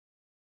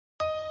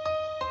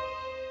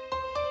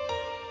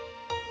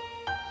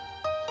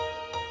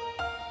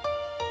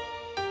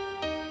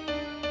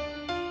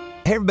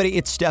Hey everybody,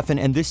 it's Stefan,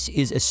 and this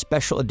is a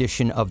special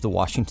edition of the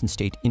Washington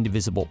State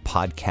Indivisible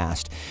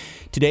podcast.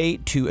 Today,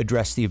 to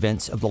address the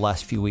events of the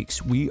last few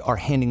weeks, we are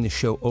handing the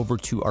show over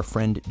to our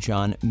friend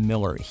John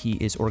Miller. He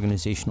is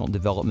Organizational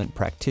Development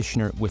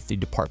Practitioner with the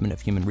Department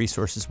of Human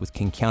Resources with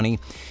King County.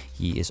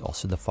 He is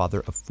also the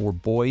father of 4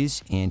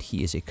 boys, and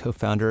he is a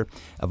co-founder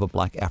of a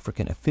Black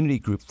African affinity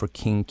group for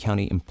King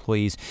County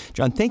employees.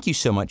 John, thank you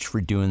so much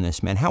for doing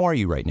this, man. How are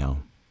you right now?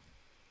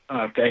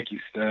 Thank you,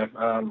 Steph.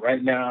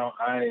 Right now,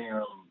 I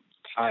am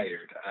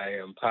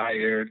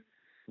tired.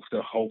 I'm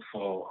still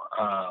hopeful.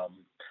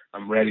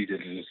 I'm ready to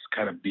just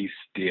kind of be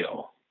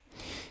still.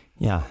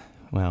 Yeah,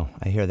 well,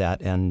 I hear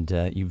that, and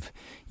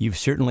you've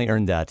certainly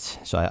earned that,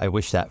 so I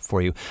wish that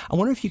for you. I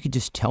wonder if you could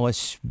just tell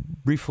us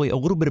briefly a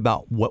little bit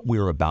about what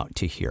we're about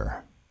to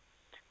hear.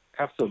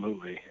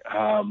 Absolutely.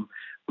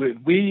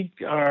 We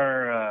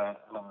are a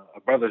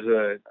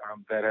brotherhood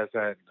that has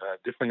had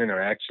different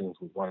interactions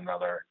with one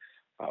another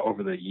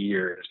over the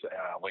years.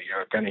 What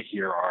you're going to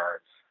hear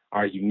are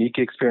our unique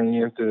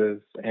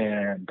experiences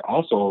and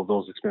also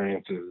those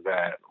experiences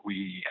that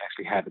we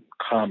actually have in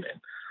common.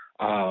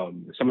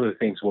 Some of the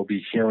things we'll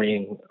be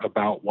hearing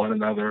about one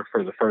another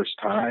for the first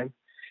time.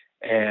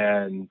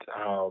 And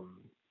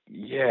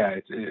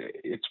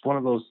it's one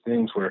of those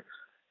things where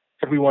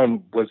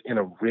everyone was in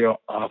a real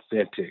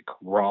authentic,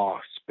 raw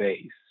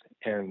space.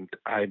 And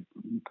I'm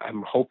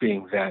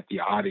hoping that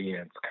the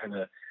audience kind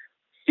of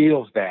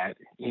feels that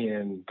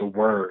in the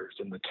words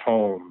and the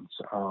tones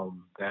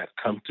that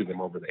come to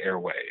them over the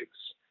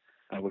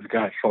airwaves. We've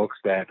got folks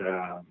that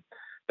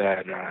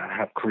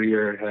have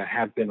career,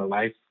 have been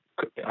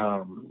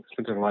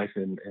spent their life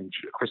in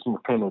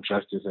criminal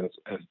justice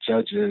as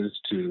judges,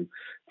 to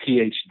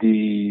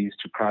PhDs,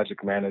 to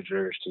project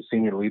managers, to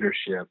senior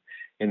leadership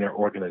in their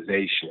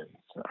organizations.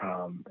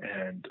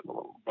 And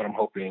what I'm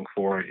hoping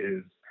for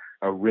is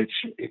a rich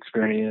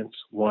experience,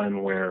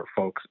 one where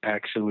folks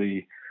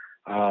actually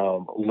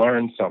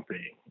learn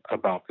something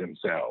about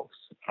themselves.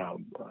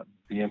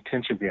 The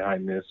intention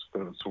behind this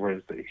was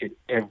to hit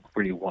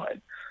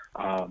everyone,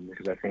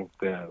 because I think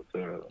the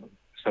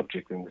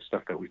subject and the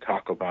stuff that we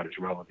talk about is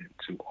relevant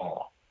to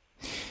all.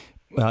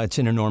 Well, it's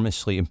an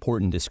enormously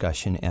important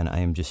discussion, and I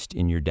am just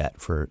in your debt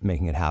for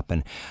making it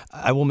happen.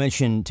 I will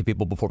mention to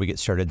people before we get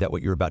started that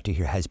what you're about to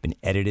hear has been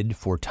edited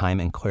for time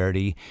and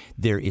clarity.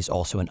 There is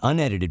also an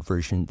unedited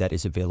version that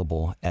is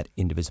available at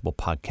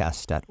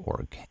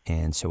indivisiblepodcast.org.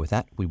 And so with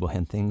that, we will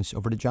hand things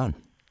over to John.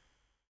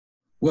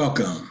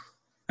 Welcome.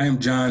 I am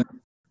John,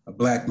 a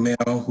Black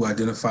male who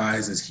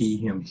identifies as he,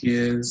 him,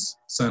 his,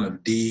 son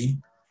of Dee,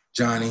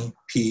 Johnny,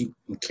 Pete,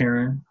 and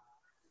Karen,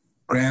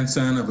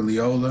 grandson of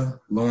Leola,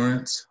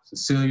 Lawrence,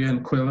 Cecilia, and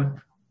Aquila,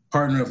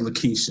 partner of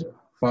Lakeisha,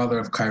 father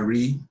of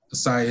Kyrie,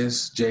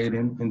 Asias,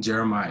 Jaden, and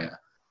Jeremiah.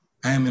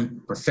 I am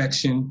in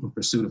perfection in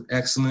pursuit of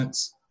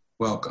excellence.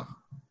 Welcome.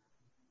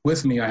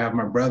 With me, I have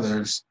my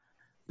brothers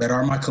that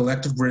are my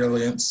collective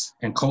brilliance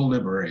and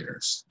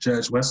co-liberators,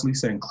 Judge Wesley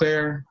St.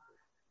 Clair,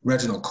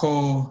 Reginald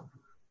Cole,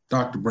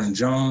 Dr. Brent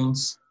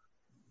Jones,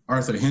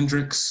 Arthur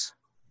Hendricks,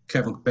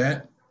 Kevin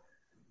Bett,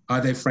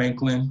 Ade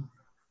Franklin,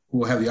 who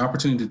will have the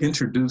opportunity to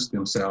introduce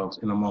themselves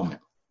in a moment.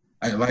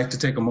 I'd like to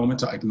take a moment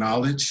to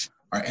acknowledge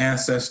our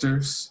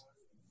ancestors,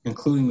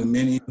 including the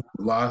many who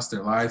lost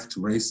their life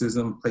to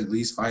racism,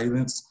 police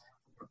violence,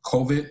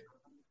 COVID,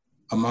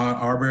 Ahmaud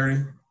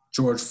Arbery,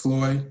 George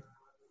Floyd,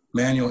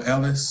 Manuel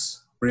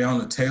Ellis,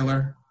 Breonna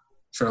Taylor,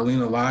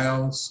 Charlena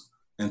Lyles,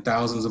 and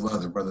thousands of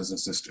other brothers and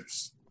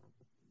sisters.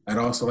 I'd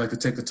also like to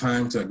take the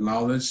time to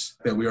acknowledge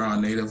that we are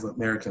on Native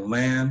American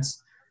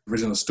lands,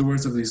 original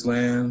stewards of these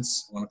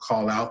lands. I want to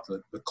call out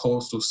the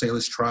coastal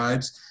Salish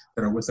tribes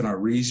that are within our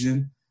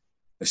region.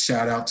 A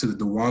shout out to the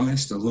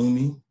Duwamish, the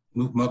Lumi,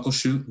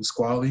 Muckleshoot, the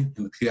Squally,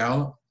 and the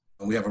Puyallup.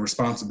 And we have a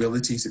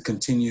responsibility to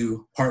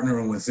continue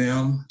partnering with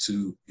them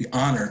to be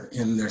honored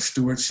in their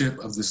stewardship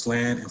of this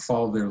land and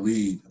follow their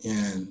lead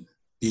in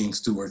being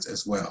stewards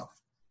as well.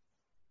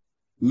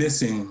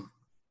 Missing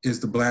is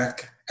the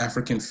Black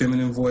African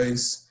feminine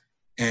voice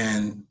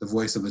and the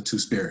voice of the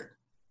Two-Spirit.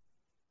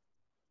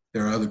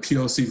 There are other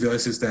POC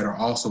voices that are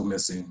also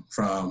missing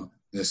from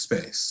this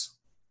space.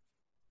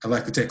 I'd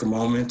like to take a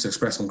moment to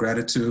express some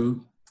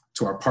gratitude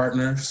to our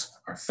partners,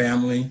 our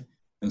family,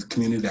 and the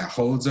community that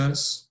holds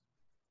us,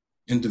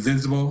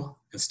 Indivisible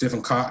and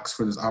Stephen Cox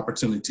for this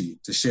opportunity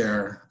to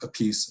share a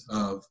piece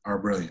of our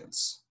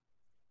brilliance.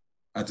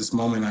 At this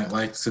moment, I'd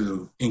like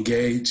to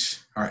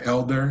engage our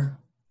elder,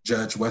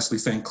 Judge Wesley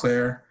St.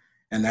 Clair,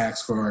 and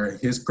ask for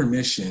his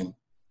permission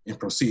in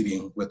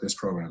proceeding with this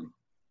program.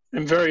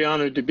 I'm very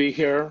honored to be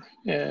here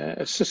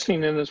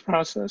assisting in this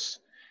process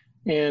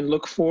and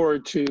look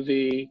forward to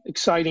the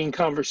exciting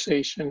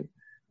conversation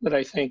that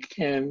I think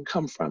can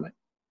come from it.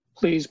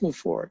 Please move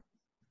forward.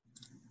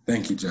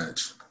 Thank you,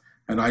 Judge.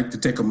 I'd like to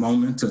take a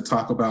moment to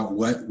talk about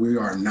what we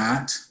are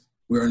not.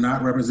 We are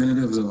not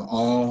representatives of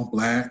all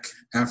Black,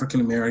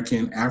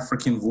 African-American,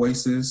 African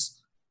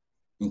voices,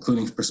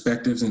 including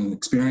perspectives and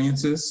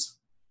experiences.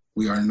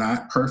 We are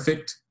not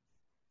perfect.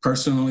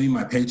 Personally,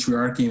 my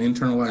patriarchy and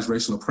internalized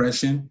racial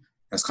oppression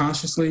has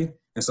consciously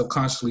and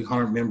subconsciously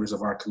harm members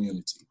of our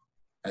community.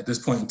 At this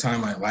point in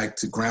time, I'd like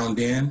to ground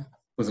in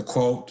with a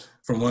quote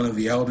from one of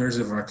the elders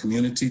of our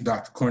community,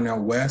 Dr. Cornell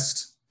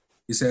West.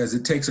 He says,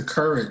 "It takes a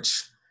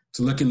courage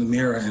to look in the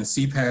mirror and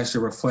see past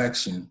your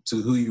reflection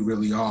to who you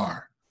really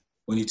are.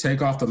 When you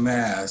take off the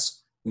mask,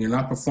 when you're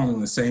not performing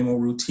the same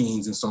old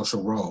routines and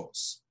social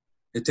roles.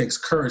 It takes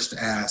courage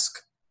to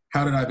ask,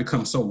 how did I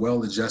become so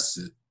well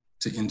adjusted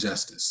to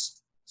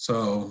injustice?"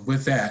 So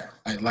with that,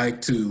 I'd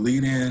like to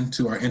lead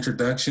into our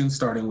introduction,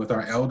 starting with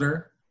our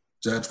elder,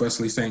 Judge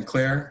Wesley St.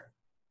 Clair.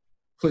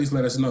 Please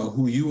let us know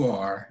who you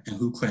are and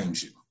who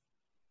claims you.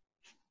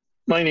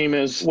 My name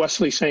is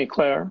Wesley St.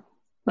 Clair.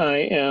 I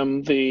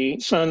am the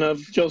son of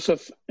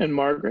Joseph and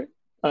Margaret.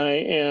 I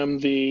am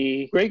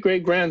the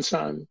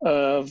great-great-grandson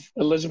of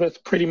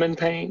Elizabeth Prettyman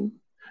Payne,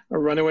 a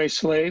runaway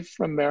slave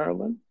from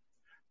Maryland,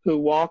 who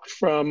walked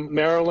from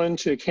Maryland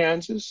to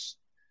Kansas.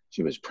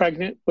 She was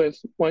pregnant with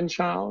one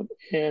child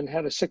and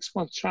had a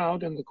 6-month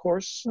child in the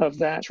course of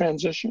that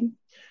transition.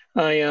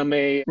 I am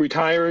a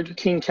retired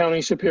King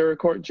County Superior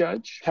Court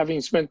judge,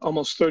 having spent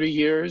almost 30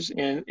 years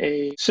in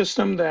a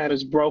system that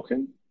is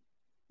broken.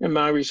 And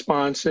my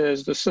response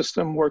is the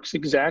system works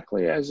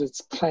exactly as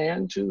it's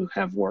planned to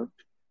have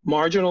worked,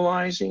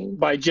 marginalizing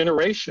by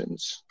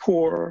generations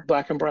poor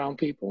Black and brown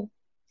people.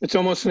 It's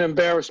almost an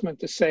embarrassment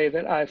to say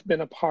that I've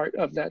been a part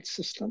of that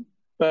system.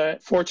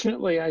 But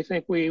fortunately, I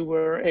think we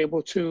were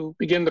able to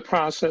begin the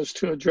process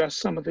to address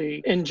some of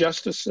the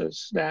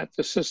injustices that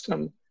the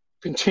system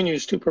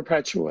continues to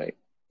perpetuate.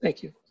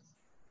 Thank you.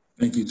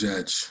 Thank you,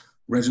 Judge.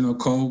 Reginald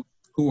Cole,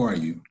 who are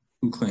you?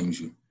 Who claims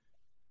you?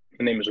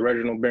 My name is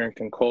Reginald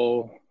Barrington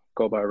Cole.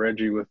 Go by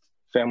Reggie with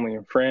family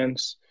and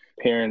friends.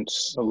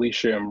 Parents,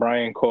 Alicia and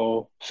Brian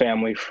Cole.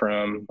 Family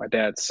from my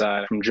dad's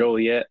side, from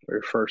Joliet, where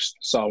we first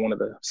saw one of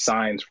the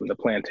signs from the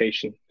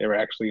plantation they were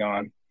actually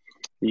on.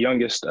 The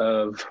youngest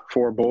of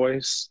 4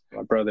 boys,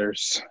 my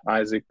brothers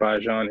Isaac,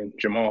 Bajan, and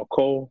Jamal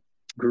Cole.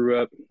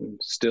 Grew up and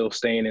still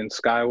staying in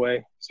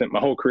Skyway. Spent my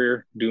whole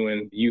career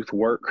doing youth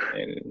work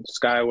in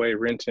Skyway,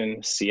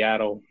 Renton,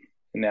 Seattle,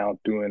 and now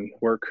doing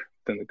work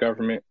within the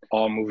government,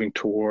 all moving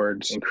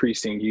towards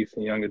increasing youth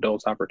and young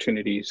adults'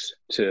 opportunities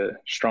to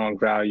strong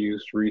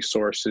values,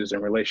 resources,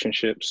 and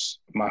relationships.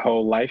 My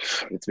whole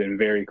life, it's been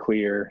very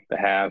clear the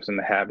haves and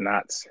the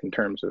have-nots in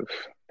terms of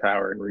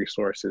power and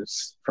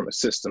resources from a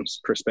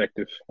systems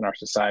perspective in our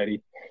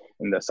society.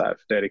 And thus I've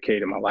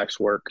dedicated my life's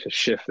work to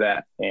shift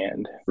that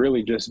and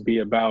really just be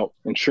about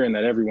ensuring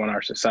that everyone in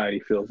our society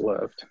feels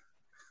loved.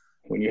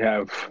 When you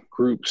have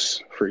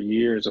groups for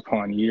years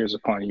upon years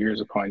upon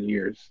years upon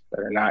years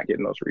that are not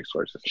getting those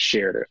resources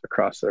shared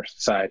across their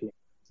society,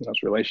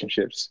 those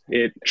relationships,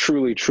 it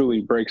truly,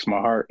 truly breaks my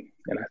heart.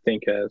 And I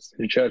think as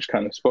the judge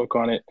kind of spoke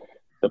on it,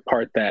 the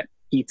part that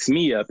eats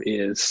me up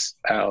is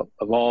out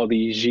of all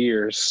these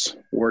years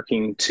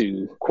working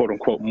to quote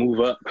unquote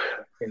move up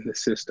in the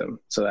system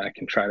so that I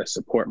can try to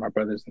support my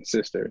brothers and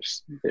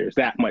sisters. There's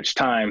that much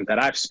time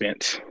that I've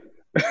spent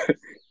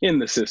in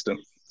the system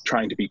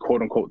trying to be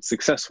quote unquote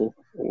successful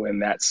when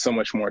that's so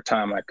much more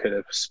time I could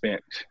have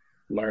spent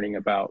learning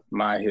about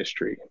my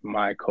history,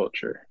 my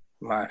culture,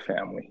 my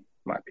family,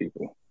 my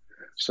people.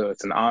 So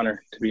it's an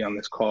honor to be on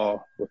this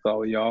call with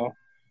all of y'all,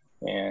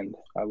 and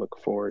I look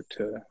forward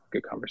to a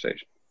good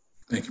conversation.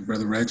 Thank you,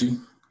 Brother Reggie.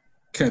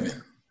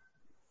 Kevin,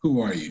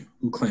 who are you?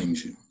 Who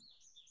claims you?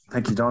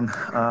 Thank you, Don.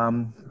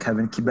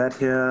 Kevin Kibet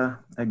here.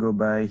 I go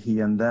by he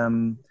and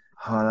them.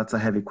 Oh, that's a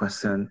heavy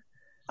question.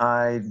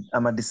 I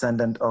am a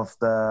descendant of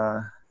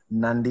the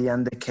Nandi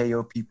and the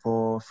Keyo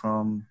people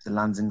from the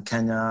lands in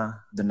Kenya,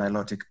 the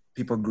Nilotic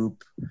people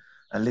group.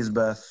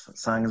 Elizabeth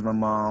Sang is my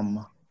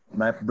mom.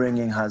 My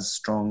upbringing has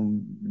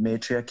strong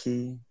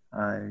matriarchy.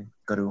 I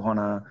got to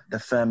honor the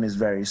family is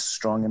very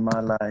strong in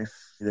my life.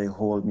 They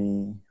hold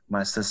me,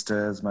 my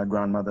sisters, my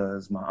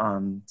grandmothers, my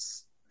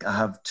aunts. I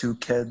have 2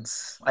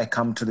 kids I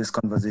come to this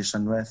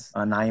conversation with,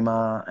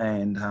 Naima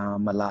and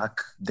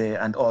Malak. They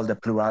and all the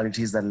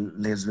pluralities that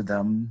lives with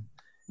them.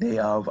 They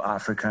are of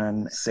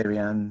African,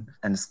 Syrian,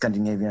 and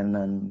Scandinavian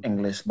and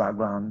English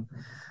background,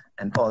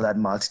 and all that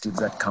multitudes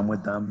that come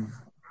with them.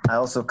 I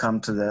also come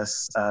to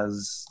this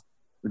as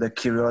with a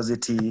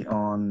curiosity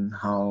on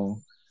how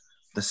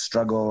the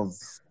struggle of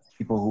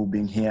people who've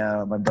been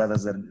here, my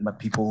brothers and my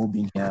people who've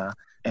been here,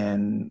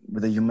 and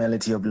with the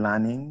humility of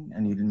learning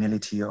and the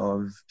humility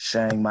of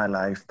sharing my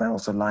life, but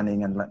also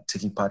learning and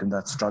taking part in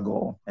that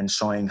struggle and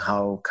showing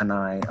how can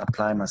I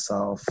apply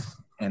myself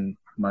and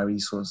my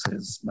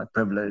resources, my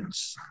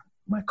privilege,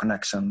 my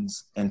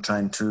connections, in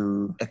trying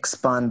to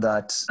expand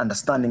that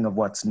understanding of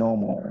what's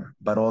normal,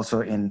 but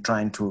also in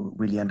trying to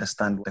really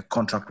understand the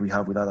contract we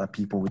have with other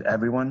people, with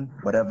everyone,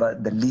 whatever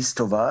the least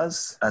of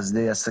us, as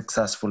they are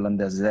successful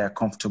and as they are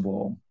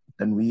comfortable,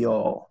 then we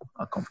all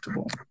are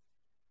comfortable.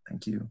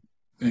 Thank you.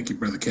 Thank you,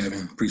 Brother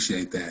Kevin.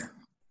 Appreciate that.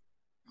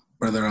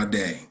 Brother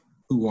Ade,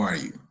 who are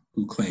you?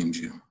 Who claims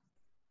you?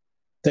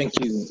 Thank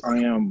you. I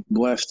am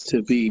blessed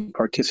to be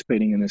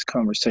participating in this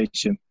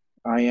conversation.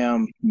 I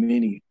am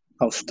many.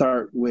 I'll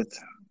start with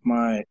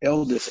my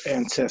eldest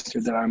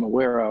ancestor that I'm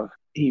aware of.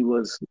 He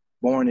was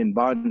born in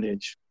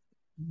bondage.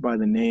 by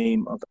the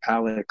name of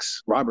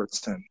Alex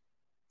Robertson.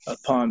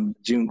 Upon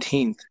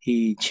Juneteenth,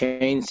 he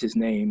changed his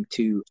name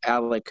to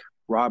Alec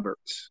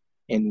Roberts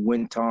and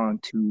went on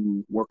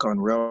to work on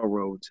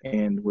railroads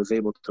and was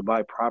able to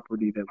buy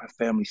property that my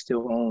family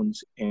still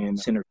owns in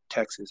Center,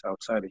 Texas,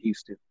 outside of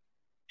Houston.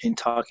 In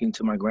talking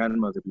to my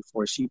grandmother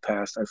before she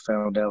passed, I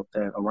found out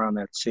that around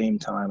that same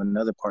time,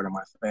 another part of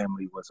my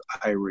family was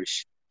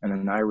Irish, and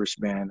an Irish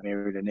man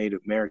married a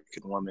Native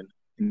American woman,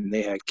 and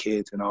they had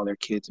kids, and all their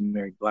kids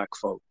married Black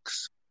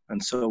folks.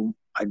 And so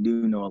I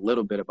do know a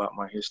little bit about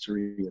my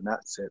history in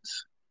that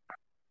sense.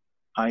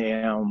 I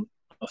am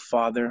a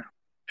father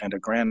and a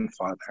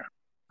grandfather.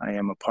 I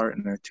am a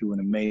partner to an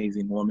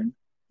amazing woman,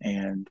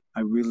 and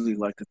I really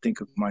like to think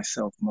of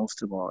myself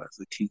most of all as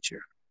a teacher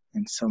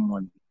and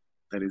someone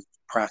that is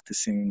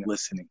practicing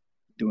listening,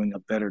 doing a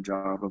better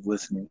job of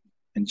listening.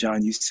 And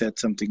John, you said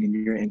something in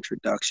your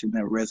introduction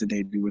that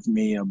resonated with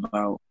me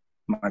about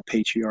my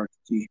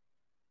patriarchy,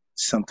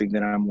 something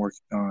that I'm working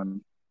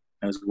on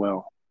as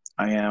well.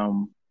 I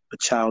am a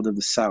child of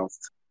the South.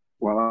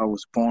 While I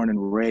was born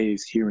and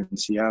raised here in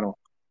Seattle,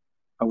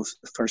 I was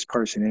the first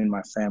person in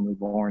my family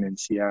born in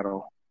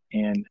Seattle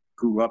and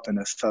grew up in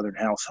a Southern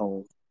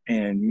household.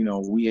 And, you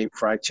know, we ate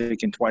fried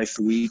chicken twice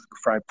a week,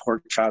 fried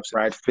pork chops,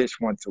 fried fish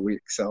once a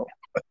week. So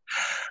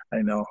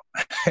I know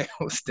it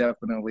was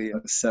definitely a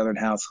Southern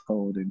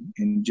household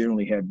and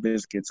generally had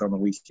biscuits on the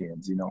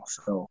weekends, you know.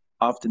 So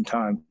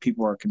oftentimes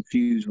people are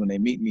confused when they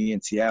meet me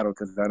in Seattle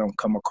because I don't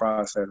come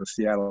across as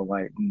a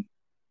Seattleite. And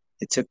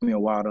it took me a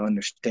while to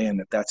understand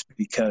that that's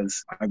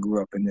because I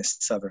grew up in this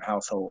Southern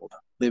household,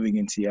 living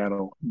in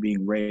Seattle,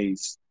 being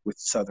raised with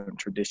Southern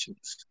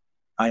traditions.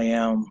 I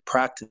am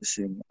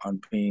practicing on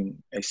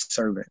being a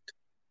servant,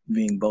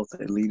 being both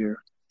a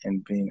leader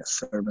and being a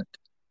servant.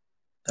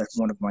 That's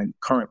one of my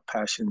current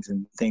passions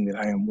and thing that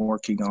I am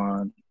working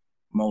on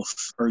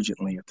most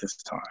urgently at this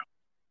time.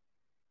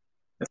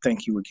 So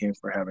thank you again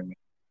for having me.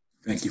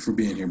 Thank you for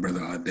being here,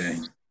 Brother Ade.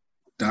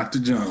 Dr.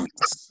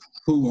 Jones,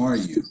 who are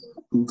you?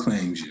 Who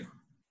claims you?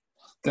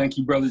 Thank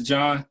you, Brother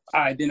John.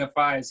 I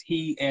identify as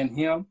he and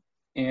him,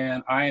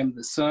 and I am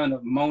the son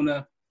of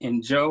Mona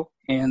and Joe.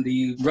 And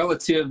the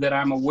relative that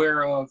I'm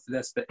aware of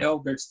that's the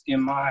eldest in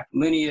my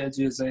lineage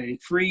is a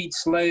freed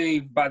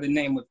slave by the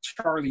name of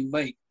Charlie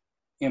Lake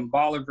in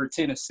Bolivar,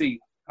 Tennessee.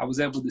 I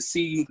was able to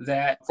see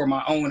that for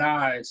my own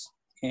eyes.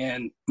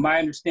 And my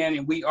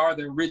understanding, we are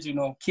the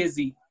original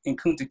Kizzy and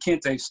Kunta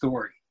Kinte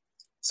story.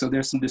 So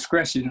there's some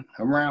discretion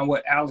around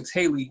what Alex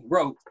Haley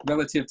wrote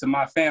relative to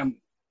my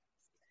family.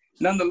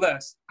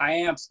 Nonetheless, I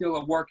am still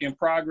a work in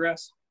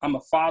progress. I'm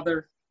a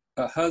father,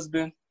 a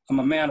husband. I'm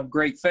a man of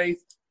great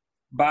faith.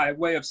 By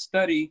way of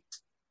study,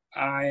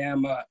 I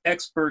am an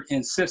expert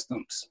in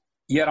systems,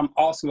 yet I'm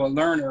also a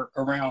learner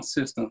around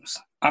systems.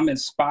 I'm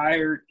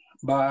inspired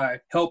by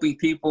helping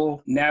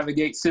people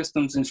navigate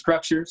systems and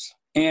structures.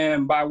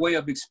 And by way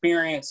of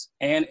experience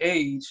and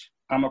age,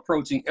 I'm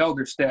approaching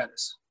elder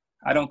status.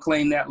 I don't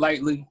claim that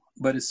lightly,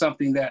 but it's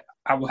something that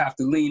I will have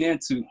to lean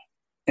into.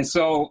 And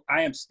so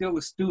I am still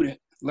a student,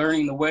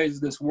 learning the ways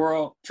of this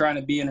world, trying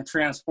to be in a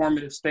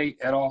transformative state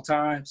at all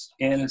times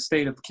and in a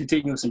state of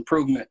continuous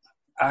improvement.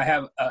 I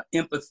have an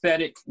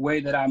empathetic way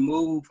that I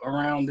move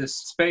around this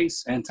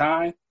space and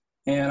time,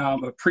 and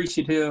I'm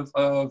appreciative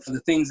of the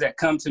things that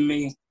come to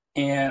me,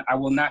 and I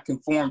will not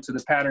conform to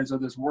the patterns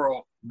of this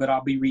world, but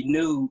I'll be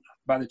renewed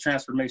by the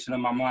transformation of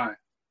my mind.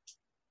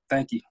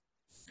 Thank you.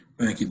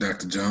 Thank you,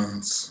 Dr.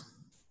 Jones.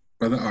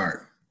 Brother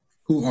Art,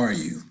 who are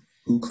you?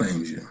 Who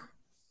claims you?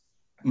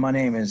 My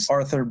name is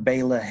Arthur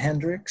Bela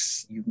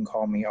Hendricks. You can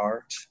call me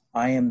Art.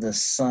 I am the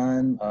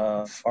son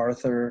of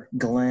Arthur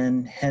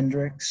Glenn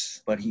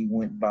Hendricks, but he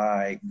went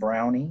by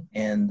Brownie,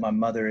 and my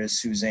mother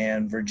is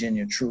Suzanne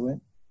Virginia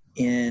Truitt.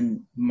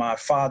 In my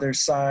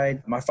father's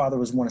side, my father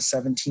was one of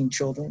 17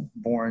 children,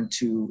 born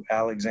to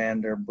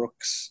Alexander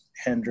Brooks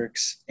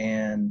Hendricks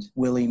and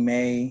Willie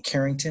Mae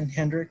Carrington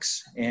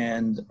Hendricks.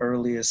 And the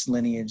earliest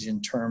lineage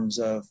in terms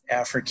of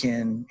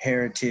African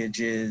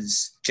heritage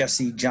is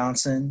Jesse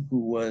Johnson, who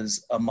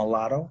was a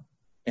mulatto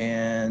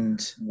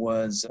and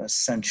was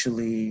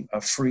essentially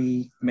a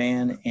free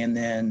man, and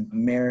then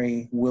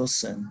Mary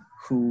Wilson,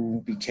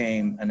 who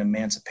became an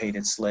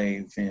emancipated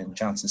slave in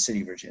Johnson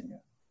City, Virginia.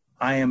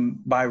 I am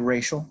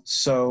biracial,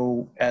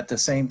 so at the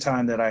same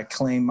time that I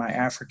claim my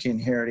African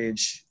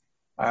heritage,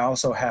 I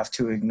also have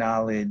to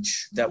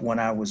acknowledge that when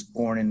I was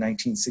born in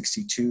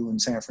 1962 in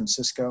San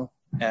Francisco,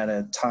 at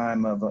a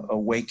time of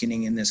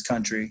awakening in this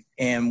country,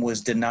 and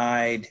was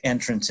denied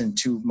entrance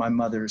into my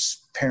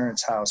mother's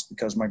parents' house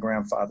because my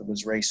grandfather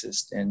was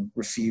racist and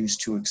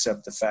refused to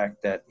accept the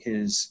fact that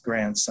his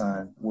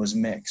grandson was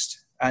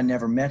mixed. I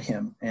never met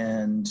him,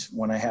 and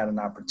when I had an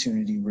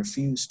opportunity,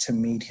 refused to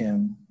meet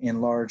him,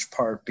 in large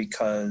part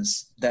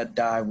because that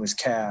die was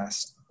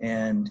cast.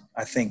 And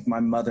I think my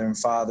mother and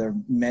father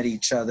met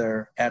each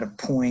other at a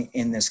point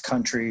in this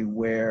country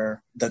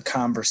where the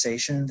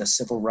conversation, the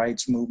civil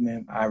rights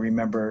movement, I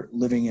remember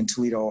living in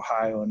Toledo,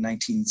 Ohio in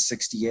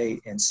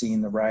 1968 and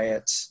seeing the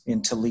riots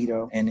in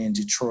Toledo and in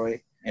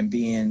Detroit. and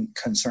being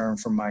concerned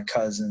for my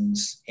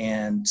cousins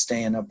and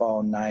staying up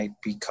all night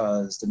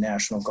because the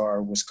National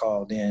Guard was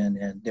called in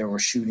and there were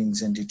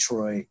shootings in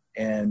Detroit,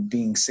 and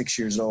being 6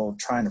 years old,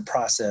 trying to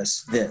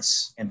process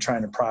this and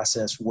trying to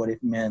process what it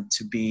meant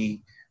to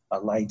be a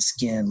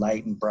light-skinned,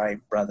 light and bright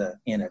brother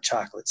in a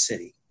chocolate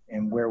city,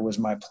 and where was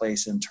my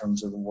place in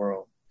terms of the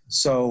world.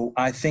 So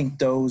I think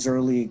those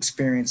early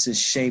experiences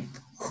shape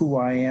who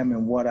I am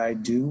and what I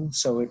do.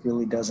 So it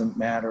really doesn't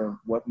matter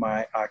what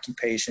my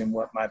occupation,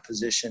 what my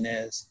position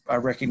is. I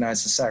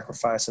recognize the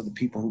sacrifice of the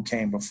people who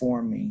came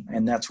before me.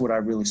 And that's what I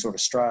really sort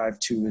of strive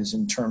to, is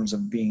in terms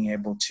of being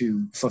able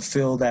to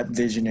fulfill that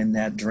vision and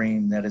that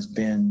dream that has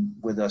been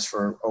with us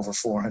for over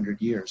 400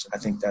 years. I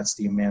think that's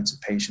the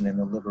emancipation and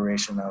the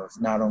liberation of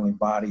not only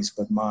bodies,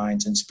 but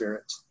minds and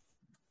spirits.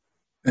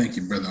 Thank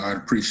you, Brother Art.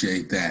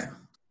 Appreciate that.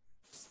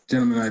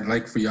 Gentlemen, I'd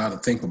like for y'all to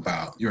think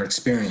about your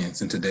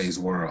experience in today's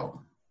world.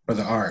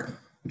 Brother Art,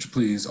 would you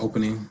please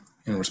opening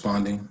and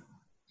responding,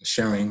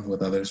 sharing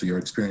with others your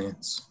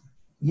experience?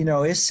 You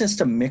know, it's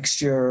just a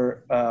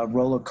mixture,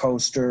 roller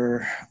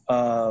coaster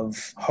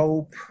of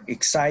hope,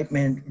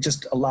 excitement,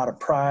 just a lot of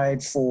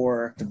pride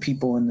for the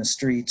people in the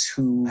streets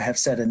who have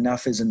said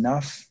enough is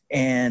enough,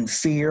 and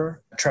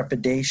fear,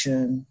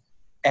 trepidation,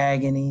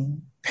 agony,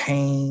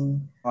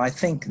 pain. I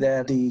think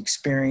that the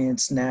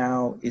experience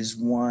now is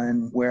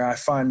one where I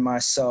find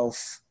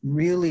myself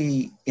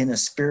really in a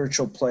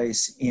spiritual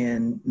place,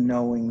 in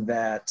knowing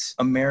that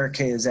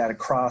America is at a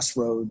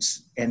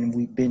crossroads, and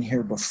we've been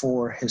here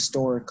before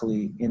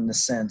historically, in the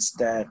sense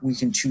that we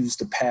can choose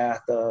the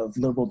path of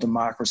liberal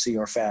democracy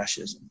or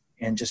fascism,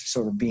 and just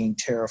sort of being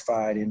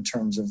terrified in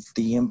terms of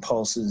the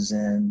impulses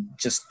and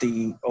just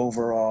the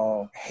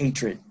overall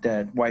hatred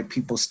that white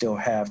people still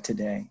have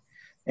today.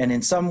 And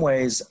in some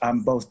ways,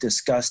 I'm both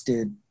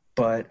disgusted,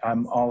 but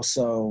I'm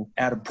also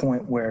at a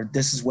point where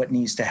this is what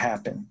needs to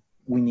happen.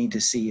 We need to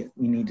see it.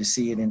 We need to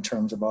see it in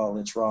terms of all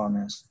its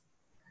rawness.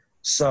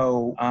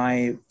 So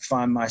I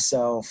find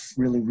myself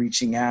really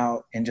reaching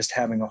out and just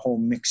having a whole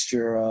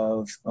mixture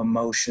of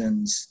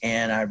emotions.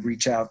 And I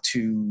reach out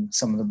to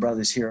some of the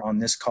brothers here on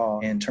this call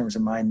in terms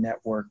of my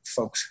network,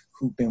 folks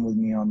who've been with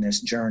me on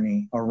this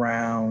journey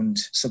around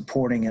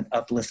supporting and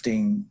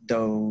uplifting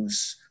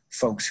those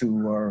folks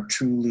who are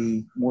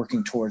truly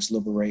working towards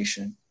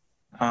liberation.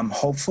 I'm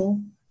hopeful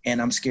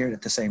and I'm scared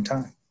at the same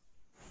time.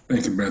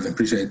 Thank you, brother.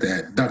 Appreciate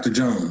that. Dr.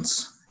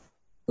 Jones,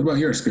 what about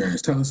your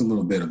experience? Tell us a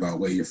little bit about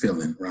what you're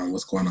feeling around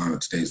what's going on in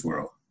today's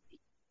world.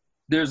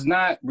 There's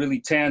not really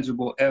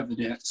tangible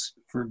evidence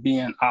for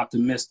being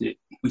optimistic.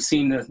 We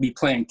seem to be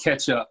playing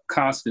catch up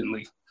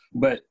constantly.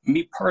 But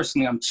me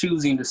personally, I'm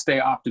choosing to stay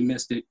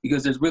optimistic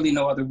because there's really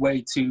no other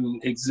way to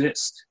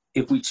exist.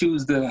 If we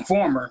choose the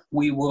former,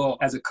 we will,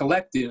 as a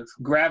collective,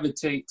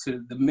 gravitate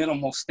to the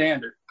minimal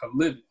standard of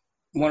living.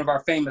 One of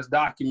our famous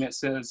documents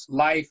says,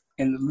 life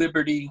and the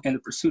liberty and the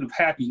pursuit of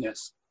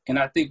happiness. And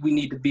I think we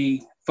need to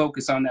be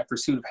focused on that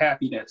pursuit of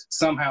happiness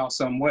somehow,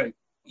 some way.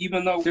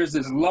 Even though there's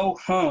this low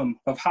hum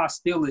of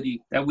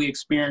hostility that we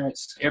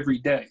experience every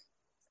day,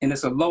 and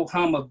it's a low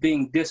hum of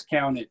being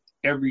discounted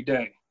every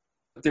day.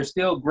 But there's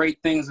still great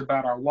things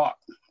about our walk.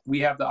 We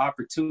have the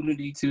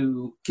opportunity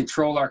to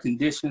control our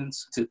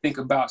conditions, to think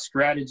about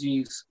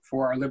strategies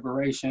for our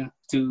liberation,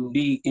 to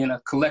be in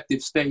a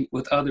collective state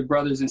with other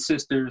brothers and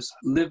sisters,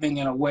 living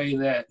in a way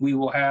that we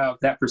will have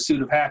that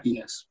pursuit of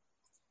happiness.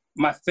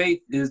 My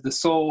faith is the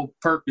sole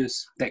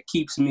purpose that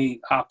keeps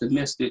me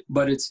optimistic,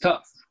 but it's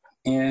tough.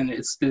 And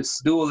it's this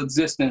dual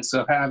existence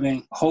of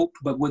having hope,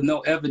 but with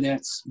no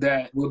evidence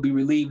that we'll be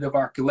relieved of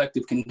our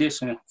collective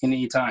condition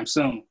anytime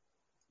soon.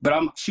 But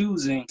I'm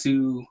choosing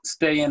to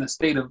stay in a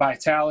state of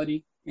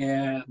vitality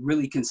and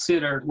really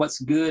consider what's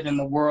good in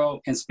the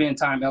world and spend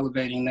time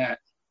elevating that.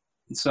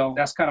 And so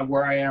that's kind of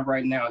where I am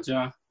right now,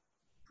 John.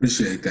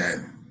 Appreciate that.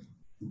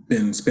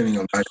 Been spending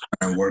a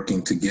lifetime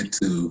working to get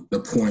to the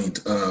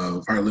point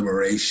of our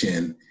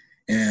liberation.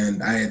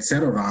 And I had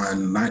settled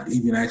on not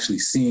even actually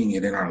seeing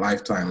it in our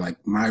lifetime. Like,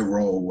 my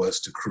role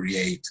was to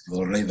create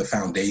or lay the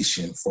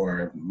foundation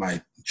for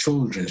my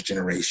children's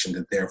generation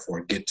to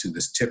therefore get to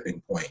this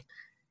tipping point.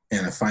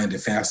 And I find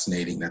it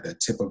fascinating that that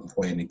tipping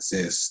point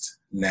exists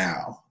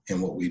now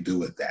and what we do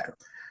with that.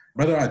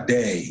 Brother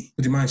Ade,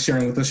 would you mind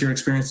sharing with us your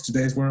experience in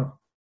today's world?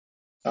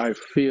 I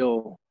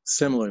feel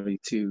similarly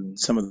to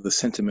some of the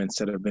sentiments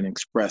that have been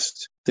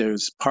expressed.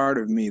 There's part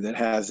of me that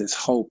has this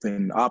hope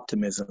and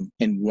optimism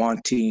and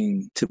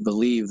wanting to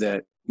believe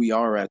that we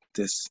are at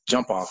this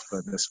jump off,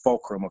 this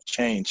fulcrum of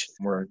change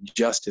where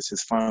justice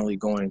is finally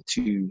going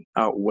to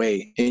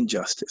outweigh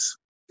injustice.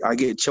 I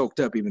get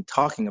choked up even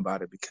talking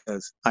about it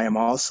because I am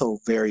also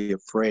very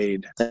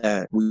afraid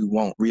that we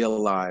won't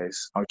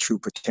realize our true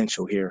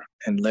potential here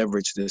and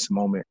leverage this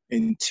moment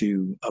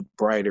into a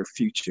brighter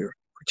future,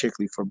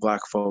 particularly for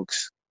Black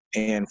folks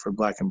and for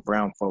Black and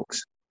brown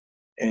folks.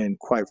 And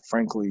quite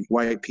frankly,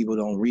 white people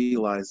don't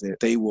realize that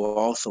they will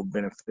also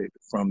benefit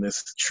from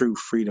this true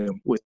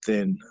freedom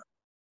within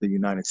the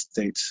United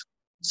States.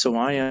 So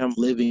I am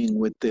living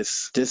with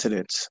this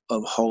dissonance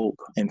of hope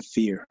and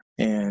fear.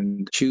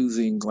 and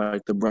choosing,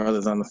 like the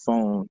brothers on the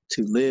phone,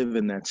 to live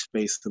in that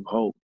space of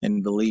hope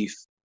and belief.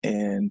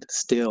 And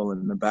still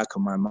in the back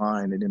of my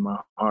mind and in my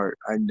heart,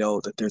 I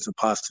know that there's a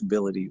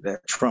possibility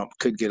that Trump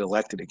could get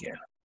elected again.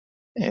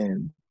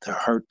 And the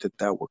hurt that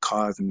that would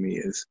cause me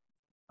is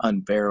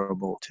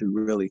unbearable to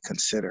really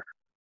consider.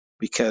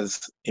 Because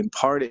in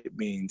part it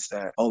means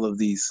that all of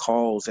these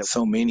calls that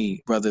so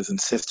many brothers and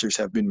sisters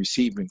have been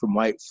receiving from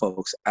white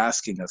folks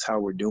asking us how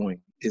we're doing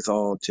is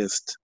all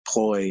just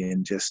ploy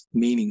and just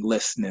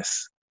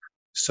meaninglessness.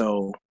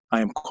 So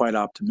I am quite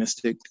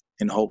optimistic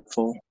and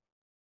hopeful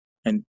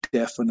and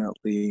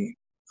definitely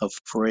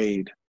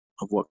afraid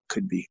of what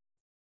could be.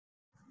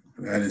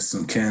 That is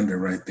some candor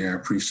right there. I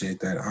appreciate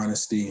that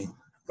honesty.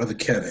 Brother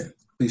Kevin,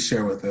 please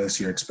share with us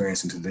your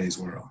experience in today's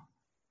world.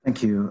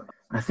 Thank you.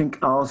 I think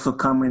I also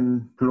come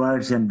in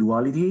plurality and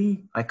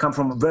duality. I come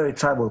from a very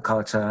tribal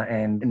culture,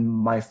 and in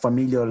my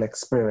familial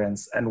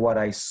experience and what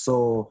I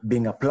saw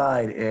being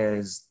applied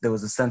is there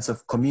was a sense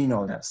of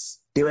communalness.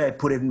 The way I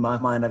put it in my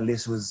mind, at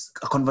least, was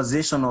a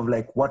conversation of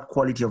like what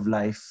quality of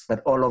life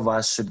that all of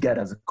us should get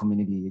as a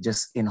community,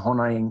 just in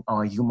honoring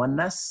our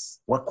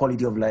humanness, what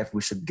quality of life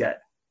we should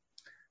get.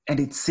 And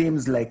it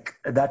seems like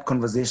that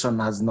conversation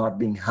has not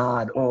been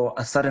had, or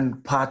a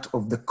certain part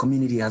of the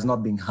community has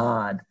not been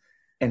had.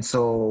 And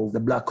so the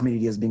Black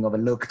community is being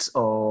overlooked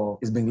or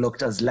is being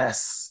looked as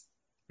less.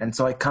 And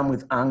so I come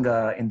with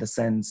anger in the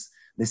sense,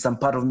 there's some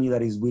part of me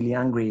that is really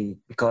angry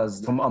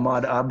because from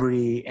Ahmaud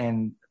Arbery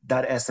and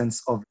that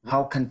essence of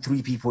how can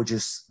three people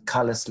just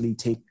callously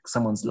take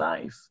someone's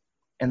life?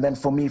 And then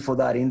for me, for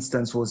that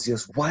instance was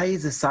just, why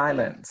is the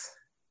silence?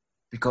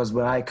 Because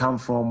where I come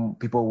from,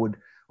 people would,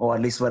 or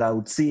at least what I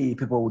would see,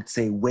 people would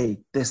say, wait,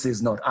 this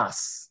is not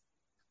us.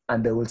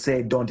 And they will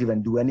say, don't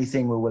even do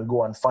anything. We will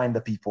go and find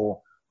the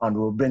people and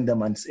we'll bring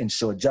them and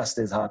ensure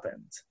justice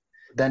happens.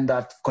 Then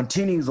that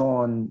continues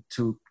on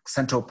to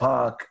Central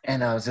Park.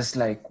 And I was just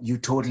like, you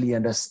totally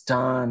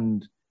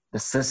understand the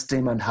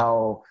system and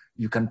how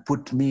you can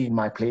put me in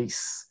my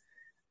place.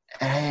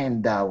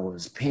 And that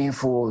was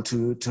painful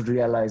to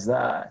realize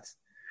that.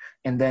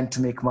 And then to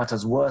make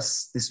matters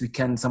worse, this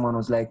weekend, someone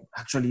was like,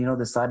 actually, you know,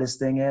 the saddest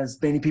thing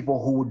is many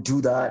people who would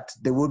do that,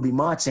 they would be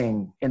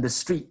marching in the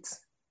streets.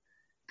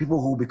 People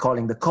who would be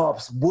calling the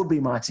cops would be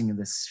marching in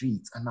the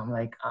streets. And I'm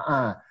like,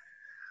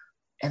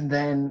 And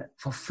then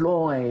for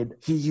Floyd,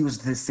 he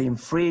used the same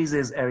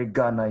phrases Eric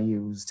Garner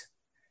used.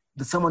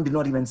 Someone did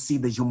not even see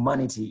the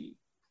humanity.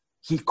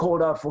 He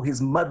called out for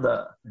his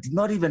mother, did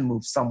not even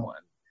move someone.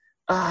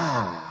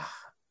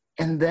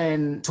 And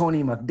then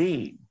Tony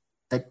McDade,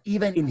 that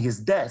even in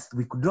his death,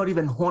 we could not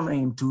even honor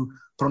him to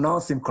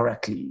pronounce him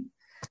correctly.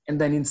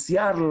 And then in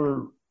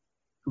Seattle,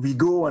 we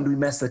go and we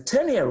mess a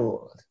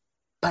 10-year-old.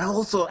 But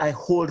also I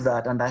hold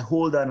that and I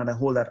hold that and I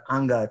hold that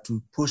anger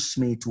to push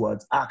me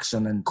towards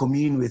action and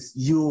commune with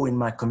you in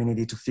my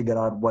community to figure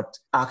out what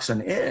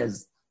action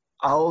is.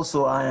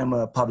 I am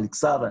a public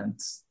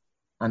servant.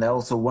 And I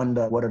also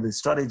wonder what are the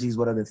strategies,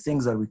 what are the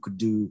things that we could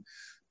do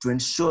to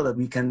ensure that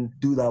we can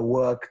do that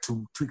work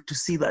to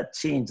see that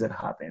change that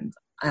happens.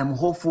 I'm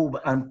hopeful,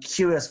 but I'm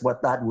curious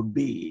what that would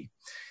be.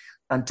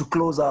 And to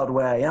close out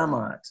where I am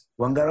at,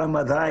 Wangara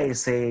Maathai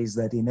says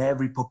that in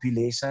every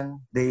population,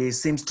 there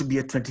seems to be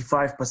a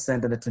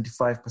 25% and a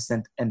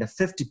 25% and a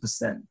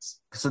 50%.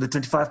 So the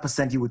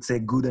 25% you would say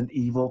good and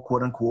evil,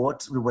 quote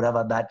unquote,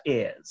 whatever that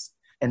is.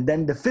 And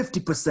then the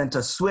 50% are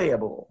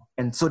swayable.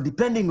 And so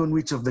depending on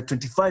which of the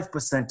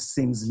 25%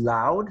 seems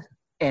loud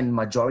and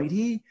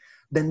majority,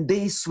 then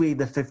they sway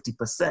the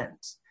 50%.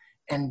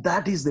 And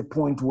that is the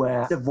point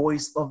where the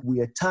voice of we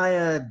are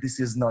tired, this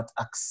is not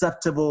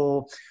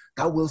acceptable,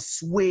 that will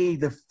sway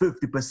the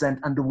 50%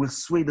 and will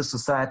sway the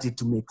society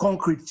to make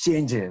concrete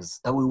changes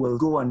that we will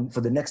go on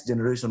for the next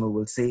generation. We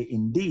will say,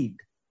 indeed,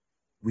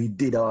 we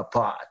did our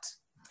part.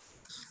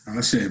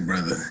 I'll share,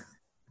 brother.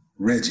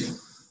 Reggie,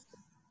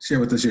 share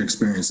with us your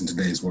experience in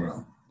today's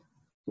world.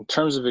 In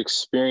terms of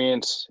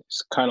experience,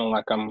 it's kind of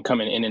like I'm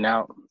coming in and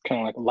out,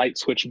 kind of like a light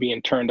switch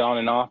being turned on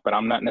and off, but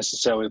I'm not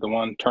necessarily the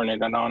one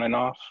turning it on and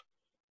off.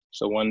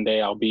 So one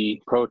day I'll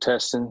be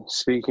protesting,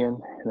 speaking,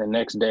 and the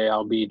next day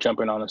I'll be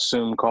jumping on a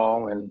Zoom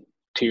call and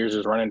tears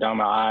is running down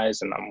my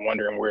eyes and I'm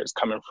wondering where it's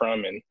coming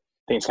from, and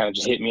things kind of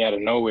just hit me out of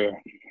nowhere.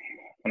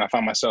 When I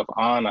find myself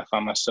on, I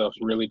find myself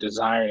really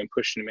desiring and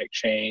pushing to make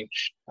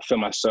change. I feel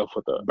myself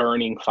with a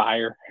burning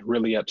fire,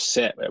 really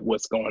upset at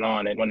what's going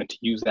on and wanting to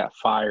use that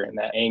fire and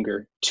that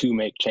anger to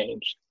make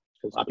change.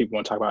 Because a lot of people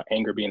want to talk about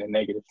anger being a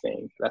negative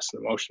thing. That's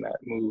an emotion that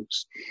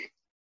moves.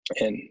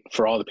 And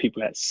for all the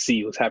people that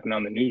see what's happening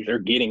on the news, they're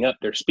getting up,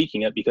 they're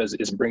speaking up because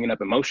it's bringing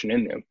up emotion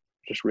in them.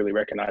 Just really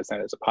recognize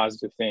that as a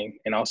positive thing.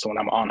 And also when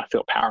I'm on, I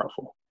feel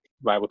powerful.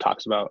 The Bible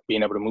talks about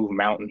being able to move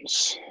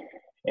mountains.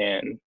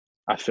 And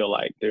I feel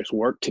like there's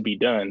work to be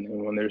done.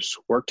 And when there's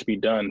work to be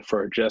done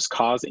for a just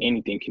cause,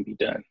 anything can be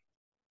done.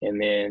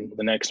 And then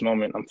the next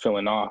moment I'm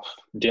feeling off,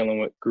 dealing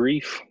with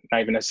grief,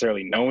 not even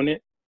necessarily knowing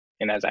it.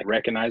 And as I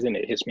recognize it,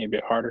 it hits me a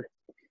bit harder.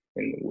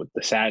 And with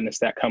the sadness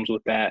that comes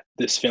with that,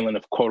 this feeling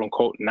of quote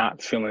unquote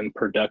not feeling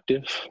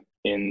productive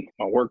in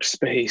my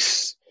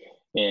workspace,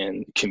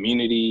 and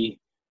community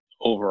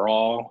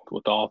overall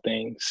with all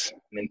things,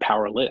 and then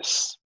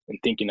powerless and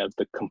thinking of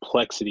the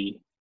complexity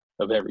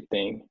of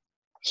everything.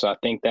 So I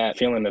think that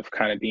feeling of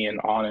kind of being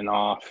on and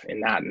off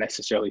and not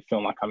necessarily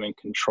feeling like I'm in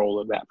control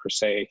of that per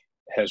se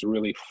has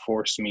really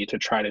forced me to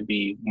try to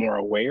be more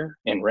aware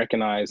and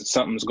recognize that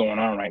something's going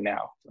on right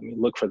now. I mean,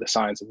 look for the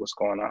signs of what's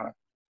going on.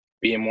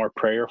 Being more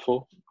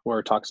prayerful, where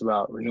it talks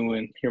about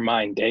renewing your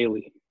mind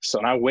daily. So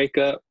when I wake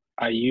up,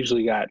 I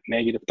usually got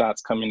negative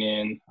thoughts coming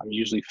in. I'm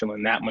usually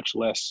feeling that much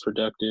less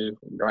productive.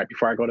 Right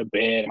before I go to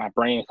bed, my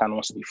brain kind of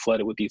wants to be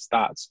flooded with these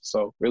thoughts.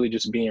 So really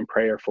just being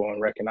prayerful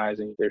and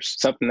recognizing there's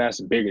something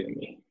that's bigger than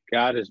me.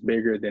 God is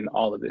bigger than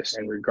all of this.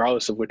 And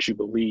regardless of what you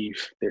believe,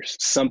 there's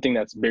something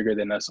that's bigger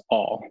than us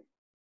all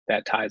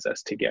that ties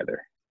us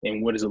together.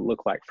 And what does it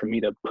look like for me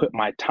to put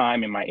my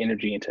time and my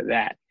energy into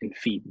that and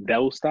feed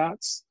those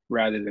thoughts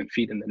rather than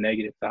feeding the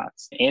negative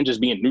thoughts, and just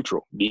being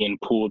neutral, being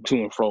pulled to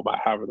and fro by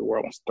however the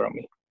world wants to throw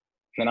me.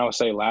 And I would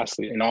say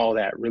lastly, in all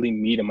that, really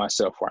meeting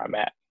myself where I'm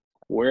at.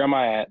 Where am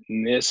I at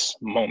in this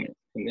moment,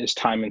 in this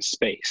time and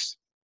space,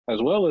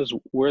 as well as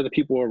where the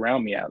people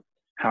around me at?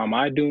 How am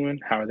I doing?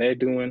 How are they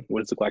doing?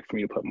 What does it look like for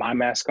me to put my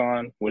mask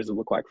on? What does it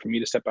look like for me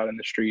to step out in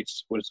the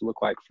streets? What does it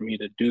look like for me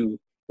to do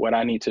what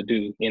I need to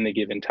do in the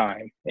given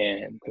time,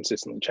 and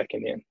consistently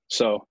checking in?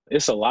 So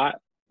it's a lot,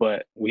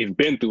 but we've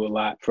been through a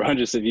lot for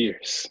hundreds of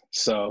years.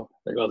 So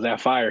there goes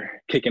that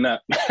fire kicking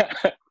up.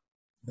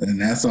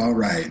 And that's all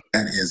right.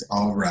 That is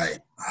all right.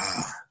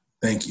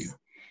 Thank you.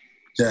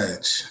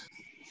 Judge.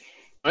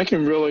 I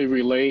can really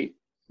relate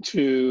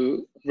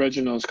to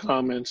Reginald's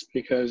comments,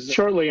 because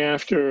shortly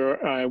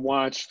after I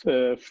watched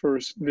the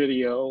first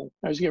video,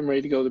 I was getting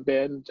ready to go to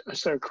bed and I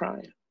started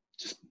crying,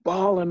 just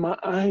bawling my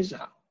eyes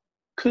out.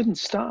 Couldn't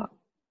stop.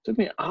 It took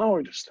me an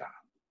hour to stop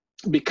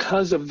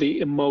because of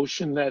the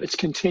emotion that it's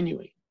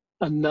continuing,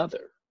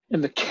 another,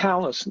 and the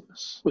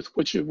callousness with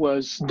which it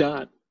was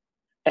done.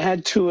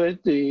 Add to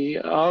it the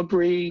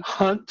Aubrey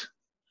hunt,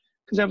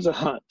 because that was a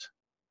hunt.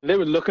 They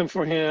were looking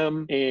for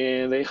him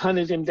and they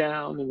hunted him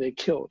down and they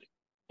killed him.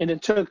 And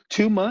it took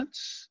 2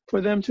 months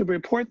for them to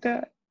report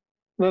that,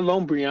 let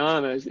alone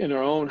Brianna is in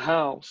her own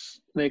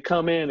house. They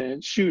come in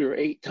and shoot her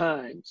 8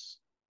 times.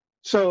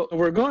 So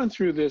we're going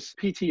through this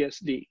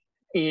PTSD,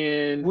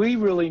 and we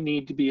really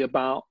need to be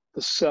about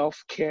the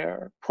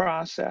self-care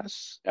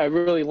process. I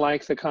really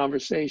like the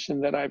conversation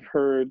that I've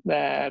heard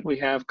that we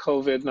have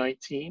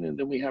COVID-19 and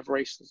then we have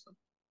racism.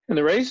 And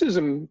the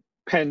racism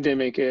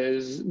pandemic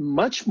is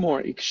much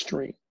more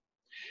extreme.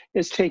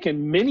 It's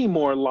taken many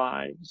more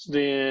lives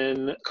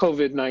than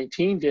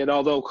COVID-19 did,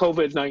 although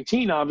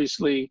COVID-19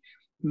 obviously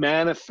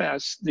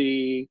manifests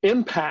the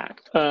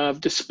impact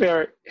of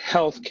disparate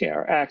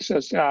healthcare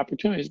access to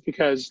opportunities,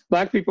 because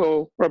Black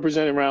people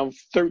represent around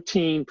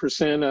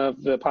 13%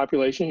 of the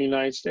population in the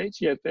United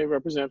States, yet they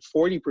represent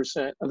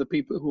 40% of the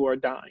people who are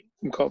dying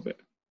from COVID.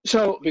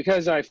 So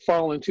because I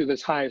fall into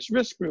this highest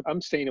risk group,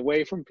 I'm staying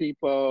away from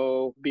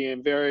people,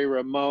 being very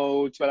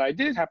remote. But I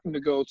did happen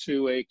to go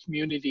to a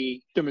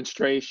community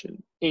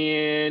demonstration,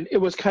 and it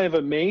was kind of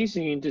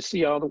amazing to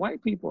see all the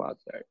white people out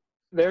there.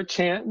 They're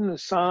chanting the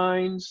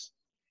signs.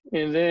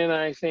 And then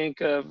I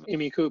think of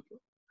Amy Cooper,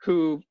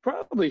 who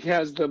probably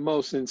has the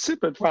most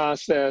insipid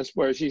process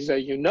where she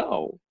said, you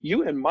know,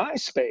 you in my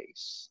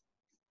space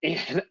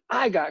and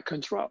I got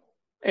control.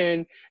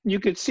 And you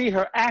could see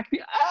her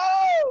acting,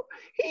 oh,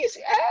 he's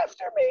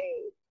after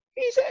me.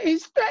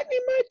 He's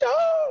threatening my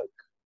dog.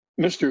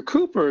 Mr.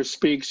 Cooper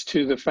speaks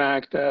to the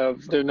fact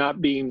of there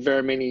not being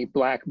very many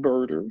Black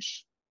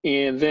birders.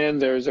 And then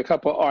there's a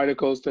couple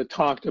articles that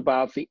talked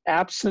about the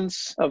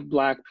absence of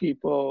Black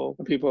people,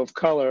 people of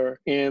color,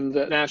 in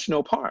the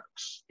national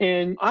parks.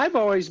 And I've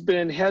always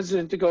been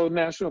hesitant to go to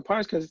national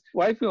parks because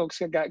white folks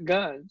have got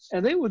guns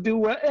and they will do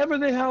whatever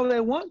the hell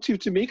they want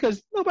to me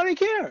because nobody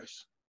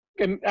cares.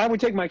 And I would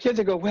take my kids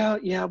and go, well,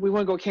 yeah, we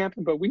want to go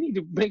camping, but we need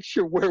to make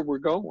sure where we're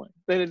going,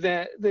 that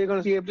they're going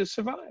to be able to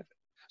survive.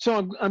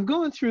 So I'm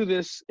going through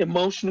this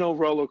emotional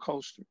roller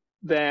coaster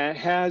that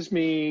has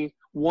me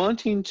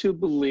wanting to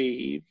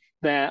believe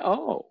that,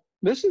 oh,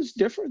 this is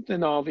different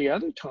than all the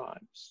other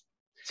times.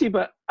 See,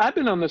 but I've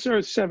been on this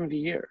earth 70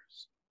 years.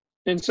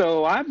 And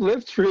so I've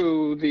lived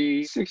through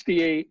the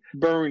 68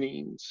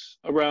 burnings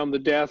around the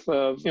death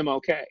of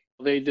MLK.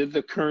 They did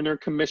the Kerner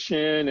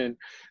Commission, and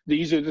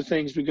these are the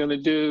things we're going to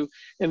do.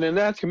 And then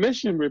that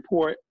commission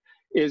report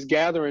is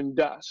gathering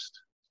dust,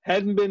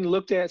 hadn't been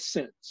looked at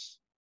since.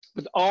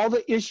 But all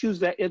the issues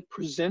that it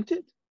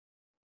presented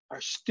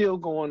are still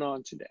going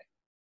on today.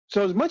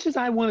 So as much as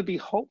I want to be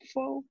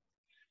hopeful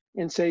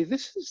and say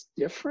this is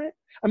different,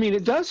 I mean,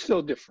 it does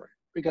feel different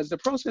because the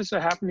protests are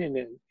happening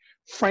in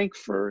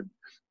Frankfurt,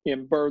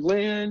 in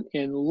Berlin,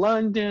 in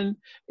London,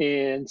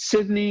 in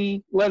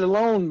Sydney, let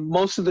alone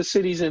most of the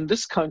cities in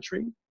this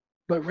country.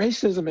 But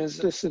racism is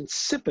this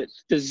insipid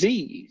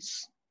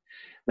disease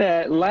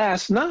that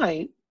last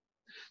night,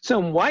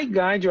 some white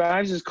guy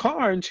drives his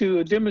car into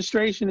a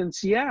demonstration in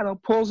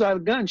Seattle, pulls out a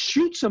gun,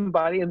 shoots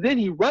somebody, and then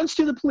he runs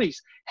to the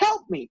police.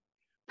 Help me,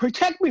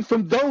 protect me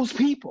from those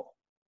people.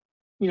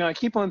 I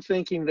keep on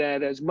thinking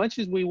that as much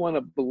as we want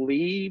to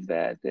believe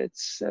that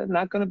it's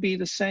not going to be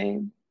the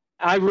same,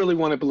 I really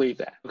want to believe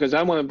that, because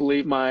I want to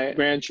believe my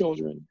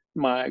grandchildren,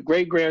 my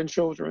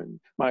great-grandchildren,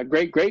 my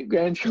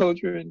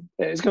great-great-grandchildren,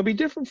 it's going to be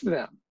different for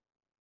them.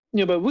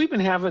 But we've been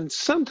having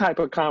some type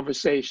of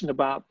conversation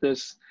about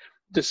this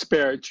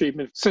disparate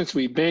treatment since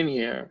we've been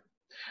here,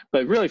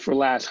 but really for the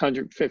last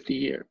 150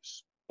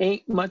 years.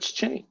 Ain't much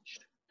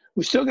changed.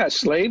 We still got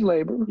slave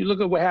labor. You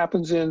look at what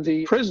happens in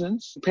the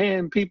prisons,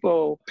 paying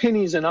people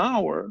pennies an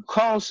hour,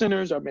 call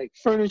centers, or make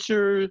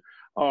furniture,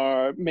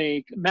 or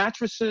make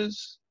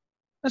mattresses.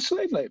 That's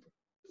slave labor.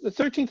 The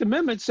 13th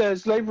Amendment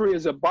says slavery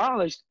is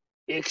abolished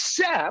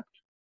except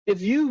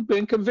if you've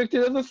been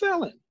convicted of a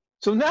felony.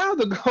 So now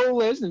the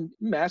goal is, in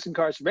mass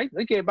incarceration,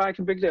 they get by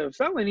convicted of a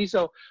felony.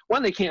 So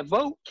one, they can't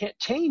vote, can't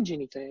change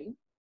anything.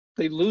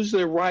 They lose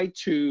their right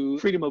to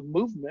freedom of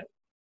movement.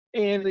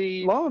 And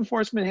the law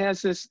enforcement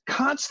has this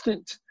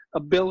constant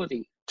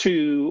ability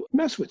to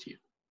mess with you.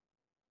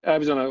 I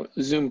was on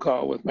a Zoom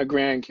call with my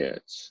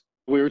grandkids.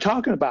 We were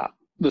talking about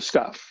the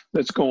stuff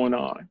that's going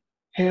on.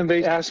 And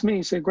they asked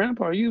me, said,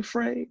 "Grandpa, are you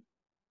afraid?"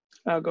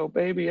 I'll go,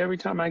 "Baby, every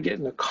time I get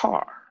in the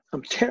car,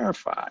 I'm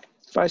terrified.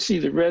 If I see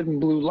the red and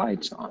blue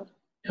lights on,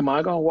 am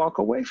I going to walk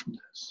away from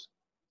this?"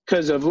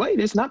 Because of late,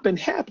 it's not been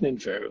happening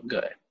very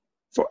good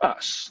for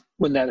us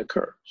when that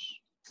occurs.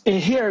 And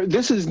here,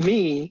 this is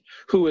me,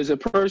 who is a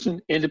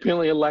person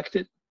independently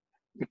elected,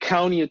 a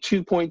county of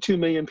 2.2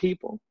 million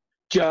people,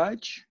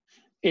 judge,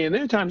 and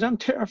there are times I'm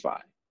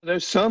terrified.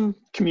 There's some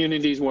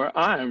communities where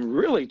I am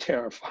really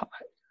terrified.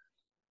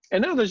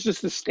 And now there's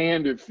just the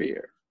standard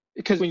fear.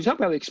 Because when you talk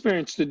about the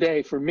experience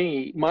today, for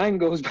me, mine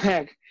goes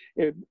back,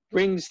 it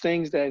brings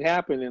things that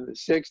happened in the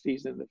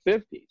 60s and the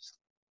 50s,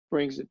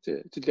 brings it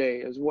to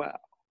today as well.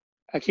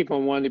 I keep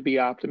on wanting to be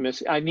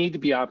optimistic. I need to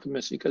be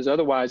optimistic because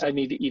otherwise I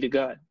need to eat a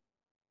gun.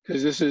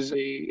 Because this is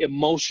the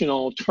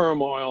emotional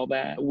turmoil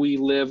that we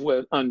live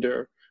with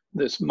under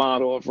this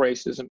model of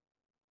racism.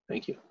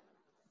 Thank you.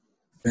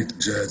 Thank you,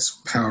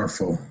 Judge.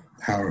 Powerful,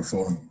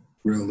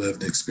 real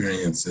lived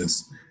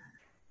experiences.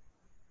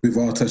 We've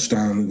all touched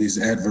on these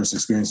adverse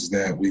experiences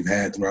that we've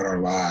had throughout our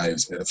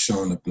lives that have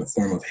shown up in the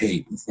form of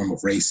hate, in the form of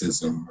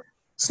racism.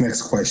 This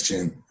next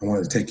question, I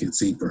want to take it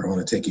deeper. I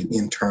want to take it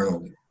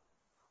internally.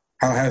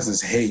 How has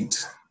this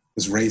hate,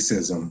 this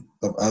racism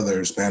of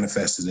others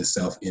manifested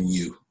itself in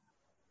you?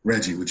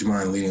 Reggie, would you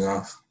mind leading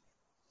off?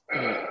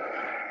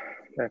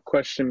 That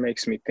question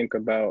makes me think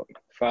about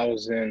if I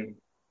was in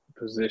a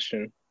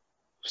position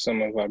of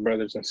some of our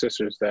brothers and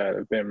sisters that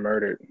have been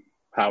murdered,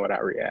 how would I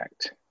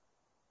react?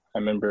 I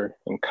remember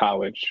in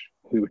college,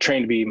 we were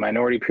trained to be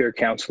minority peer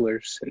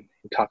counselors and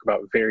talk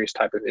about various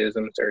type of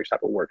isms, various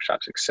type of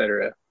workshops,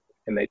 etc.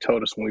 And they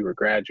told us when we were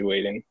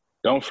graduating,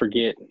 don't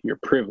forget your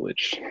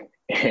privilege.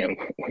 And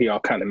we all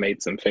kind of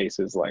made some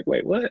faces like,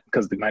 wait, what?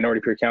 Because the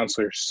minority peer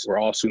counselors were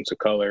all students of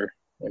color,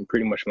 and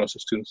pretty much most of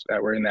the students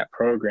that were in that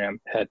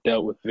program had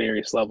dealt with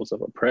various levels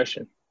of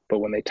oppression. But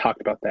when they talked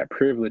about that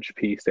privilege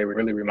piece, they were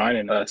really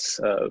reminding us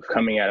of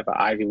coming out of an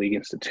Ivy League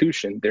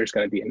institution, there's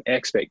going to be an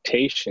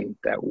expectation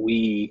that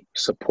we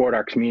support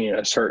our community in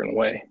a certain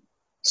way.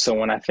 So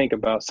when I think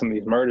about some of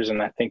these murders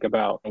and I think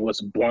about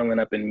what's boiling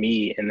up in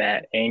me and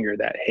that anger,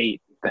 that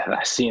hate that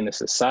I see in the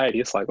society,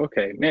 it's like,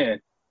 okay, man,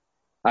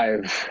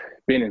 I've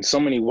been in so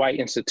many white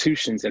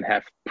institutions and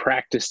have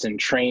practiced and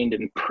trained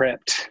and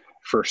prepped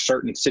for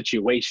certain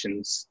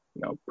situations,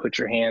 put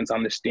your hands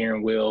on the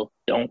steering wheel,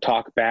 don't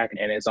talk back.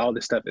 And as all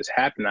this stuff is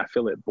happening, I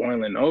feel it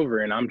boiling over.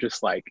 And I'm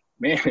just like,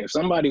 man, if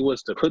somebody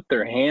was to put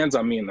their hands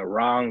on me in the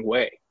wrong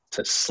way,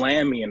 to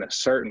slam me in a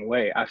certain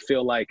way, I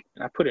feel like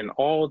I put in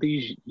all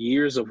these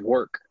years of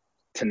work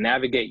to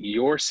navigate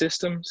your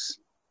systems,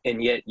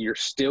 and yet you're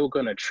still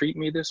going to treat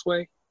me this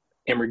way.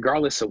 And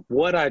regardless of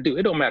what I do,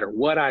 it don't matter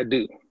what I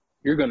do,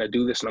 you're going to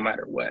do this no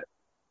matter what.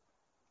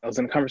 I was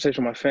in a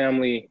conversation with my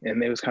family,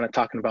 and they was kind of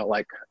talking about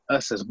like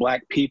us as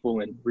Black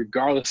people, and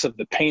regardless of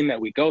the pain that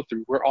we go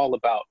through, we're all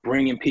about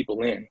bringing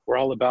people in. We're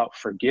all about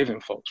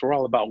forgiving folks. We're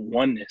all about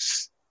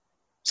oneness.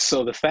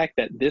 So the fact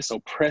that this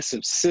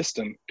oppressive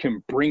system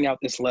can bring out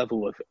this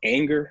level of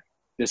anger,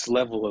 this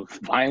level of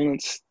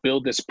violence,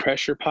 build this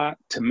pressure pot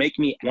to make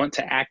me want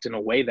to act in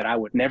a way that I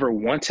would never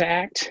want to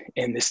act,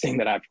 and this thing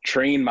that I've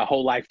trained my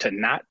whole life to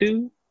not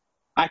do,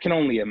 I can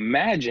only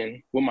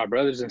imagine what my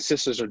brothers and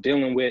sisters are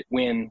dealing with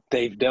when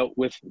they've dealt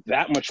with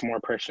that much more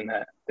oppression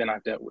than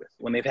I've dealt with,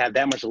 when they've had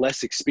that much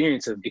less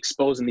experience of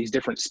exposing these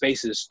different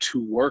spaces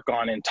to work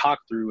on and talk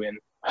through. And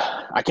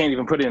I can't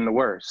even put it into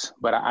words,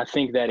 but I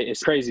think that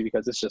it's crazy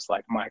because it's just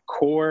like my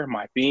core,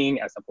 my being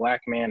as a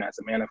Black man, as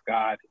a man of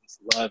God, is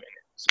love and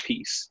it's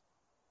peace.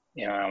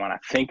 When I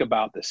think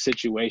about the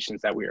situations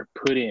that we are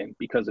put in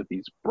because of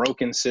these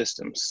broken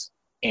systems,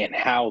 and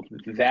how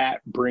that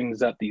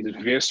brings up these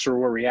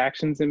visceral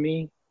reactions in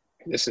me,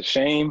 it's a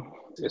shame,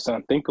 it's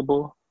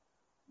unthinkable,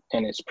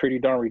 and it's pretty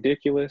darn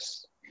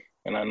ridiculous.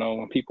 And I know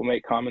when people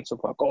make comments of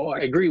like, oh, I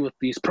agree with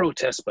these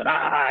protests, but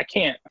I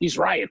can't, these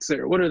riots,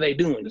 what are they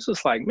doing? It's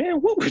just like, man,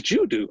 what would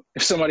you do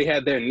if somebody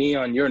had their knee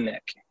on your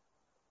neck?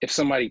 If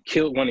somebody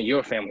killed one of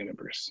your family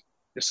members?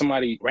 if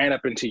somebody ran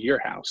up into your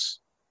house,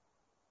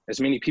 as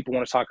many people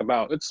want to talk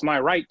about, it's my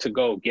right to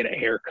go get a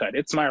haircut.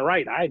 It's my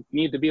right. I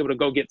need to be able to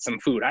go get some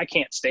food. I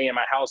can't stay in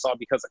my house all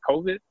because of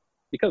COVID.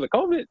 Because of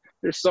COVID,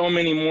 there's so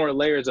many more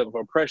layers of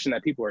oppression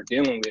that people are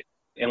dealing with.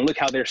 And look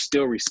how they're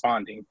still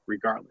responding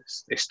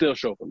regardless. They still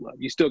show up with love.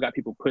 You still got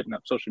people putting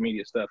up social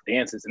media stuff,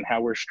 dances, and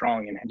how we're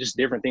strong and just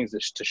different things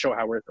to show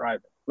how we're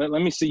thriving.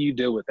 Let me see you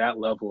deal with that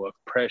level of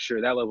pressure,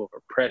 that level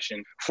of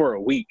oppression for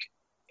a week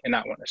and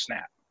not want to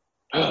snap.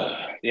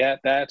 Yeah,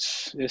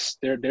 there's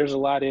a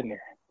lot in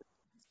there.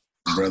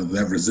 Brother,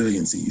 that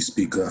resiliency you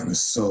speak on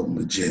is so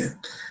legit.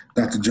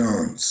 Dr.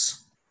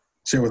 Jones,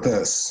 share with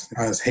us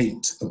how has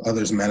hate of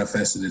others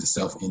manifested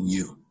itself in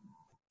you?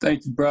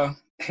 Thank you, bro.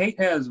 Hate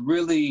has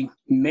really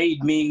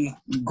made me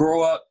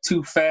grow up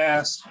too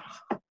fast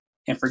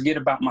and forget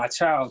about my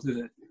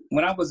childhood.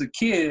 When I was a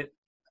kid,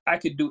 I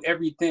could do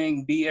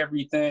everything, be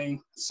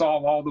everything,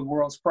 solve all the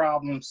world's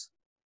problems.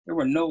 There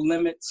were no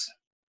limits.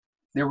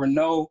 There were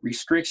no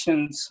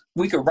restrictions.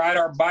 We could ride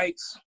our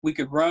bikes. We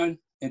could run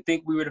and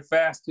think we were the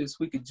fastest.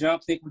 We could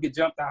jump, think we could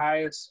jump the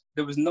highest.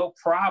 There was no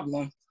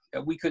problem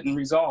that we couldn't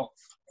resolve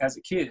as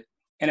a kid.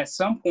 And at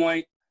some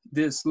point,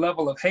 this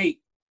level of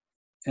hate,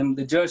 and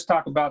the judge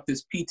talked about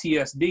this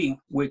PTSD,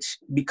 which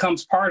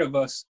becomes part of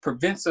us,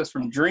 prevents us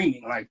from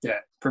dreaming like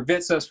that,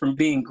 prevents us from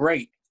being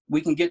great.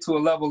 We can get to a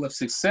level of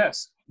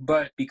success,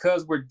 but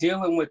because we're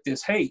dealing with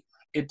this hate,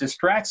 it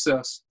distracts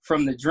us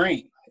from the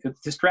dream. It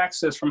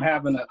distracts us from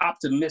having an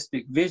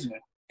optimistic vision.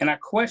 And I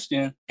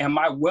question, am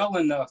I well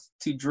enough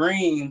to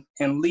dream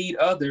and lead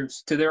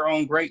others to their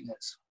own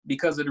greatness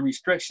because of the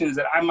restrictions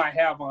that I might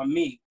have on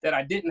me that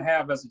I didn't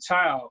have as a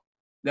child,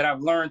 that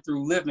I've learned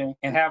through living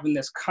and having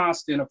this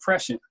constant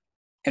oppression.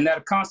 And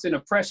that constant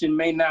oppression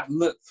may not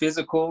look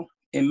physical,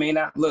 it may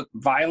not look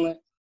violent,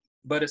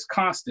 but it's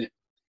constant.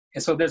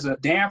 And so there's a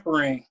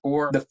dampering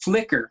or the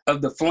flicker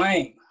of the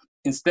flame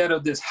instead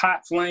of this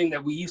hot flame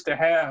that we used to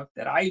have,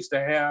 that I used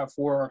to have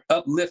for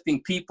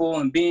uplifting people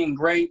and being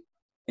great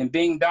and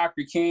being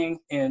Dr. King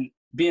and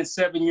being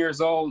 7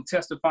 years old,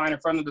 testifying in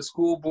front of the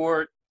school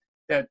board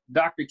that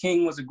Dr.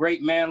 King was a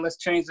great man. Let's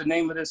change the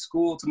name of this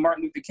school to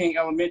Martin Luther King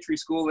Elementary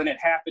School, and it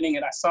happening.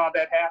 And I saw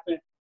that happen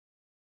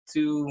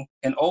to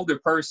an older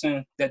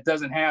person that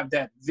doesn't have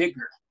that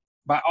vigor.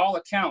 By all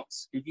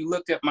accounts, if you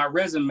looked at my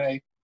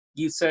resume,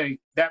 you say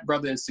that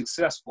brother is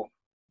successful,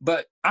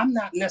 but I'm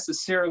not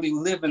necessarily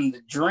living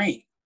the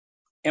dream.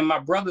 And my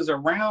brothers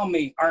around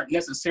me aren't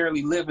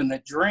necessarily living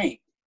the dream.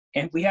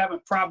 And we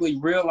haven't probably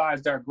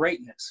realized our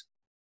greatness.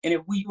 And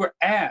if we were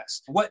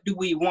asked, what do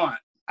we want?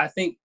 I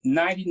think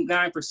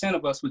 99%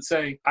 of us would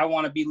say, I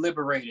want to be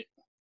liberated.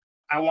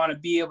 I want to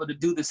be able to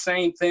do the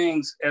same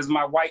things as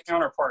my white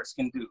counterparts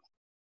can do.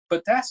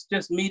 But that's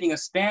just meeting a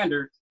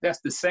standard that's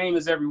the same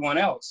as everyone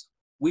else.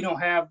 We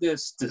don't have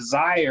this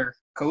desire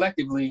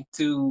collectively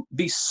to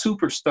be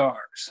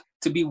superstars,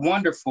 to be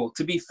wonderful,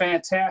 to be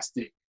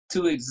fantastic,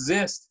 to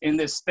exist in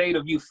this state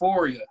of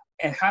euphoria.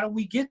 And how do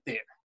we get there?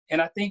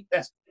 And I think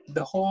that's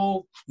the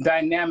whole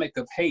dynamic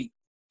of hate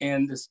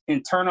and this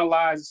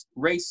internalized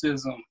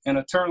racism and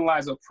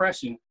internalized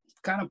oppression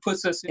kind of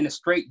puts us in a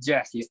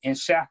straitjacket and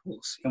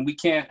shackles, and we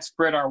can't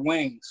spread our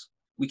wings.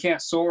 We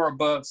can't soar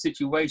above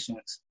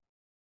situations.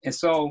 And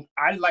so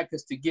I'd like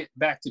us to get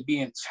back to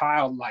being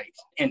childlike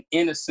and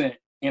innocent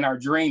in our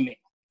dreaming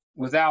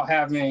without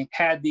having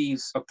had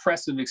these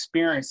oppressive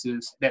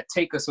experiences that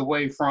take us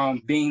away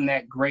from being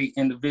that great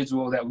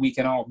individual that we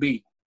can all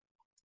be.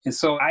 And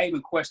so I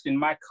even question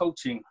my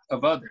coaching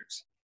of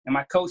others. Am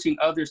I coaching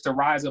others to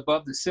rise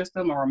above the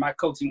system, or am I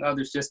coaching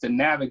others just to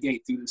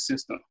navigate through the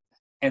system?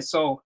 And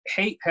so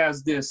hate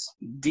has this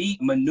deep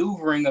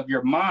maneuvering of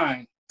your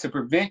mind to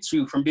prevent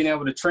you from being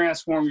able to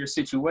transform your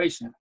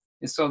situation.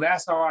 And so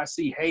that's how I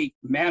see hate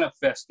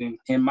manifesting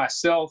in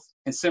myself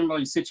and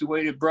similarly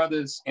situated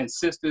brothers and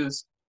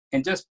sisters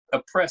and just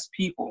oppressed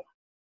people,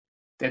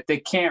 that they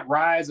can't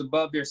rise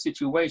above their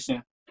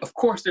situation. Of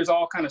course, there's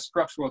all kind of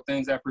structural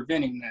things that are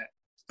preventing that.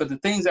 But the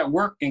things that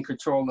we're in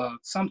control of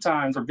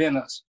sometimes prevent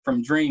us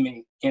from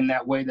dreaming in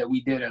that way that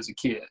we did as a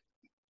kid.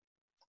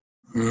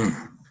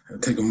 I'll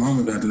take a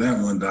moment after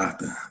that one,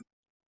 Doctor.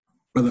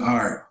 Brother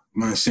Art,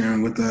 mind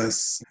sharing with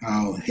us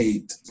how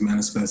hate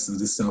manifested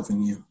itself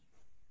in you?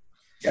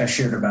 I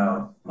shared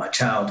about my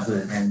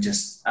childhood and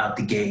just out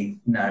the gate,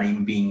 not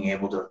even being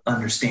able to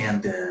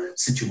understand the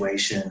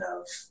situation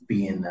of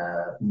being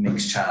a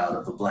mixed child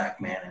of a black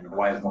man and a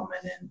white woman.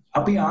 And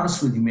I'll be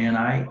honest with you, man,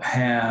 I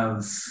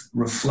have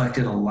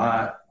reflected a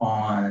lot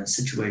on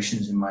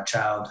situations in my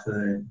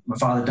childhood. My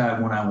father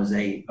died when I was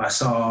 8. I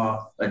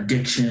saw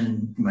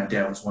addiction. My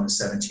dad was one of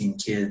 17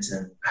 kids,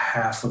 and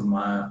half of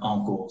my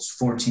uncles,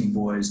 14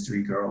 boys,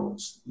 3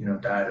 girls,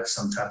 died of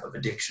some type of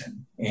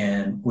addiction.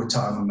 And we're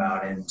talking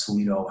about in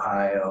Toledo,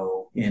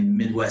 Ohio, in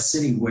Midwest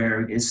City,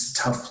 where it's a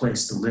tough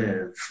place to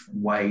live.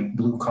 White,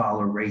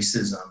 blue-collar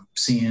racism,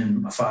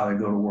 seeing my father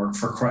go to work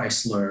for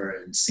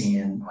Chrysler and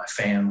seeing my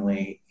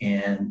family.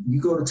 And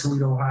you go to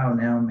Toledo, Ohio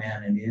now,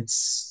 man, and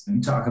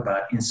you talk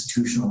about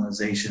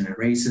institutionalization and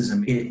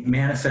racism. It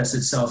manifests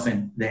itself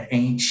in there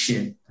ain't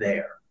shit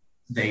there.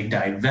 they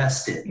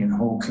divested in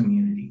whole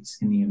communities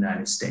in the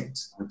United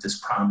States with this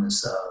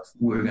promise of,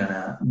 we're going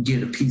to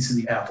get a piece of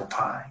the apple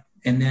pie.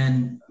 And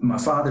then my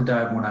father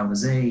died when I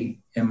was 8,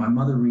 and my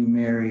mother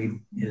remarried.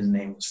 His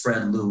name was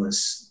Fred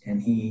Lewis,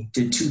 and he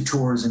did 2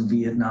 tours in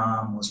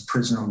Vietnam, was a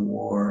prisoner of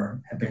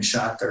war, had been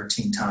shot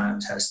 13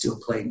 times, had a steel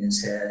plate in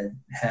his head,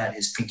 had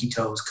his pinky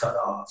toes cut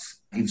off.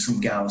 He was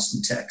from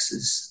Galveston,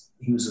 Texas.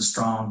 He was a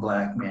strong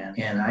Black man,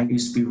 and I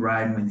used to be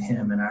riding with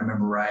him, and I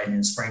remember riding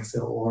in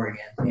Springfield,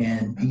 Oregon,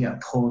 and he got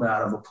pulled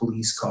out of a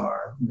police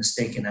car,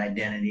 mistaken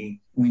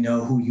identity. We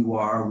know who you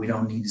are. We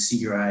don't need to see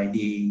your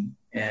ID.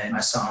 And I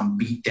saw him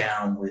beat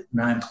down with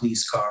 9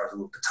 police cars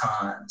with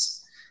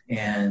batons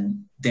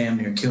and damn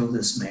near killed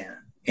this man.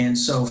 And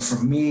so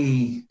for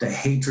me, the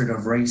hatred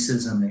of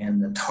racism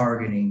and the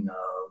targeting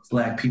of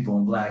Black people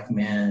and Black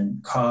men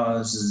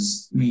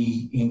causes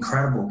me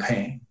incredible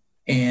pain.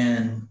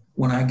 And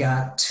when I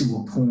got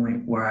to a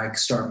point where I could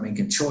start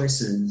making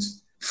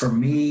choices, for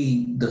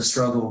me, the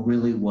struggle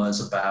really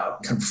was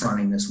about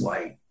confronting this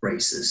white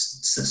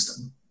racist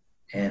system.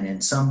 And in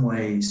some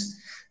ways,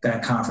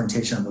 that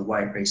confrontation of the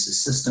white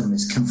racist system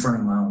is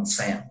confronting my own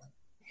family.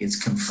 It's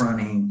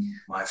confronting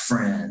my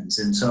friends.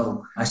 And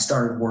so I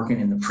started working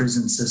in the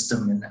prison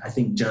system, and I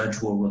think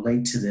Judge will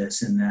relate to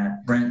this in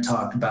that Brent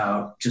talked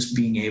about just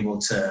being able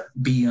to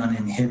be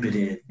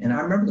uninhibited. And I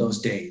remember those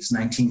days,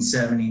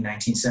 1970,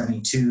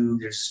 1972,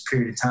 there's this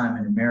period of time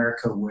in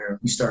America where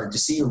we started to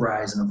see a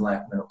rise in the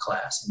Black middle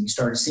class, and you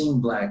started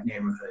seeing Black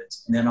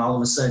neighborhoods. And then all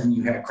of a sudden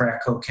you had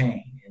crack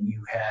cocaine, and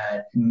you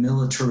had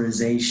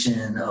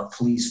militarization of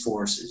police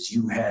forces.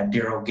 You had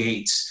Daryl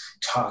Gates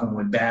talking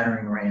with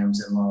battering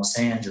rams in Los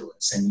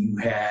Angeles, and you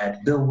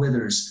had Bill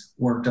Withers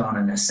worked on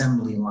an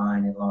assembly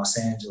line in Los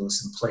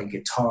Angeles and played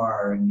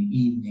guitar in the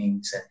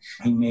evenings, and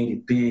he made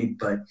it big.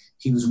 But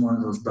he was one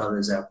of those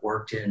brothers that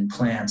worked in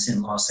plants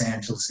in Los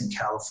Angeles and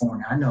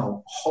California. I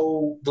know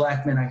whole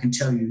Black men, I can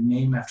tell you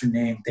name after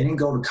name. They didn't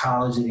go to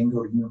college, they didn't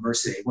go to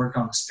university. They worked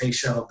on the space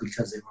shuttle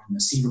because they were in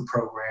the CEDAR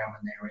program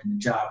and they were in the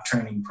job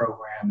training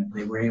program, and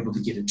they were able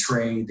to get a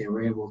trade. They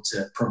were able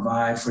to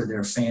provide for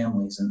their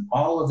families, and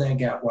all of that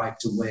got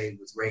wiped away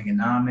with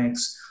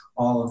Reaganomics.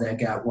 All of that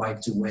got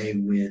wiped away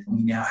with,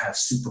 we now have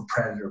super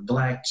predator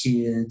Black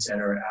kids that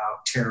are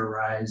out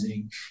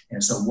terrorizing.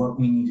 And so what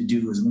we need to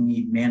do is we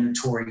need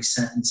mandatory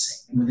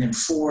sentencing. And within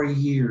 4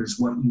 years,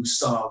 what you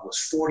saw was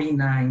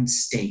 49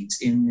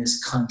 states in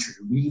this country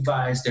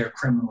revise their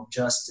criminal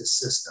justice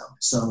system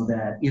so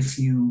that if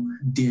you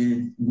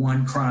did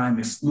one crime,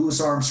 if Louis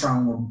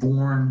Armstrong were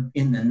born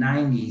in the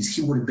 90s,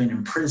 he would have been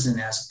in prison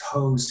as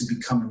opposed to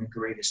becoming the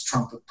greatest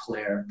trumpet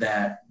player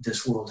that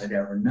this world had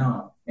ever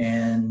known.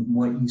 And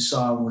what you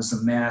saw was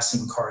the mass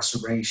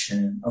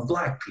incarceration of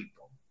Black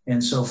people.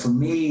 And so for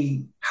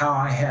me, how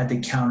I had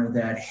to counter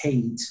that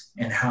hate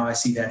and how I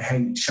see that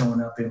hate showing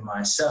up in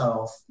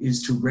myself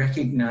is to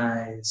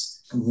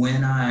recognize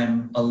when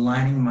I'm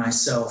aligning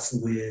myself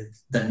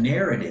with the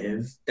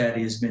narrative that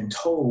has been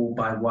told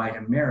by white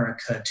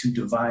America to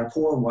divide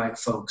poor white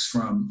folks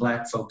from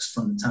Black folks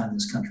from the time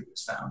this country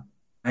was founded.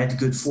 I had the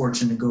good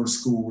fortune to go to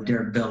school with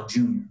Derrick Bell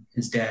Jr.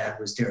 His dad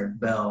was Derrick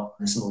Bell,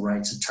 a civil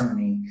rights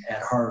attorney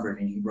at Harvard,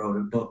 and he wrote a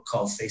book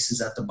called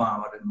Faces at the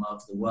Bottom and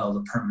Love the Well,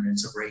 The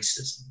Permanence of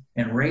Racism.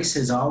 And race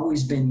has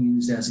always been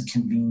used as a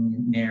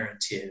convenient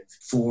narrative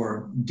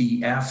for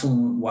the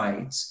affluent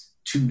whites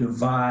to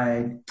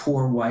divide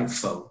poor white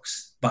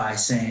folks by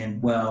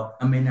saying, well,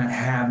 I may not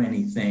have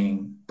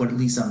anything, but at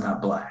least I'm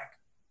not Black.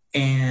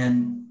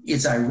 And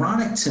it's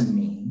ironic to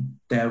me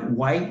that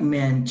white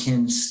men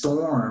can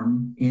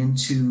storm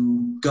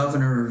into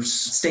governors,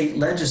 state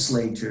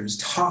legislatures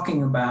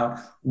talking about,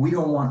 we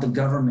don't want the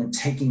government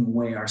taking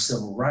away our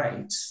civil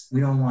rights.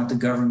 We don't want the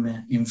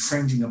government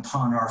infringing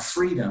upon our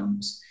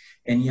freedoms.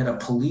 And yet a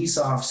police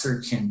officer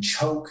can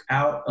choke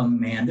out a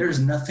man. There's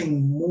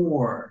nothing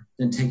more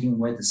than taking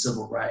away the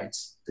civil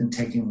rights, than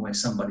taking away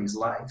somebody's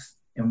life,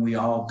 and we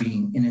all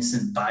being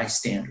innocent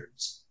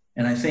bystanders.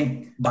 And I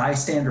think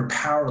bystander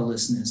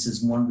powerlessness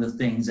is one of the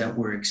things that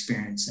we're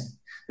experiencing.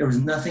 There was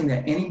nothing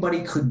that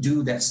anybody could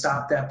do that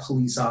stopped that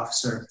police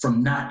officer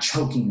from not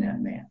choking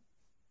that man.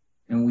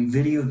 And we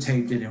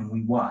videotaped it and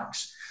we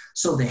watched.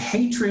 So the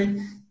hatred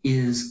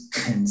is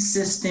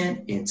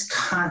consistent, it's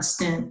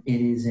constant,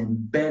 it is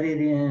embedded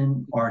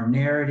in our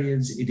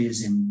narratives, it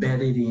is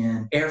embedded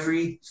in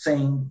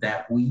everything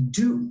that we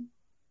do.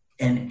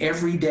 And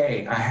every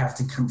day I have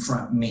to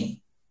confront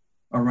me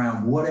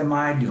around, what am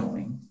I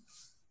doing?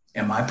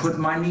 Am I putting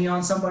my knee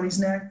on somebody's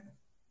neck?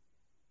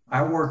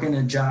 I work in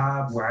a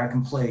job where I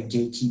can play a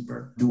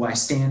gatekeeper. Do I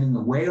stand in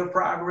the way of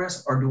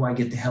progress, or do I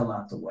get the hell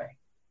out the way?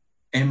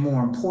 And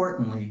more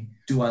importantly,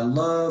 do I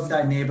love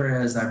thy neighbor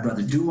as thy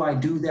brother? Do I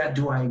do that?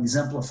 Do I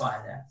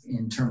exemplify that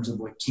in terms of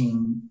what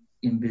King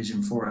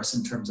envisioned for us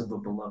in terms of a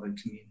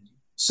beloved community?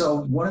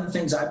 So one of the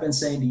things I've been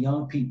saying to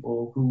young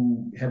people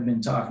who have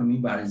been talking to me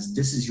about is,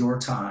 this is your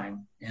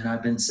time. And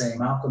I've been saying,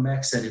 Malcolm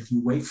X said, if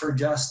you wait for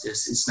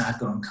justice, it's not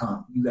going to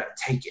come. You got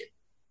to take it.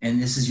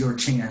 And this is your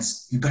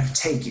chance. You better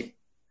take it,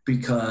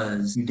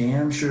 because you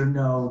damn sure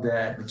know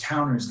that the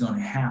counter is going to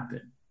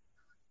happen.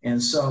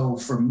 And so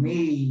for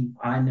me,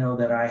 I know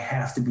that I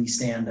have to be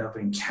stand up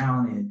and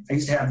counted. I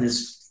used to have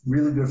this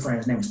really good friend.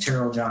 His name was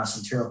Terrell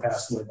Johnson. Terrell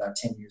passed away about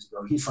 10 years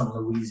ago. He's from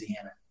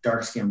Louisiana,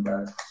 dark-skinned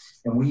brother.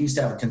 And we used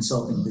to have a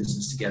consulting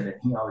business together.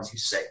 And he always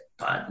used to say,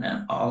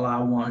 partner, all I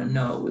want to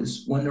know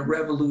is when the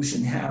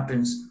revolution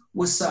happens,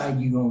 what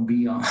side you going to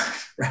be on,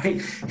 right?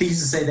 He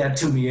used to say that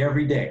to me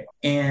every day.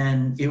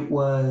 And it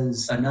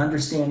was an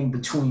understanding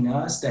between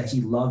us that he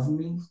loved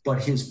me.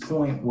 But his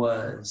point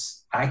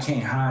was, I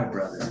can't hide,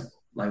 brother.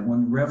 Like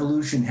when the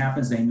revolution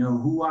happens, they know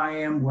who I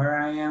am, where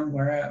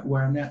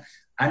I'm at.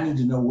 I need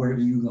to know where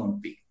you're going to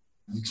be.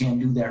 You can't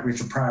do that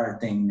Richard Pryor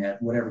thing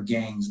that whatever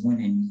gang's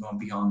winning, you're going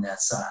to be on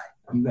that side.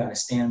 You got to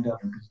stand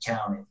up and be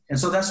counted. And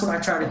so that's what I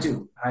try to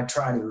do. I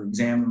try to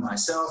examine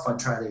myself. I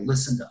try to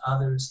listen to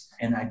others.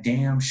 And I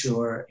damn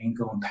sure ain't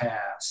going to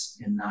pass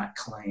and not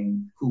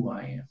claim who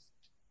I am.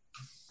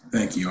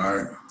 Thank you,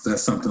 Art.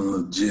 That's something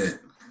legit.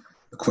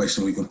 The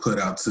question we can put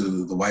out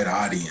to the white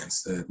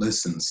audience that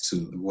listens to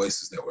the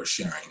voices that we're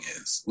sharing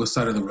is, what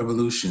side of the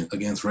revolution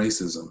against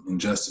racism,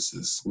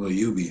 injustices will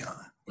you be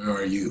on? Where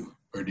are you?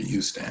 Where do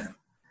you stand?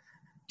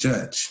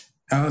 Judge,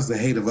 how has the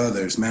hate of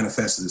others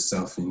manifested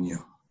itself in you?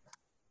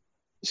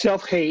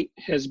 Self-hate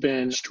has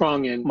been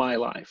strong in my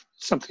life,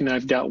 something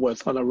I've dealt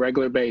with on a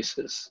regular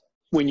basis.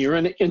 When you're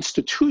in an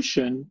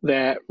institution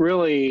that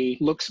really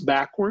looks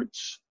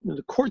backwards,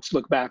 the courts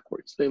look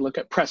backwards. They look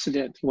at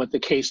precedent, what the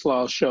case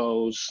law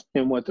shows,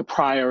 and what the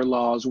prior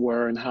laws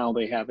were and how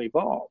they have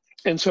evolved.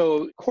 And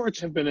so courts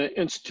have been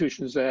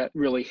institutions that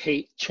really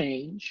hate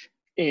change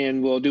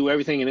and will do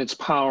everything in its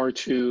power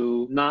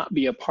to not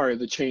be a part of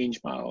the change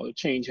model. The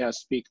change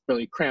has to be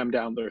really crammed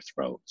down their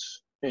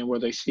throats, and where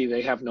they see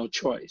they have no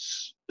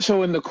choice.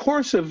 So in the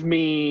course of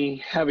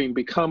me having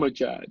become a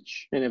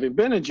judge and having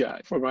been a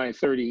judge for my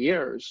 30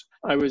 years,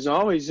 I was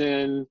always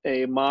in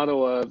a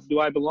model of, do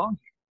I belong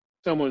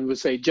here? Someone would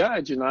say,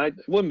 judge, and I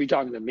wouldn't be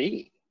talking to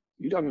me.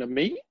 You talking to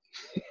me?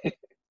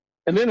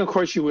 And then, of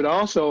course, you would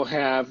also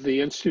have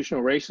the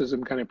institutional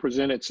racism kind of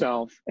present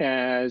itself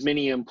as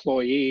many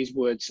employees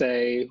would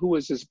say, who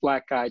is this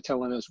black guy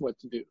telling us what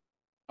to do?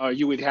 Or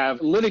you would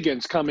have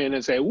litigants come in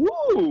and say,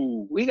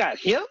 whoa, we got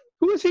him?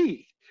 Who is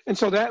he? And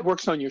so that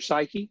works on your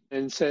psyche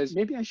and says,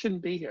 maybe I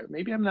shouldn't be here.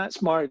 Maybe I'm not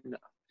smart enough.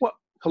 Well,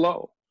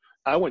 hello,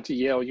 I went to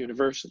Yale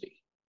University.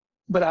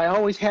 But I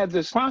always had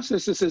this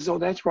process that says, oh,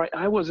 that's right.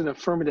 I was an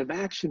affirmative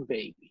action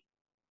baby.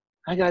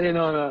 I got in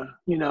on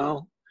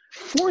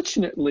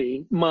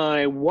fortunately,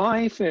 my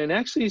wife and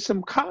actually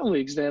some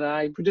colleagues that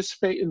I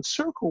participate in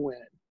Circle with,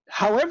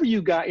 however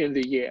you got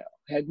into Yale,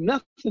 had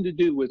nothing to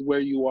do with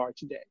where you are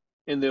today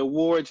and the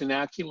awards and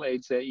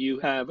accolades that you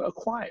have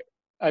acquired.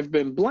 I've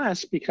been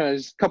blessed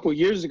because a couple of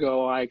years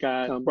ago, I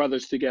got some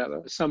brothers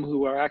together, some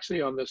who are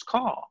actually on this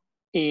call,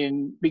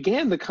 and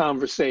began the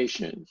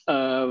conversation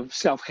of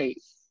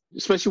self-hate,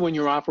 especially when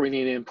you're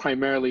operating in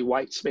primarily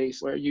white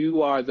space where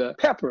you are the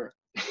pepper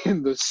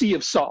in the sea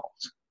of salt.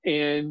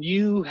 And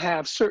you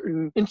have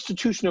certain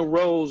institutional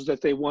roles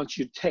that they want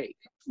you to take.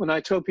 When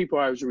I told people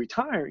I was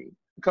retiring,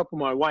 a couple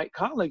of my white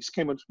colleagues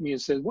came up to me and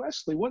said,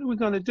 Wesley, what are we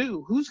going to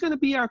do? Who's going to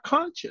be our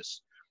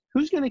conscience?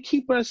 Who's going to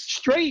keep us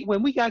straight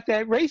when we got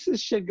that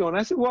racist shit going?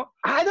 I said, well,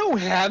 I don't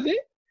have it.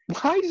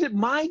 Why is it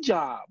my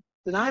job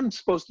that I'm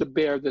supposed to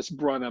bear this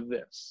brunt of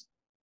this?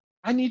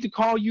 I need to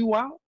call you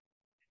out?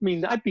 I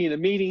mean, I'd be in a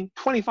meeting,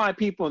 25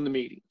 people in the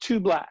meeting, 2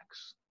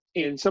 blacks.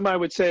 And somebody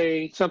would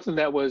say something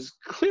that was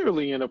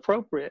clearly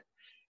inappropriate,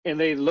 and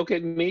they look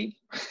at me.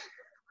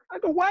 I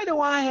go, why do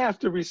I have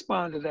to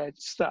respond to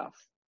that stuff?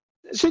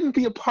 It shouldn't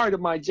be a part of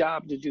my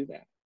job to do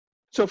that.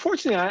 So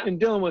fortunately, in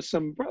dealing with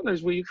some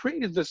brothers, we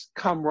created this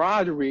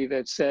camaraderie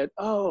that said,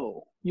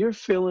 oh, you're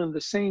feeling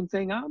the same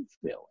thing I'm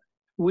feeling.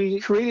 We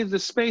created the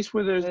space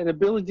where there's an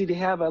ability to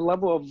have a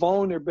level of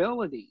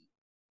vulnerability,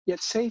 yet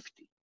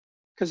safety,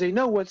 because they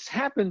know what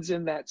happens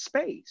in that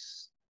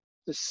space,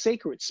 the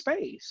sacred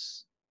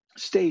space,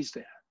 stays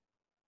there.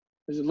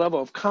 There's a level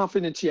of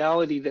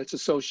confidentiality that's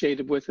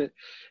associated with it,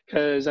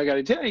 because I got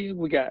to tell you,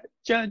 we got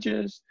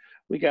judges,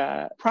 we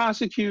got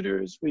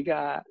prosecutors, we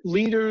got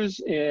leaders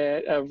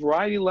at a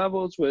variety of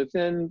levels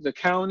within the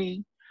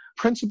county,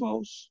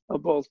 principals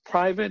of both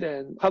private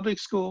and public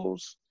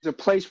schools. It's a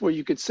place where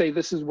you could say,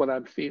 this is what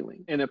I'm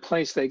feeling, and a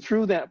place that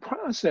through that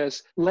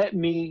process let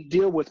me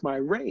deal with my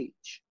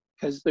rage,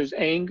 because there's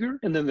anger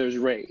and then there's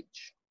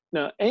rage.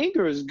 Now,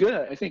 anger is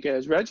good, I think,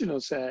 as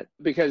Reginald said,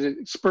 because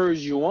it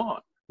spurs you on.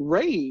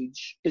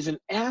 Rage is an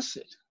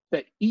acid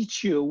that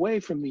eats you away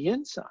from the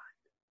inside.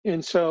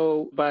 And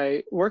so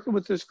by working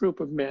with this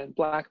group of men,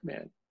 black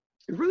men,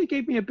 it really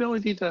gave me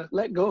ability to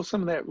let go of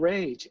some of that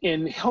rage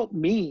and help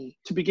me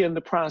to begin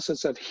the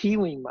process of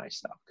healing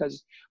myself,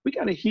 because we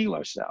got to heal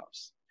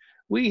ourselves.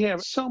 We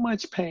have so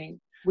much pain.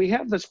 We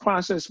have this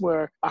process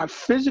where our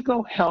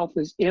physical health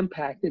is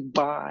impacted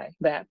by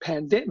that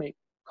pandemic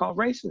called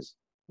racism.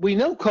 We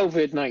know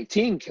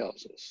COVID-19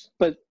 kills us,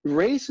 but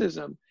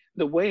racism,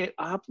 the way it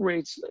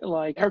operates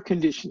like air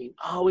conditioning,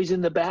 always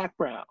in the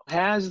background,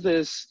 has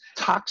this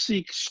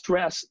toxic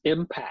stress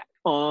impact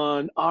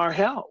on our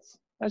health.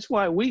 That's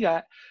why we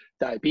got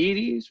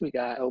diabetes, we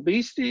got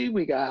obesity,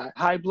 we got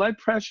high blood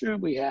pressure,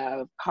 we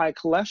have high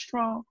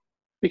cholesterol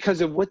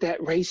because of what that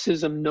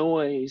racism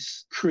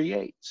noise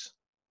creates.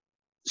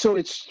 So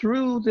it's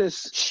through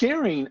this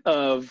sharing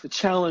of the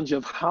challenge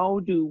of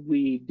how do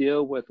we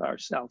deal with our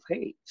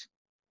self-hate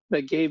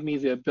that gave me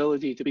the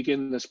ability to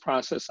begin this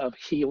process of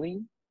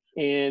healing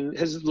and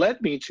has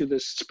led me to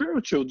this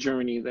spiritual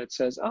journey that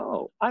says,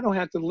 oh, I don't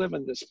have to live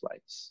in this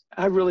place.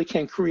 I really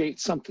can create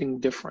something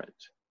different.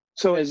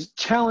 So as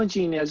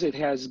challenging as it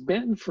has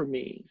been for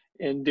me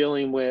in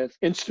dealing with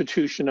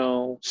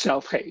institutional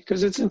self-hate,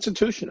 because it's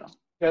institutional,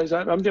 because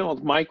I'm dealing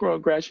with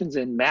microaggressions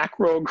and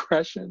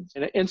macroaggressions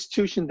in an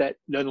institution that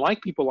doesn't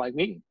like people like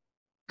me,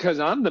 because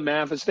I'm the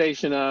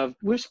manifestation of,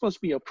 we're supposed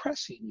to be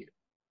oppressing you.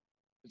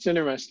 It's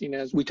interesting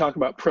as we talk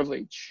about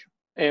privilege,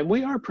 and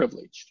we are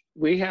privileged.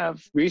 We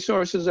have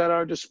resources at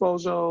our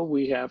disposal.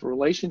 We have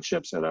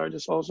relationships at our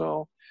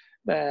disposal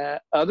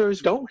that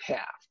others don't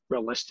have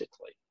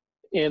realistically.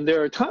 And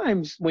there are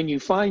times when you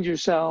find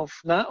yourself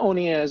not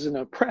only as an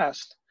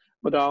oppressed,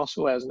 but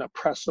also as an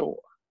oppressor.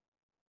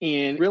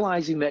 And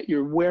realizing that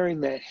you're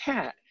wearing that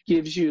hat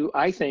gives you,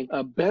 I think,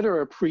 a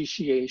better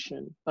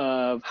appreciation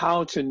of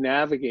how to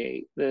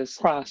navigate this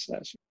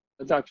process.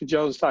 Dr.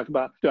 Jones talked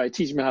about, do I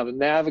teach them how to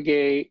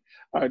navigate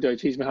or do I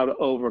teach them how to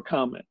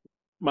overcome it?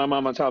 My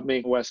mama taught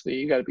me, Wesley,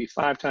 you got to be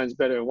 5 times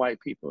better than white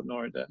people in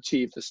order to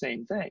achieve the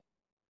same thing.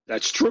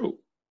 That's true.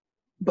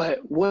 But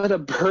what a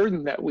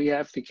burden that we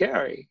have to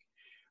carry.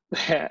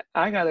 That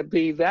I got to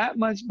be that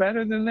much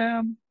better than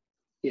them.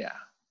 Yeah.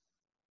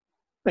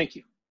 Thank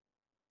you.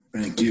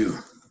 Thank you.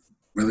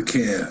 Brother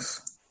Kev,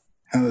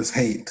 how does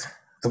hate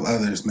of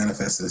others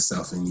manifest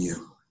itself in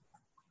you?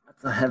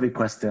 That's a heavy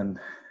question.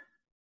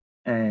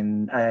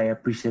 And I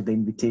appreciate the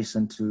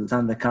invitation to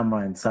turn the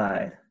camera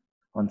inside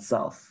on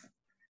self.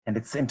 And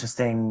it's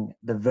interesting,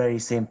 the very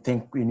same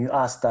thing, when you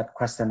asked that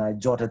question, I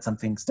jotted some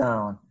things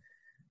down.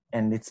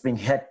 And it's being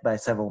hit by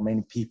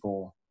many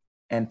people.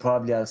 And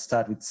probably I'll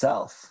start with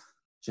self,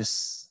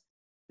 just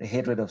the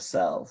hatred of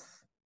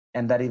self.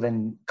 And that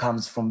even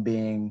comes from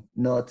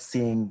not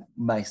seeing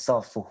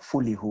myself for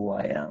fully who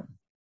I am.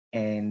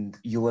 And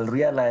you will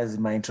realize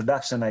in my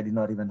introduction, I did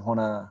not even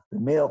honor the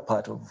male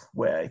part of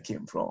where I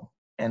came from.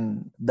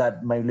 And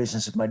that my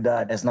relationship with my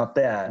dad is not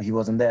there. He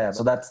wasn't there.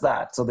 So that's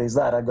that. So there's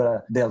that. I got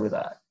to deal with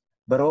that.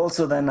 But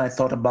also then I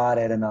thought about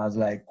it and I was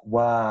like,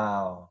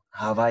 wow,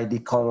 have I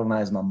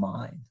decolonized my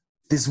mind?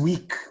 This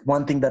week,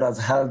 one thing that has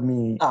held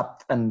me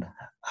up and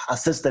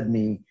assisted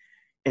me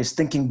is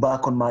thinking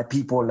back on my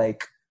people,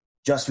 like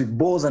just with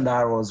bows and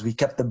arrows, we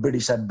kept the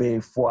British at bay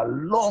for a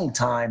long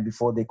time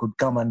before they could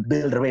come and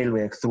build a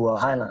railway through our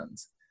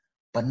highlands.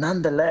 But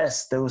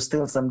nonetheless, there was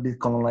still some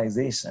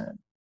decolonization.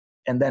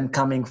 And then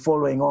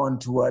following on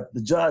to what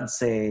the judge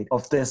said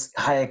of this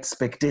high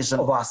expectation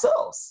of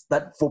ourselves,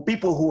 that for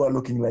people who are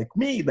looking like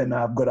me, then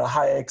I've got a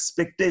high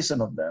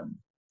expectation of them.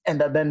 And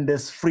then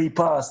this free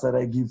pass that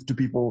I give to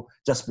people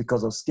just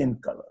because of skin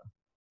color.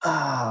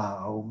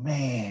 Oh,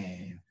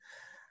 man.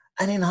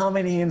 And in how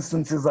many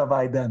instances have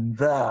I done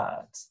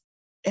that?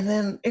 And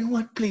then in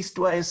what place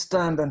do I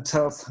stand and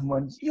tell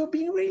someone, you're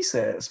being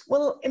racist?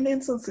 Well, in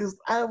instances,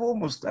 I've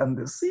almost done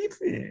the same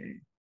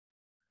thing.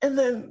 And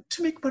then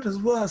to make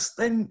matters worse,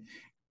 then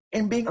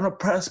in being an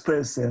oppressed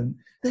person,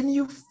 then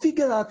you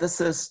figure out the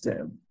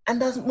system.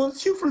 And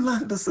once you've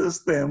learned the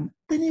system,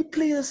 then you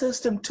play the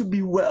system to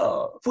be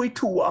well, for it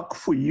to work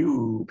for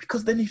you.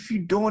 Because then if you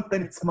don't,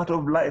 then it's a matter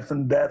of life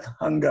and death,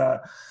 hunger,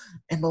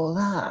 and all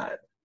that.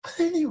 But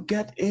then you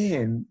get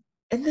in,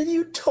 and then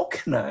you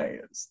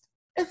tokenize.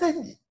 And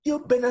then you're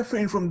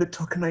benefiting from the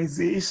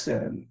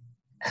tokenization.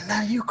 And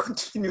now you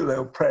continue the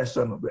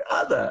oppression of the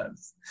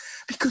others.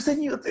 Because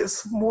then you're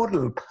this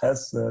model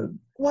person.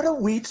 What a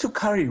way to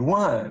carry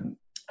one.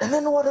 And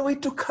then what a way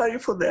to carry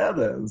for the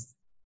others.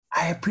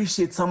 I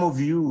appreciate some of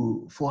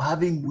you for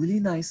having really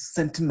nice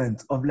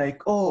sentiments of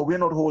like, oh, we're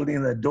not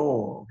holding the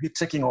door. We're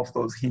checking off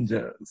those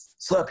hinges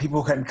so that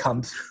people can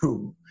come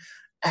through.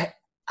 I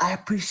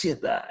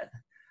appreciate that.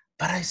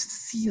 But I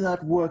see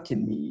that work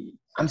in me.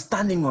 I'm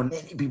standing on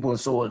many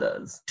people's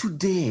shoulders.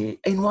 Today,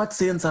 in what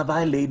sense have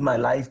I laid my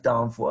life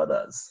down for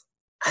others?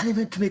 And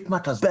even to make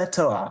matters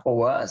better or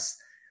worse,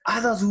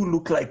 others who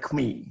look like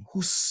me,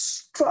 whose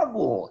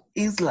struggle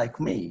is like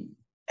me.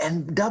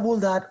 And double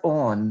that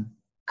on,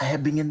 I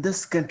have been in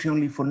this country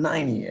only for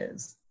 9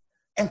 years.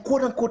 And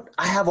quote unquote,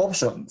 I have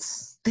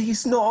options. There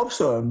is no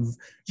options.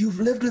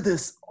 You've lived with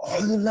this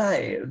all your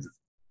lives.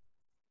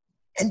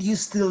 And you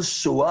still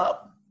show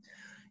up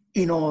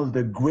in all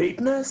the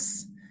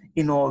greatness,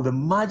 in all the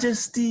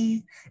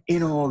majesty,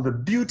 in all the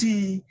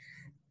beauty.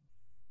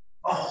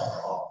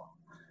 Oh,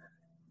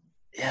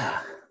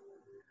 yeah.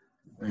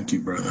 Thank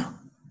you, brother.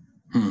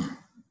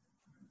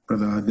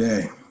 Brother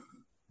Ade,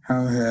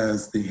 how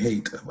has the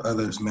hate of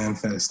others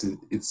manifested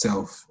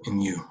itself in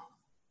you?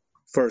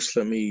 First,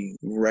 let me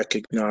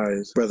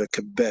recognize Brother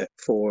Kibet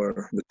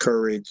for the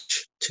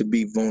courage to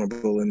be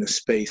vulnerable in this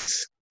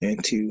space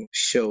and to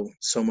show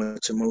so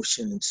much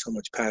emotion and so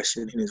much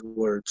passion in his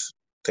words.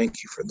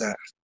 Thank you for that.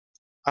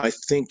 I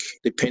think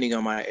depending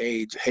on my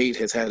age, hate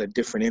has had a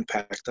different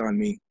impact on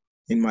me.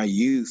 In my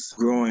youth,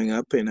 growing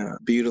up in a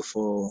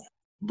beautiful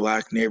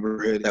Black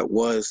neighborhood that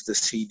was the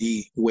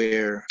CD,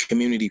 where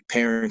community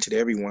parented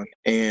everyone.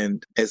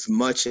 And as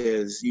much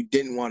as you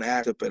didn't want to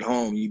act up at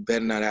home, you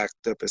better not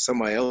act up at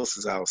somebody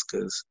else's house,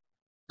 because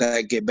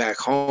that get back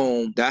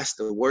home, that's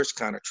the worst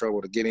kind of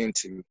trouble to get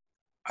into.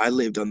 I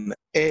lived on the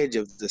edge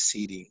of the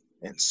CD.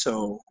 And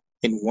so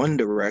in one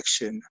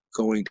direction,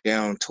 going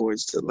down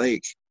towards the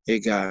lake,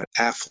 it got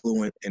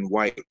affluent and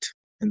white.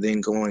 And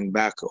then going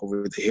back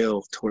over the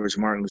hill towards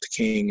Martin Luther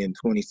King and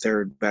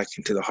 23rd back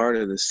into the heart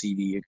of the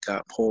CD, it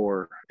got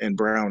poorer and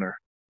browner.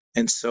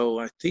 And so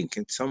I think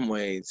in some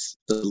ways,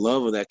 the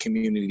love of that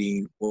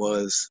community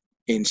was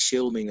in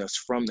shielding us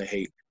from the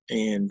hate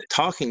and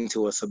talking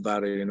to us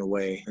about it in a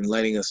way and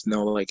letting us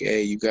know, like,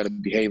 hey, you got to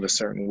behave a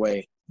certain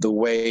way. The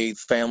way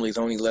families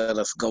only let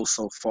us go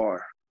so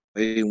far.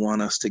 They didn't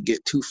want us to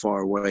get too far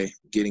away,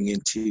 getting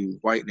into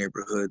white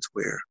neighborhoods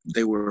where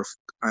they were,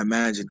 I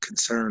imagine,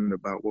 concerned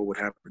about what would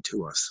happen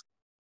to us.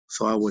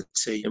 So I would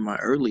say in my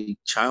early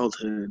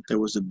childhood, there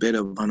was a bit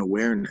of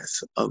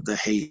unawareness of the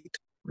hate.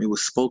 It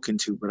was spoken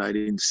to, but I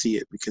didn't see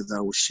it because I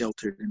was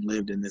sheltered and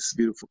lived in this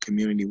beautiful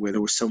community where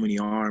there were so many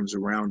arms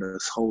around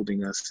us,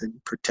 holding us and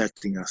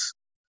protecting us.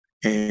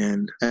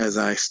 And as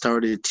I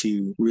started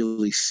to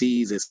really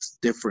see this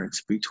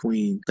difference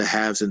between the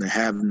haves and the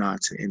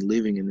have-nots and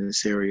living in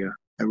this area,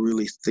 I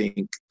really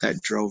think that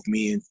drove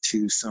me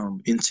into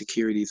some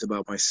insecurities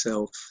about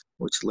myself,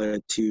 which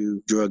led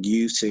to drug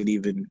use and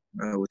even,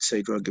 I would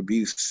say, drug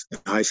abuse in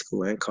high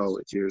school and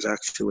college years,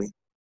 actually.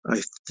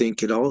 I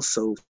think it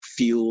also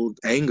fueled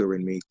anger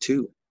in me,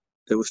 too.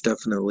 There was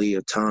definitely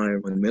a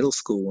time in middle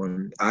school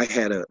when I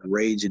had a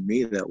rage in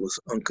me that was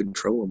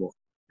uncontrollable.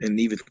 And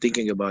even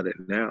thinking about it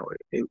now,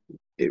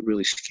 it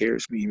really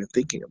scares me even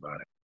thinking about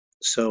it.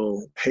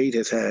 So hate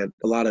has had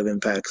a lot of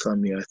impacts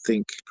on me. I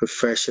think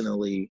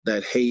professionally,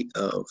 that hate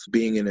of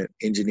being in an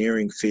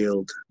engineering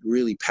field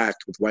really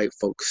packed with white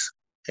folks,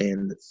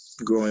 and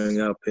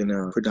growing up in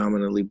a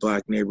predominantly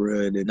Black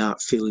neighborhood and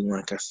not feeling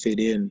like I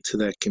fit into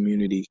that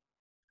community.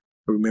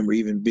 I remember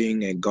even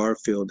being at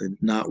Garfield and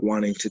not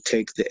wanting to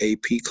take the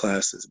AP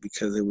classes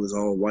because it was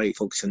all white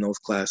folks in those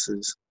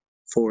classes.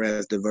 For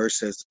as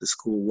diverse as the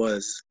school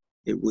was,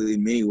 it was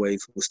in many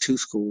ways was two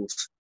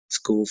schools,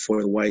 school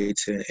for the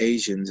whites and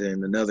Asians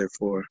and another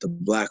for the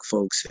Black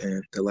folks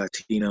and the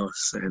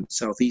Latinos and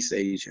Southeast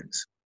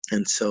Asians.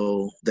 And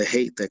so the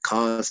hate that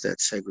caused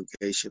that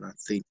segregation, I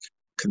think,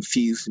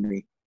 confused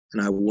me,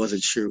 and I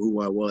wasn't sure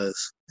who I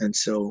was. And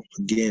so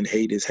again,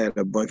 hate has had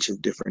a bunch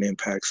of different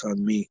impacts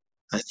on me.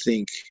 I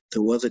think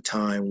there was a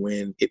time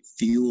when it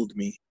fueled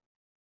me,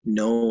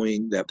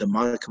 knowing that the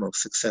modicum of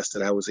success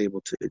that I was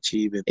able to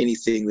achieve and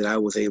anything that I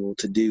was able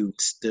to do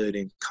stood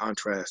in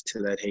contrast to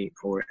that hate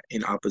or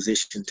in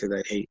opposition to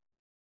that hate.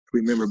 I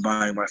remember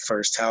buying my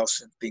first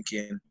house and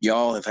thinking,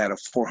 y'all have had a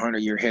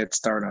 400-year head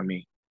start on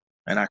me,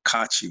 and I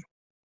caught you.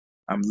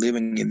 I'm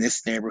living in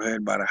this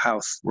neighborhood by the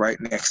house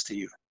right next to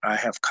you. I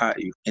have caught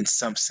you in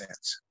some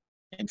sense,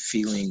 and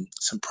feeling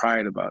some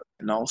pride about it,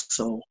 and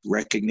also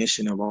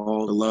recognition of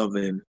all the love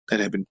that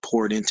have been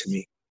poured into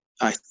me.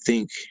 I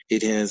think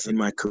it has, in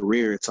my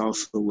career, it's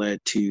also led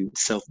to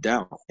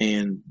self-doubt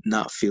and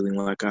not feeling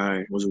like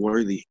I was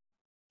worthy,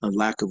 a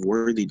lack of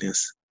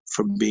worthiness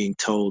from being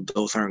told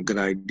those aren't good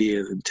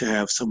ideas, and to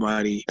have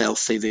somebody else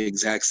say the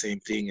exact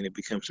same thing and it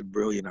becomes a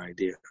brilliant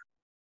idea.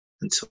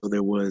 And so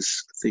there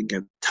was, I think,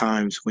 at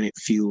times when it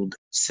fueled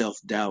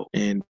self-doubt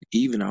and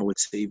even, I would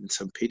say, even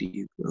some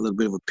pity, a little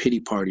bit of a pity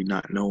party,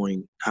 not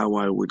knowing how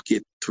I would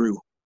get through.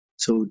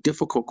 So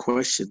difficult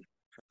question.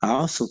 I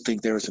also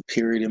think there was a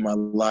period in my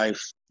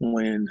life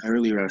when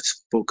earlier I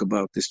spoke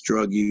about this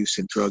drug use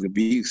and drug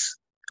abuse.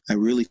 I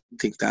really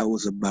think that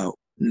was about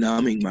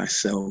numbing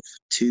myself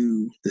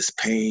to this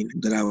pain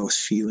that I was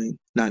feeling,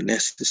 not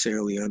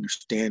necessarily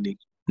understanding,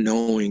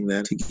 knowing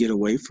that to get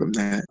away from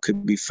that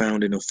could be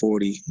found in a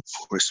 40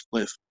 or a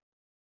spliff.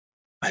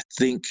 I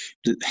think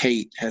that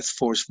hate has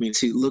forced me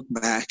to look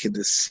back and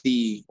to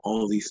see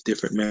all these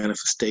different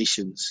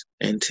manifestations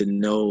and to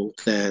know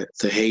that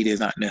the hate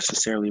is not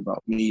necessarily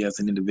about me as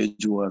an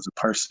individual, as a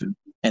person,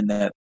 and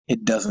that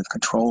it doesn't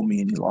control me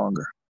any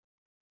longer.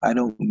 I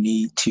don't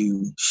need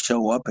to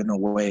show up in a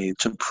way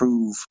to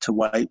prove to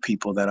white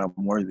people that I'm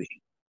worthy.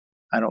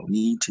 I don't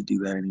need to do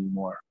that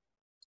anymore.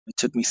 It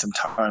took me some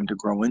time to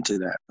grow into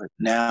that, but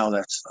now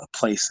that's a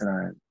place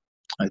that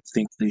I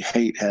think the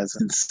hate has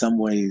in some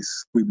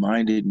ways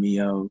reminded me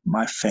of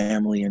my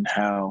family and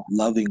how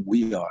loving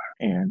we are.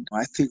 And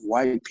I think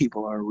white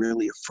people are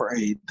really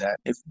afraid that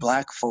if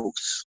Black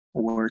folks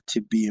were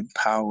to be in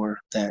power,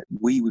 that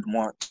we would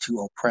want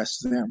to oppress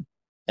them.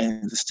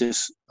 And it's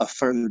just a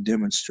further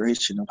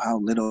demonstration of how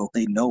little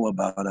they know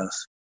about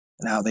us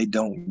and how they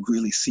don't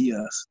really see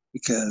us,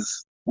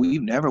 because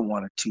we've never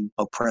wanted to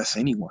oppress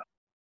anyone.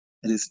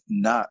 It is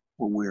not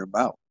what we're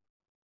about.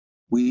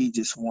 We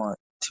just want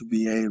to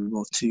be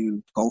able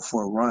to go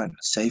for a run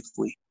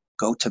safely,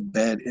 go to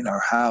bed in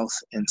our house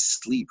and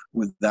sleep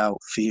without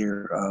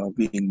fear of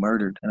being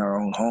murdered in our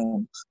own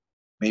homes.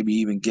 Maybe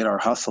even get our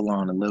hustle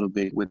on a little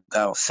bit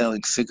without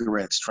selling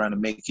cigarettes, trying to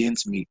make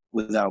ends meet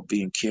without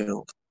being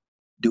killed,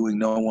 doing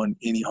no one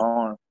any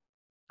harm.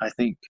 I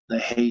think the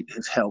hate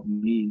has helped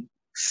me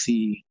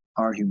see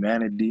our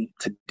humanity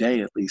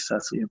today, at least.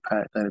 That's the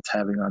impact that it's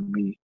having on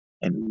me.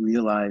 And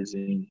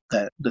realizing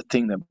that the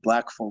thing that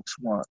Black folks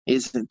want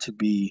isn't to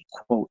be,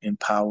 quote, in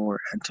power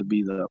and to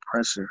be the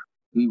oppressor.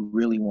 We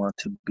really want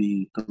to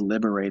be the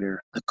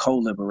liberator, the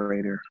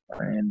co-liberator,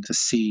 and to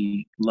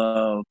see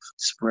love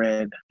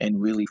spread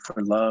and really for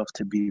love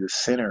to be the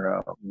center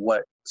of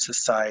what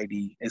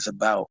society is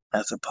about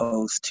as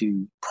opposed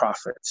to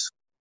profits.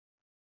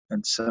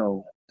 And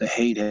so the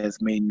hate has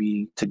made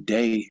me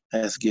today,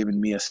 has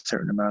given me a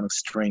certain amount of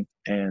strength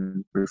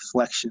and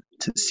reflection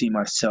to see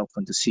myself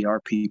and to see our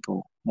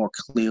people more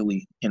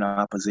clearly in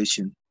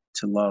opposition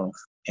to love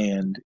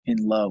and in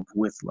love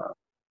with love.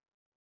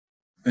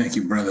 Thank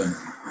you, brother.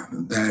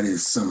 That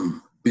is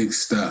some big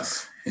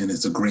stuff, and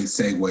it's a great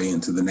segue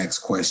into the next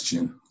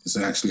question. It's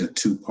actually a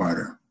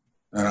two-parter.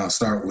 And I'll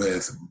start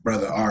with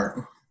Brother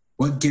Art.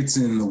 What gets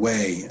in the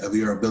way of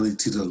your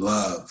ability to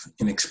love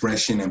in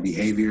expression and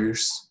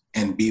behaviors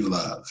and be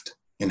loved?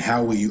 And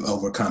how will you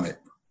overcome it?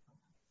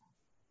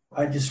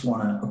 I just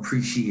want to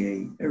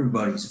appreciate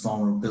everybody's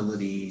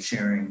vulnerability,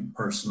 sharing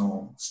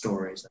personal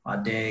stories.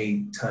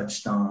 Ade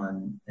touched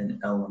on an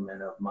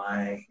element of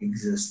my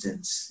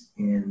existence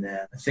in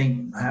that I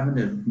think having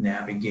to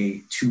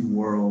navigate two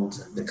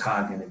worlds, the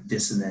cognitive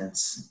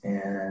dissonance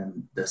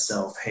and the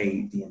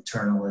self-hate, the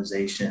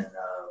internalization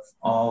of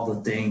all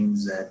the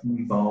things that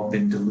we've all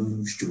been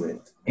deluged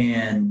with.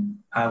 And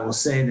I will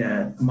say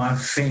that my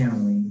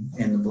family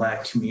and the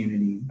Black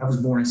community, I was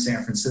born in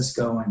San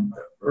Francisco, and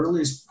the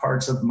earliest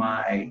parts of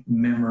my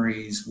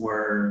memories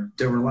were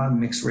there were a lot of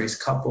mixed race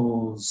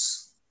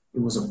couples.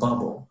 It was a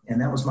bubble,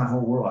 and that was my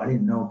whole world. I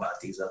didn't know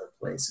about these other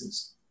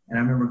places. And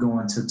I remember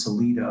going to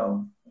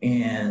Toledo,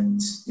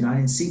 and I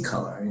didn't see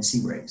color, I didn't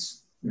see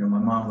race. My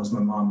mom was my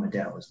mom, my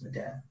dad was my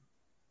dad.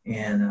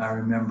 And I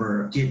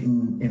remember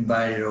getting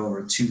invited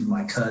over to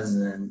my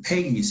cousin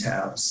Peggy's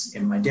house,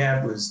 and my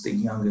dad was the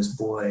youngest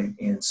boy,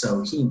 and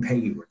so he and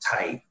Peggy were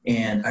tight.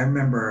 And I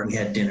remember we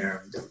had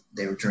dinner,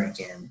 they were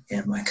drinking,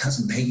 and my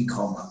cousin Peggy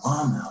called my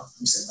mom out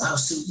and said, "Oh,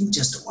 Sue, you're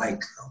just a white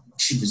girl."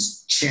 She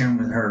was sharing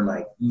with her,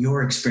 like,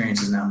 your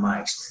experience is not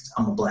my experience.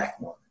 I'm a Black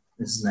woman.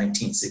 This is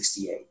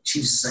 1968. She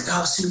was just like,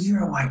 "Oh, Sue,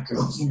 you're a white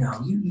girl. You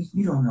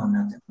don't know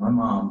nothing." My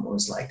mom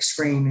was like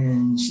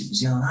screaming. She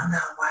was yelling, "I'm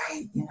not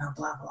white,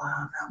 blah, blah,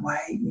 I'm not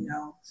white,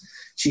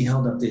 She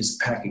held up this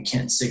pack of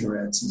Kent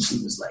cigarettes and she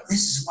was like,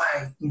 "This is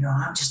white,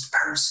 I'm just a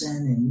person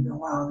and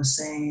we're all the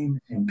same."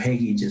 And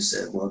Peggy just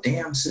said, "Well,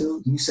 damn,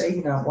 Sue, you say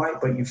you're not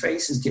white, but your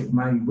face is getting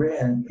mighty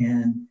red."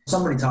 And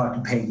somebody talked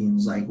to Peggy and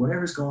was like,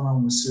 "Whatever's going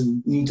on with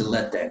Sue, you need to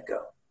let that go."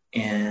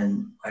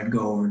 And I'd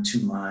go over to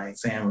my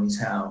family's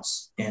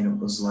house and it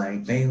was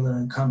like,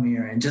 "Bela, come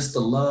here." And just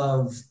the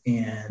love,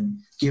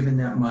 and given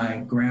that my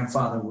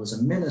grandfather was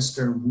a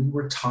minister, we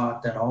were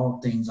taught that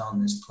all things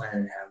on this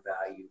planet have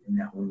value and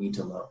that we need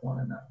to love one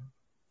another.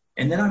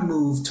 And then I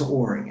moved to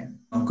Oregon.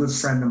 A good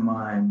friend of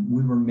mine,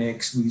 we were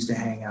mixed, we used to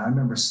hang out. I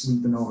remember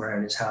sleeping over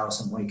at his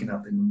house and waking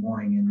up in the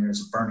morning and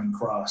there's a burning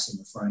cross in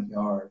the front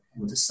yard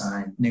with a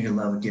sign, "Nigger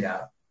lover, get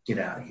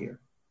out of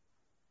here."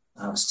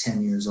 I was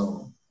 10 years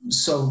old.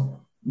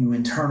 So you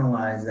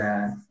internalize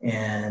that,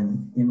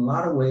 and in a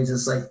lot of ways,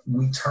 it's like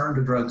we turn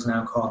to drugs and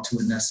alcohol to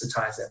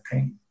anesthetize that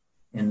pain,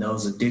 and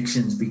those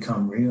addictions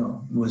become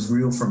real. It was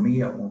real for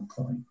me at one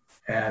point.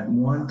 At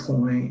one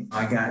point,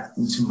 I got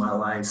into my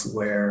life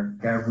where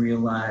I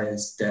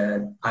realized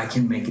that I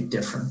can make a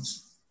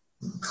difference.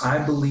 I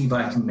believe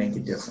I can make a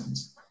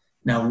difference.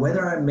 Now,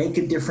 whether I make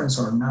a difference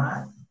or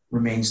not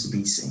remains to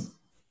be seen,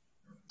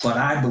 but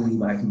I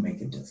believe I can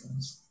make a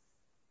difference.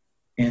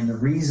 And the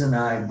reason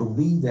I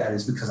believe that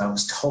is because I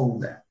was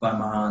told that by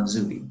my Aunt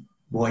Zudi.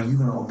 "Boy, you're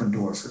going to open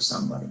doors for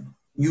somebody.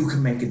 You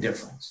can make a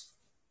difference."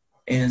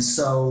 And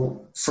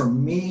so for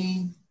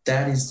me,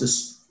 that is the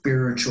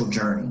spiritual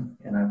journey.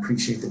 And I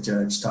appreciate the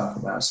judge talk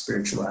about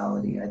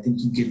spirituality. I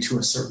think you get to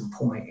a certain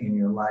point in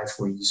your life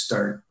where you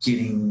start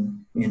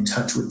getting in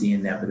touch with the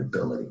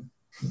inevitability.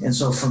 And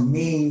so for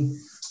me,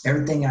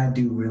 everything I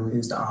do really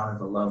is to honor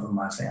the love of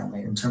my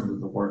family in terms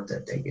of the work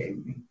that they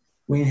gave me.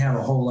 We didn't have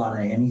a whole lot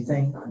of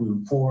anything. We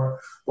were poor,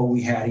 but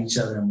we had each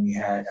other and we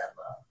had that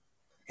love.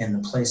 And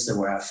the place that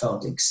where I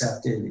felt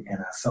accepted and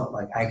I felt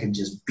like I could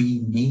just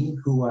be me,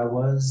 who I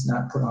was,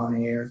 not put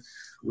on air,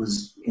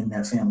 was in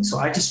that family. So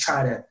I just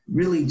try to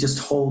really just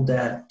hold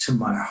that to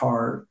my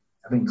heart.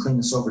 I've been clean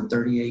and sober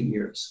 38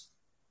 years.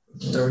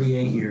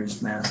 38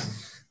 years, man.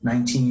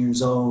 19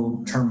 years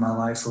old, turned my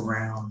life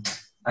around.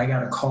 I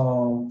got a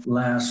call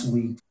last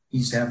week. He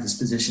used to have this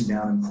position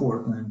down in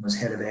Portland, was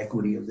head of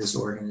equity of this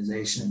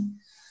organization.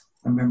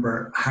 I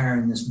remember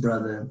hiring this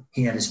brother.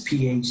 He had his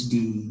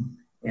PhD,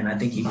 and I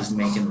think he was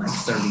making like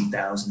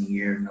 $30,000 a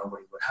year.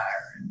 Nobody would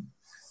hire him.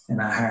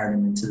 and I hired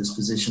him into this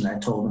position. I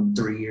told him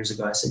 3 years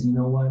ago, I said, you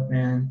know what,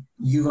 man,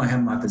 you're going to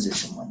have my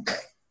position one day.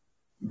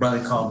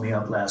 Brother called me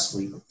up last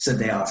week, said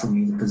they offered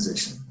me the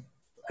position.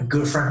 A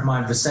good friend of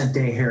mine,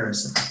 Vicente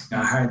Harrison,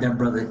 I hired that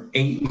brother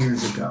 8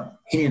 years ago.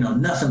 He didn't know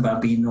nothing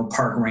about being no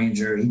park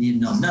ranger. He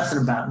didn't know nothing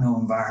about no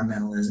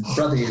environmentalism.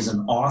 Brother is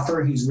an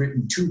author. He's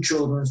written 2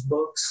 children's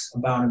books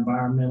about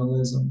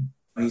environmentalism.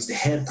 He's the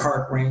head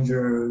park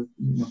ranger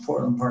in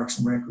Portland Parks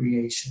and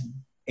Recreation.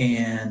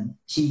 And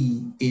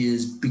he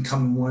is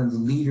becoming one of the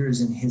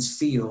leaders in his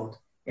field.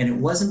 And it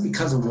wasn't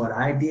because of what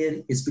I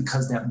did. It's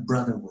because that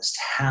brother was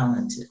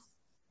talented.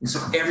 And so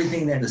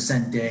everything that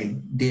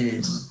Vicente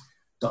did,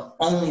 the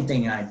only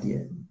thing I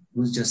did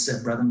was just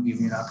said, brother, I'm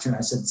giving you an opportunity.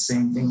 I said the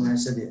same thing when I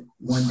said it.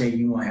 One day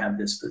you will have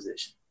this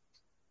position.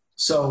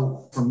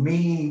 So for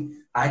me,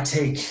 I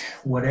take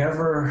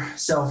whatever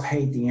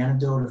self-hate, the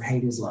antidote of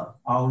hate is love.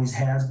 Always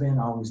has been,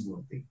 always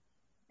will be.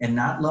 And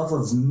not love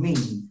of me,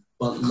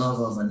 but love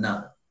of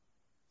another.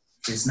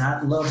 It's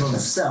not love of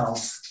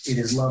self, it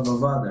is love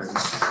of others.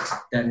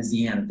 That is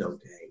the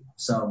antidote to hate.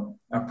 So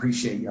I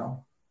appreciate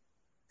y'all.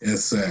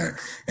 Yes, sir.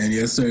 And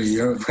yes, sir,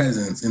 your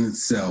presence in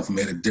itself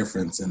made a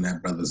difference in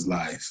that brother's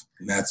life.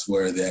 And that's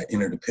where that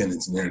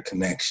interdependence and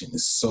interconnection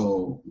is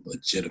so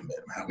legitimate,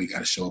 how we got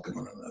to show up in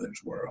one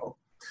another's world.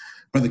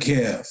 Brother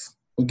Kev,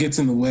 what gets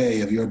in the way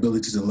of your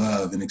ability to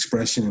love in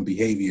expression and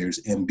behaviors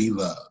and be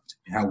loved?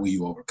 How will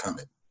you overcome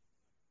it?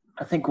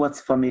 I think what's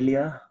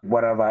familiar,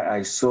 whatever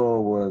I saw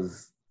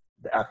was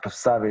the act of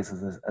service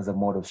as a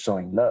mode of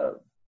showing love.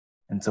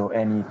 And so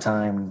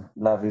anytime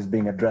love is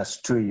being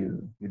addressed to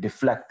you, you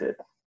deflect it.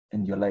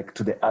 And you're like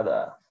to the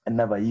other and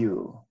never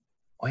you.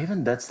 Or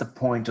even that's the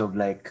point of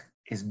like,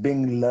 is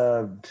being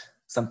loved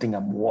something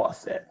I'm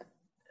worth it?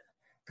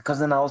 Because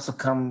then I also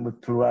come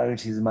with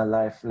pluralities in my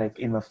life, like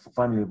in my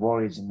family of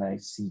origin, I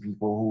see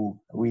people who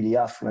are really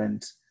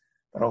affluent,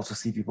 but also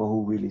see people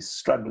who are really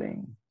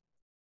struggling.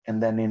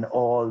 And then in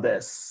all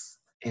this,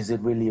 is it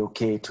really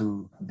okay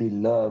to be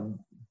loved?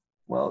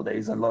 Well, there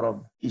is a lot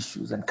of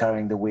issues and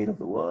carrying the weight of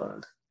the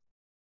world.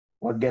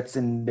 What gets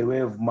in the way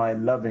of my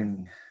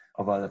loving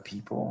of other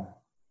people,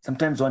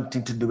 sometimes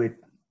wanting to do it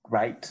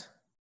right,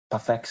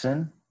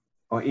 perfection,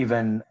 or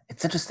even,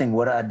 it's interesting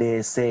what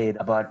Ade said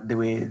about the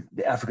way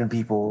the African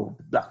people,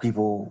 Black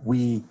people,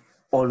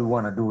 all we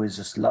want to do is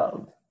just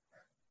love.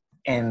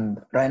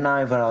 And right now,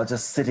 even I was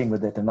just sitting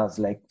with it and I was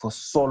like, for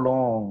so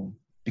long,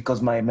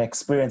 because my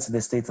experience in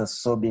the States is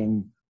so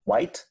being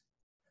white,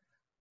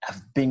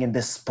 I've been in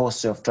this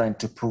posture of trying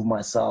to prove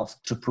myself,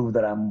 to prove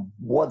that I'm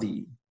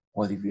worthy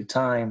of your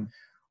time,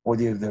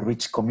 worthy of the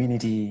rich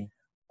community,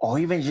 or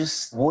even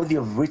just worthy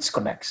of rich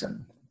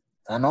connection.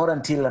 And not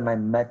until I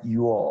met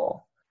you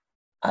all,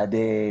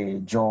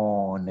 Ade,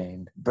 John,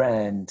 and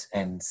Brent,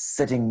 and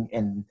sitting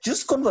in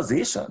just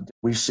conversation.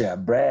 We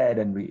shared bread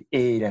and we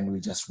ate and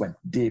we just went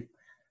deep.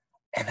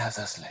 And I was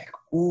just like,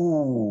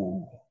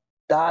 ooh,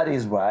 that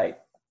is right.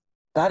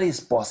 That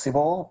is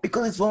possible.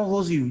 Because it's one of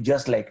those you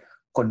just like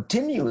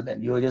continued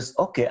and you're just,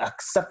 okay,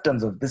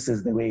 acceptance of this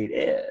is the way it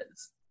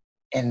is.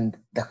 And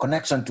the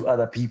connection to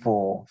other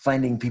people,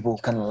 finding people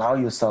can allow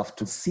yourself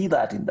to see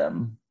that in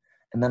them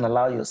and then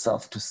allow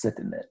yourself to sit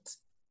in it.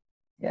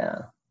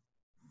 Yeah.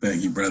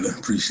 Thank you, brother.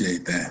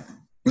 Appreciate that.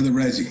 Brother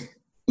Reggie,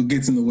 what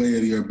gets in the way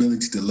of your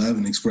ability to love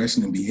and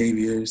expression and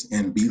behaviors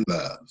and be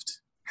loved?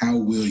 How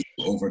will you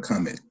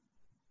overcome it?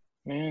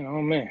 Man,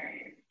 oh man.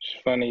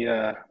 It's funny.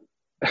 I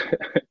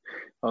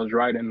was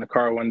riding in the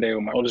car one day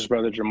with my oldest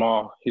brother,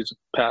 Jamal. He's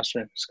a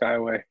pastor in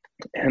Skyway.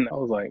 And I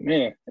was like,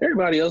 man,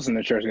 everybody else in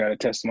the church got a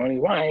testimony.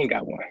 Why I ain't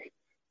got one?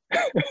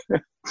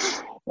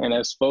 And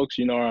as folks,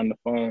 are on the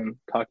phone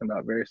talking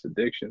about various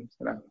addictions,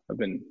 and I've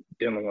been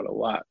dealing with a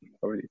lot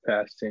over the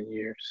past 10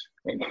 years.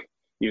 And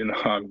even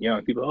though I'm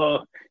young, people,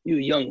 oh, you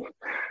young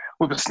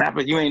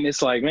whippersnapper, you ain't.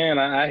 It's like, man,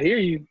 I hear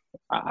you.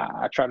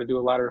 I try to do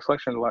a lot of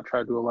reflection, try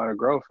to do a lot of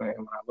growth. And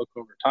when I look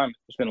over time,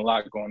 there's been a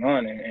lot going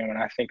on. And when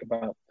I think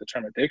about the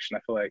term addiction,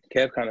 I feel like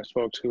Kev kind of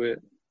spoke to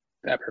it,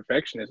 that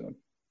perfectionism.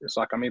 It's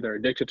like I'm either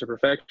addicted to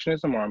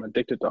perfectionism or I'm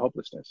addicted to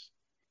hopelessness.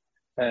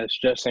 As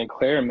Jeff St.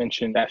 Clair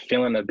mentioned, that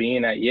feeling of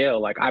being at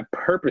Yale, like I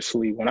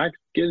purposely, when I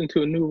get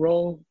into a new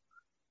role,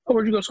 oh,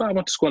 where'd you go to school? I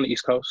went to school on the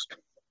East Coast.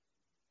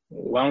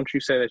 Why don't you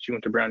say that you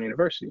went to Brown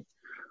University?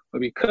 Well,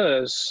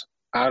 because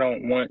I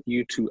don't want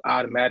you to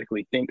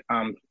automatically think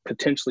I'm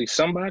potentially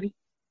somebody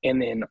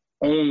and then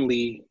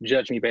only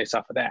judge me based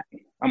off of that.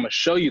 I'm going to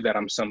show you that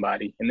I'm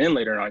somebody, and then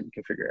later on you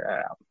can figure it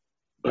out.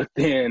 But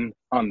then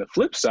on the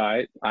flip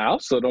side, I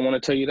also don't want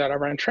to tell you that I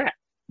ran track,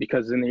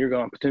 because then you're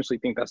going to potentially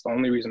think that's the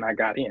only reason I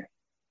got in.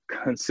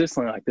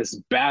 Consistently, like this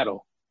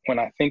battle, when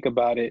I think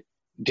about it,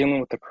 dealing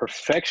with the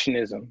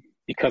perfectionism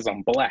because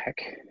I'm Black,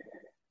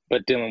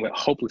 but dealing with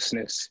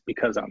hopelessness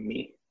because I'm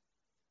me.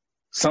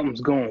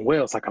 Something's going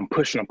well. It's like I'm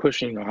pushing,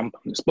 I'm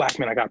this Black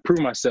man, I got to prove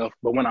myself.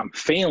 But when I'm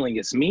failing,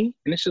 it's me.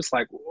 And it's just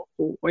like,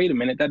 wait a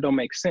minute, that don't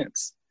make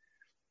sense.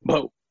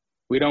 But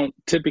we don't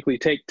typically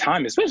take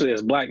time, especially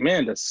as Black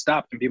men, to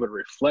stop and be able to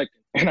reflect.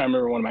 And I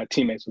remember one of my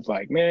teammates was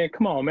like, man,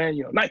 come on,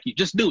 man, Nike,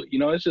 just do it.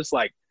 It's just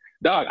like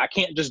dog, I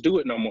can't just do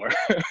it no more.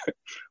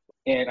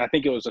 And I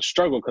think it was a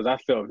struggle because I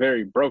felt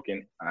very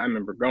broken. I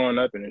remember growing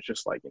up and it's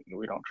just like,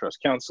 we don't trust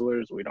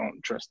counselors. We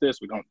don't trust this.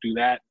 We don't do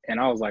that.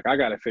 And I was like, I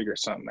got to figure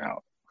something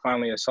out.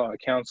 Finally, I saw a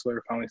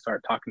counselor, finally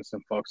started talking to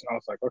some folks. And I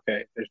was like,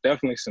 okay, there's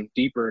definitely some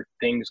deeper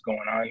things going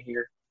on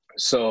here.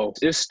 So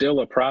it's still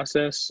a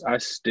process. I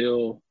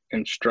still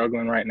am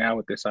struggling right now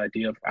with this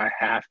idea of I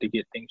have to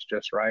get things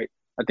just right.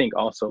 I think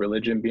also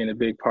religion being a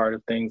big part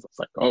of things. It's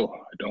like, oh,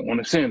 I don't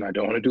want to sin. I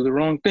don't want to do the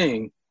wrong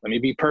thing. Let me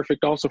be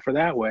perfect also for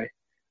that way.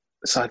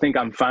 So I think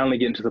I'm finally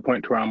getting to the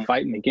point where I'm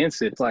fighting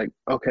against it. It's like,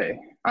 okay,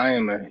 I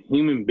am a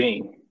human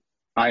being.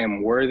 I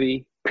am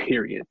worthy,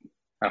 period.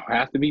 I don't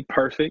have to be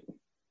perfect.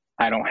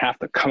 I don't have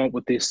to come up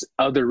with these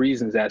other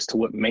reasons as to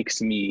what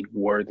makes me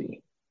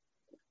worthy.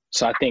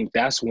 So I think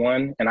that's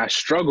one, and I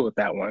struggle with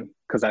that one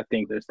because I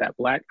think there's that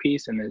Black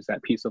piece and there's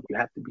that piece of you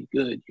have to be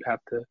good. You have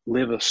to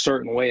live a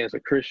certain way as a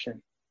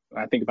Christian.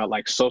 I think about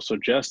like social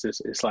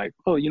justice. It's like,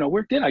 oh,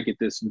 where did I get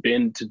this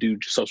bend to do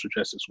social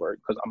justice work?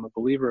 Because I'm a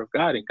believer of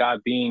God and God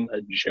being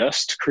a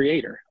just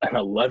creator and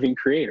a loving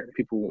creator.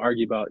 People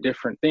argue about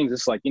different things.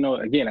 It's like,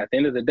 again, at the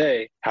end of the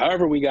day,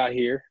 however we got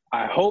here,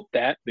 I hope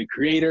that the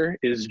creator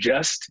is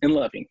just and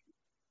loving,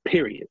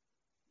 period.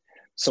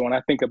 So when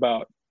I think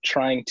about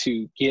trying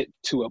to get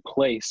to a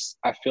place,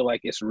 I feel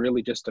like it's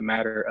really just a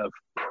matter of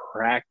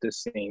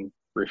practicing,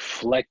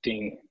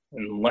 reflecting,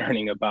 and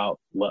learning about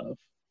love.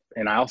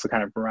 And I also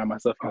kind of remind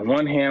myself, on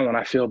one hand, when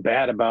I feel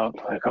bad about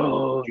like,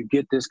 oh, you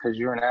get this because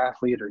you're an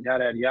athlete or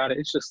yada, yada, yada,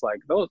 it's just like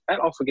that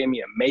also gave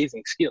me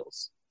amazing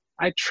skills.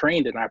 I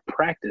trained and I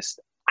practiced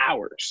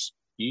hours.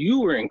 You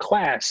were in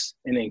class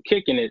and then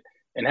kicking it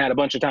and had a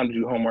bunch of time to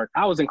do homework.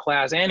 I was in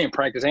class and in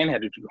practice and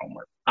had to do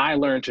homework. I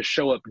learned to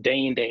show up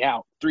day in, day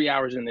out, 3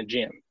 hours in the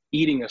gym,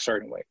 eating a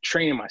certain way,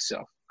 training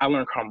myself. I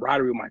learned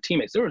camaraderie with my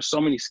teammates. There were so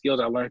many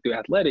skills I learned through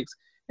athletics.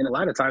 And a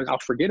lot of times I'll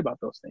forget about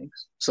those things.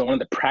 So one of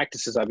the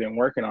practices I've been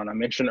working on, I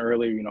mentioned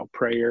earlier,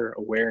 prayer,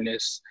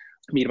 awareness,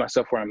 meeting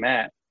myself where I'm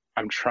at.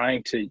 I'm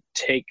trying to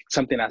take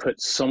something I put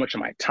so much of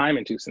my time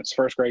into since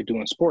first grade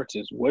doing sports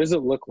is what does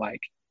it look like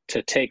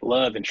to take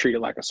love and treat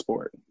it like a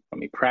sport? Let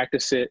me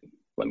practice it.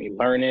 Let me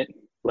learn it.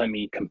 Let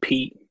me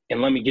compete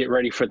and let me get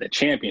ready for the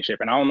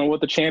championship. And I don't know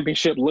what the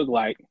championship looked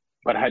like,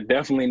 but I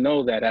definitely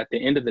know that at the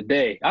end of the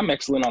day, I'm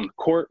excellent on the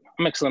court.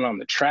 I'm excellent on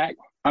the track.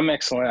 I'm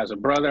excellent as a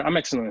brother. I'm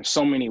excellent in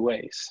so many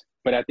ways.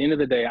 But at the end of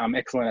the day, I'm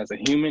excellent as a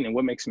human. And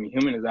what makes me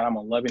human is that I'm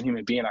a loving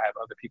human being. I have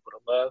other people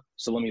to love.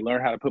 So let me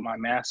learn how to put my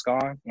mask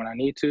on when I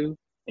need to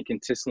and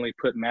consistently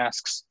put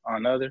masks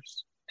on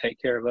others, take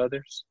care of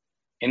others.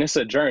 And it's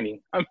a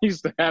journey. I'm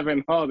used to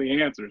having all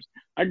the answers.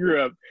 I grew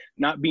up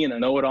not being a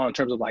know-it-all in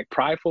terms of like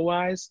prideful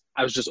wise.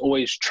 I was just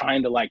always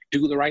trying to like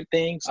do the right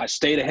things. I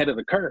stayed ahead of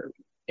the curve.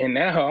 And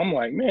now I'm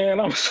like, man,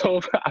 I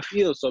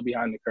feel so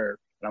behind the curve.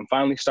 And I'm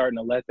finally starting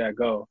to let that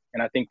go.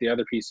 And I think the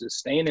other piece is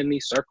staying in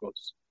these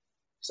circles,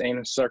 staying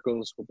in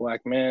circles with Black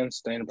men,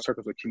 staying in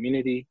circles with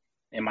community,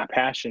 and my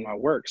passion, my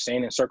work,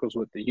 staying in circles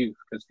with the youth.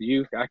 Because the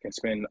youth, I can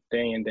spend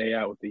day in, day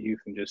out with the youth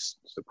and just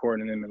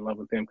supporting them and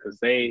loving them because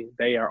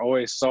they are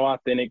always so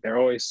authentic. They're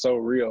always so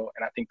real.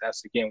 And I think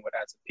that's, again, what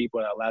as a people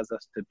that allows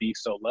us to be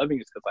so loving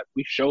is because like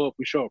we show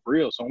up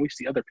real. So when we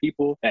see other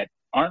people that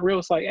aren't real,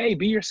 it's like, hey,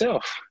 be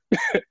yourself.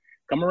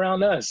 Come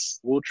around us.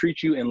 We'll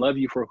treat you and love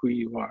you for who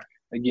you are.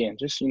 Again,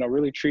 just,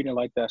 really treating it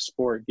like that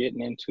sport,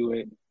 getting into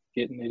it,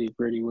 getting nitty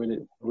gritty with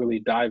it, really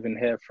diving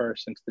head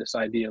first into this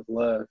idea of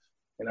love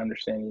and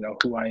understanding,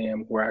 who I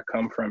am, where I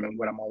come from, and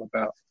what I'm all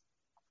about.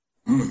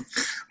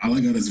 All I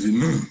got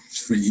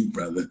is for you,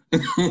 brother.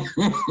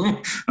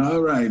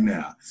 All right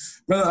now.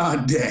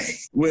 Brother Ade,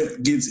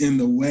 what gets in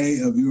the way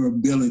of your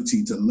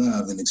ability to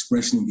love and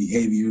expression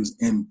behaviors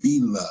and be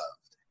loved?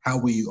 How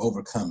will you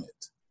overcome it?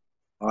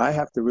 I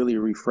have to really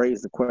rephrase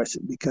the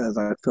question because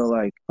I feel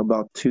like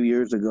about 2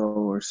 years ago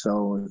or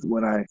so is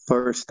when I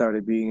first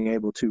started being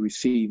able to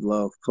receive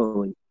love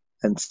fully.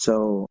 And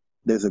so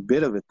there's a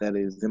bit of it that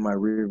is in my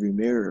rearview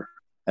mirror.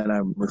 And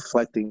I'm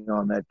reflecting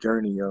on that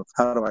journey of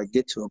how do I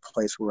get to a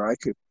place where I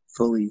could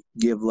fully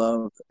give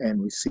love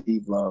and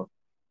receive love.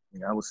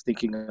 I was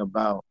thinking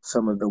about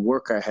some of the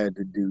work I had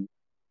to do.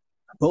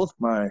 Both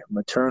my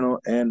maternal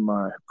and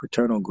my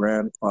paternal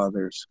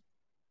grandfathers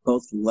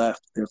both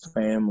left their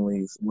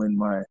families when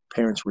my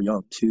parents were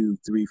young, 2,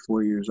 3,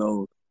 4 years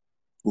old,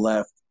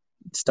 left,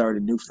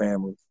 started new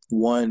families.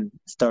 One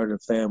started a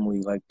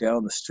family like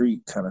down the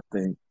street kind of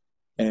thing.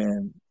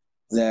 And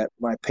that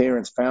my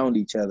parents found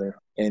each other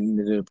and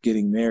ended up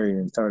getting married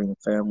and starting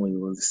a family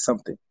was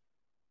something.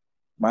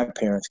 My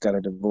parents got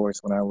a divorce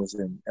when I was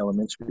in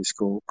elementary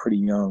school, pretty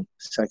young,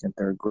 2nd,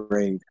 3rd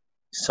grade.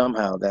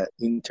 Somehow that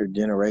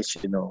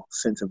intergenerational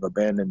sense of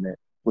abandonment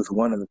was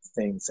one of the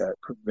things that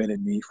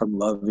prevented me from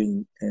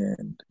loving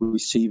and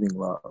receiving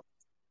love.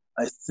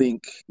 I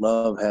think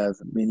love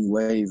has many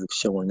ways of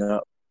showing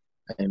up,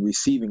 and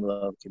receiving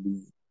love can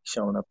be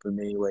shown up in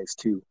many ways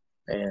too.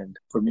 And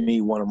for me,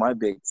 one of my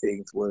big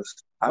things was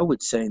I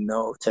would say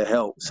no to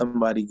help.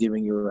 Somebody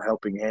giving you a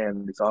helping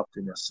hand is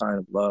often a sign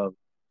of love.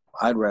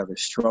 I'd rather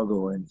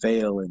struggle and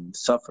fail and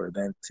suffer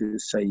than to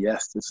say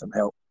yes to some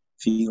help,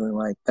 feeling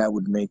like that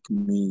would make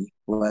me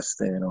less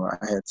than, or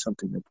I had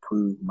something to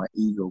prove, my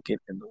ego get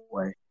in the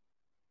way.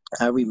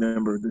 I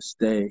remember this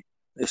day,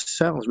 it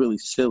sounds really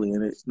silly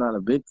and it's not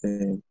a big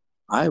thing.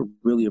 I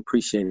really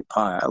appreciated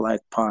pie. I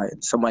like pie.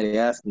 And somebody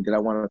asked me, did I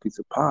want a piece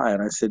of pie?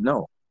 And I said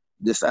no,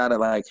 just out of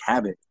like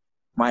habit.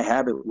 My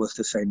habit was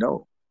to say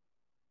no.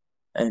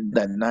 And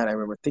that night I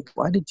remember thinking,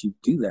 why did you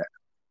do that?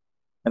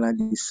 And I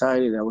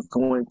decided I was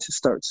going to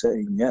start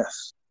saying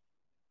yes.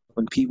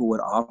 When people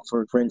would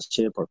offer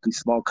friendship or these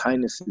small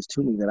kindnesses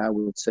to me, that I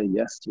would say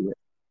yes to it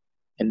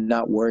and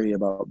not worry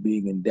about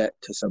being in debt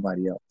to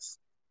somebody else.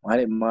 I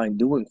didn't mind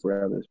doing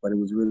for others, but it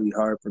was really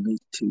hard for me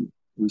to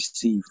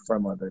receive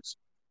from others.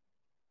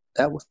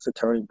 That was the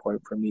turning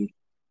point for me,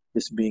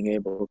 just being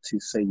able to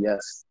say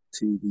yes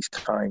to these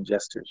kind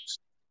gestures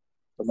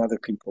from other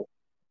people.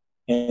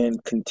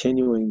 And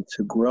continuing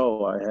to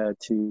grow, I had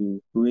to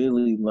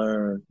really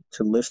learn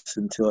to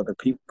listen to other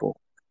people.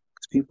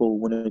 Because people,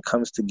 when it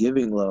comes to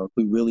giving love,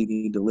 we really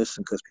need to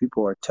listen because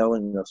people are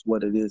telling us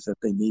what it is that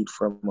they need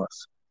from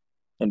us.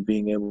 And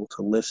being able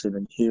to listen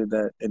and hear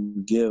that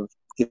and give,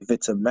 if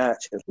it's a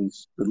match, at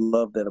least the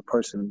love that a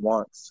person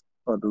wants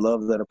or the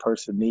love that a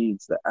person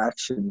needs, the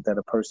action that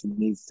a person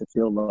needs to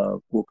feel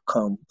love will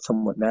come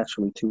somewhat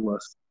naturally to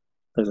us.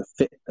 There's a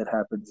fit that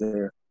happens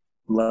there.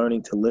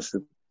 Learning to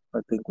listen, I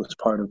think, was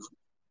part of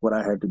what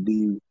I had to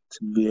do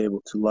to be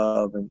able to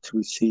love and to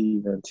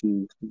receive and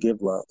to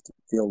give love, to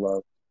feel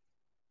love.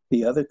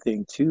 The other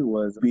thing, too,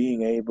 was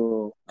being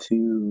able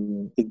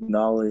to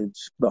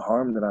acknowledge the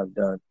harm that I've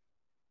done,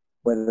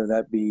 whether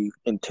that be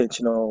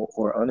intentional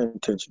or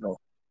unintentional.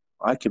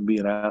 I can be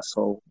an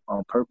asshole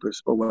on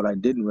purpose, but what I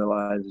didn't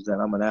realize is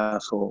that I'm an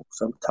asshole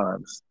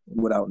sometimes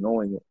without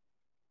knowing it.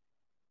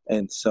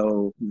 And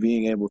so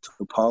being able to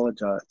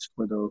apologize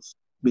for those,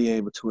 being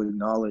able to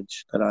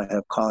acknowledge that I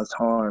have caused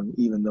harm,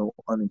 even though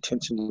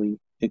unintentionally,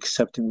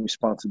 accepting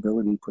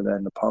responsibility for that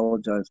and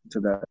apologizing to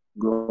that,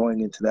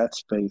 growing into that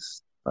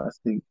space, I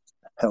think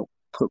helped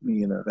put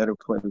me in a better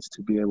place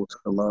to be able to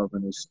love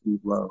and receive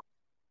love.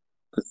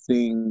 The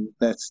thing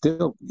that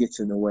still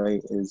gets in the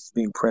way is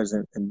being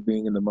present and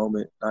being in the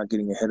moment, not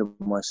getting ahead of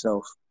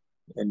myself,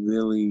 and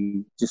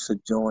really just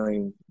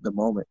enjoying the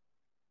moment.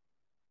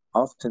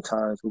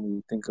 Oftentimes when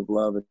we think of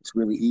love, it's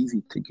really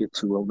easy to get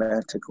to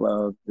romantic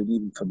love and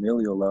even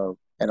familial love.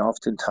 And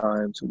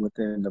oftentimes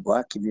within the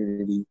Black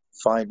community,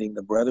 finding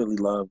the brotherly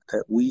love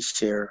that we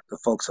share, the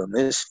folks on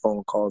this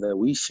phone call that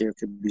we share,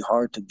 can be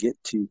hard to get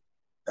to.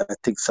 I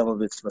think some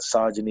of it's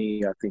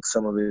misogyny. I think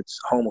some of it's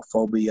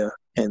homophobia.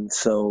 And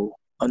so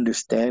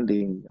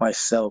understanding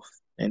myself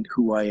and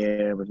who I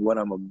am and what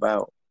I'm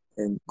about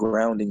and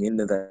grounding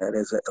into that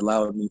has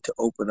allowed me to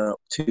open up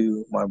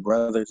to my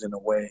brothers in a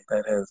way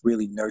that has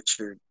really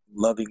nurtured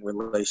loving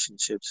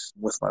relationships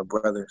with my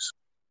brothers.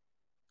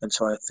 And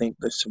so I think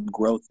there's some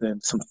growth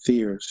and some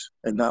fears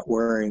and not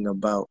worrying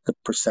about the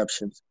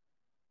perceptions.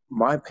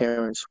 My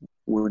parents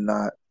were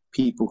not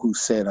people who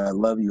said, I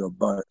love you a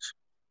bunch.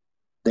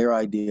 Their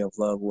idea of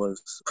love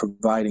was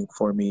providing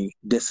for me.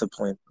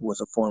 Discipline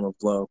was a form of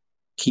love.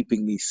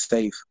 Keeping me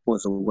safe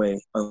was a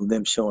way of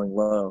them showing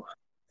love.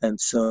 And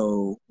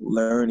so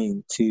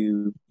learning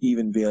to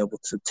even be able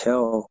to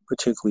tell,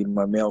 particularly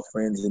my male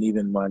friends and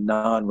even my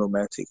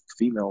non-romantic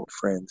female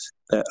friends,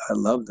 that I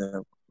love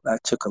them,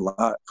 that took a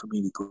lot for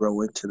me to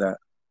grow into that,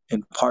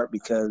 in part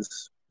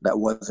because that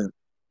wasn't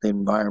the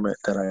environment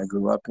that I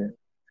grew up in.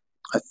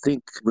 I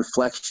think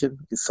reflection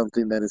is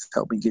something that has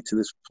helped me get to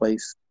this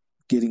place,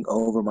 getting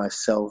over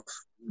myself,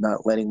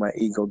 not letting my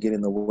ego get in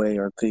the way,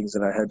 are things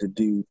that I had to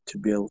do to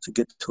be able to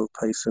get to a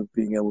place of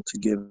being able to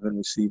give and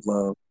receive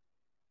love.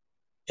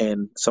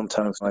 And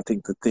sometimes I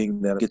think the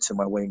thing that gets in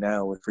my way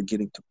now is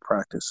forgetting to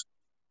practice.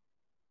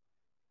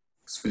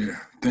 It's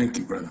fair. Thank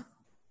you, brother.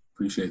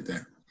 Appreciate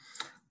that.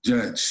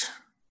 Judge,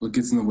 what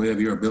gets in the way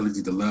of your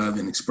ability to love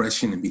and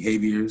expression and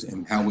behaviors,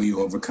 and how will you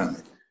overcome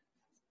it?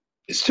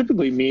 It's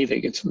typically me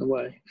that gets in the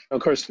way.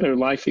 Of course, there are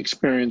life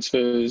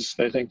experiences,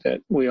 I think,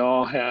 that we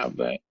all have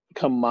that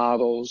become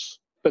models.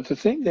 But the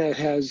thing that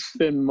has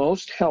been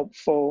most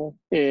helpful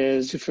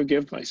is to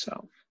forgive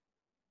myself,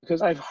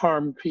 because I've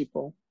harmed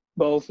people,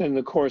 both in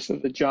the course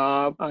of the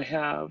job I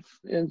have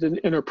and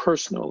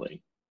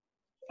interpersonally.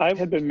 I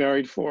had been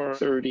married for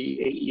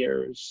 38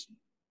 years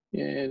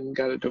and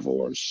got a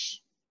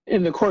divorce.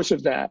 In the course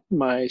of that,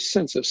 my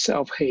sense of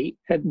self-hate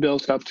had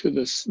built up to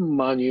this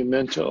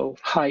monumental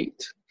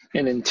height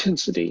and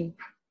intensity.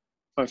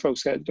 My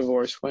folks got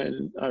divorced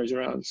when I was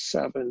around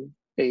 7,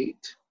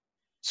 8.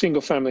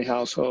 Single family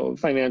household,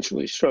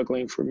 financially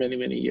struggling for many,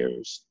 many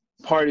years.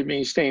 Part of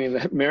me staying in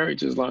that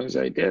marriage as long as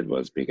I did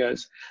was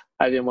because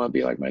I didn't want to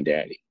be like my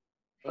daddy.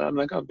 I'm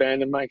not going to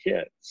abandon my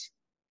kids.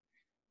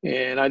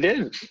 And I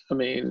didn't. I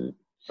mean,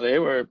 they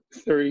were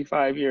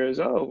 35 years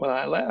old when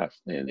I left,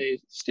 and they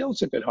still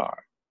took it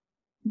hard.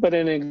 But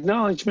an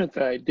acknowledgement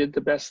that I did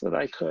the best that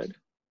I could,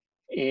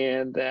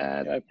 and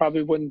that I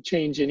probably wouldn't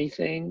change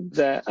anything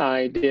that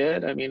I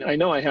did. I mean, I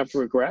know I have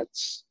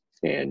regrets,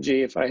 And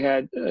gee, if I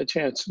had a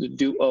chance to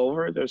do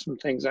over, there's some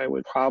things I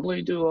would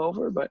probably do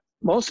over. But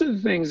most of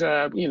the things,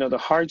 the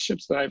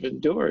hardships that I've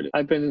endured,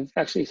 I've been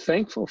actually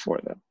thankful for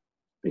them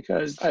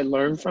because I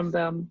learned from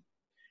them.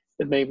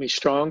 It made me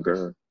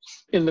stronger.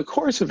 In the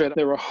course of it,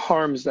 there were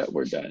harms that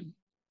were done.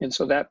 And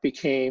so that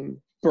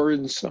became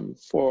burdensome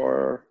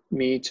for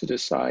me to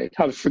decide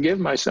how to forgive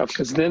myself,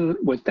 because then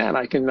with that,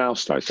 I can now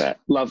start that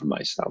love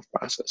myself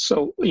process.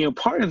 So,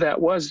 part of that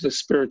was the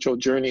spiritual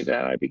journey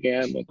that I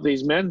began with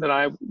these men that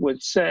I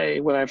would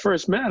say, when I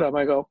first met them,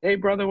 I go, hey,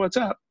 brother, what's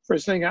up?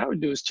 First thing I would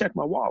do is check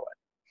my wallet,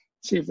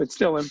 see if it's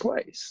still in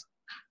place.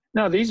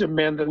 Now, these are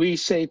men that we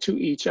say to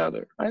each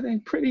other, I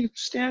think pretty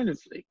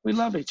standardly, we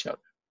love each other.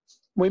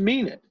 We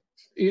mean it.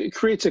 It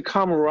creates a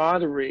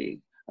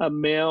camaraderie, a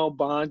male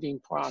bonding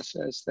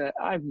process that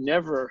I've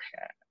never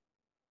had.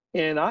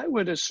 And I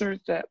would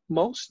assert that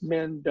most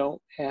men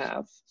don't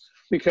have,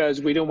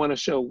 because we don't want to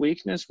show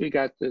weakness. We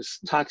got this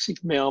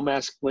toxic male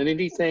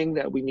masculinity thing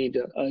that we need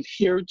to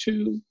adhere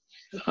to.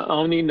 I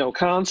don't need no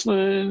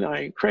counseling.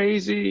 I ain't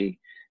crazy.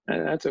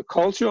 And that's a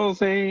cultural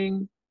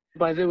thing.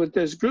 But with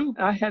this group,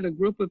 I had a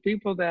group of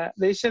people that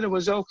they said it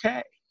was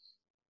okay,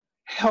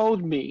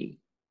 held me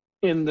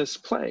in this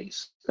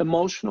place,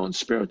 emotional and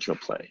spiritual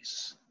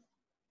place.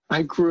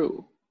 I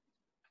grew.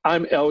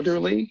 I'm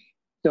elderly.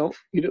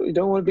 You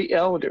don't want to be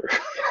elder.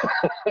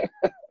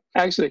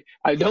 Actually,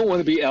 I don't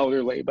want to be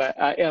elderly,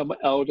 but I am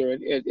elder.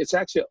 And it's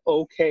actually an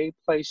okay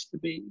place to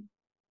be.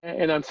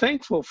 And I'm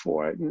thankful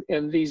for it.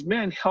 And these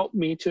men helped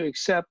me to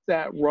accept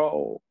that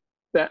role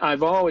that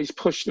I've always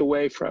pushed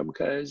away from,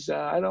 because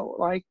I don't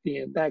like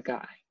being that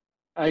guy.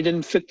 I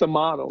didn't fit the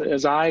model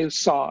as I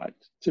saw it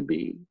to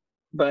be.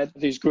 But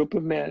these group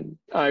of men,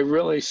 I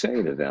really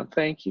say to them,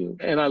 thank you.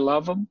 And I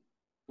love them.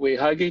 We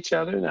hug each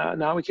other.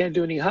 Now we can't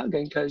do any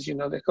hugging because,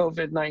 the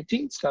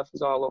COVID-19 stuff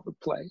is all over the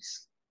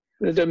place.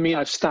 It doesn't mean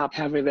I've stopped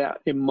having that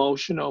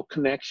emotional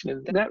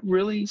connection. And that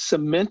really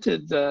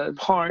cemented the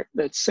part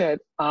that said,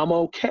 I'm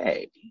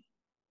okay.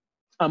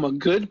 I'm a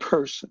good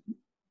person.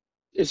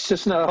 It's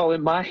just not all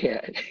in my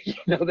head.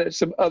 There's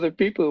some other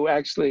people who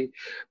actually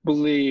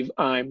believe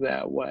I'm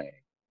that way.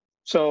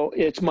 So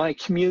it's my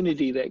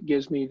community that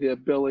gives me the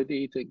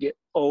ability to get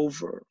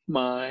over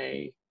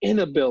my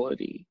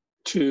inability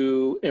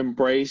to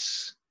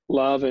embrace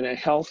love in a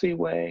healthy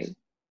way.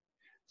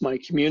 My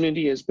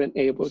community has been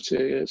able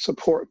to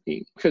support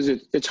me, because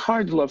it's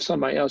hard to love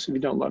somebody else if you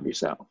don't love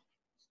yourself.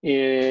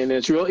 And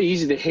it's real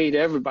easy to hate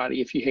everybody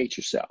if you hate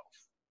yourself.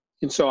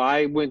 And so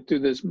I went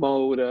through this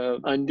mode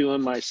of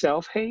undoing my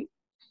self-hate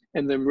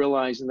and then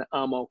realizing that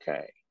I'm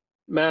okay.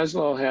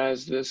 Maslow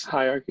has this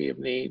hierarchy of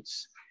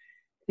needs.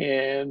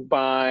 And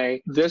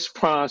by this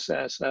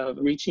process of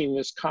reaching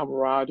this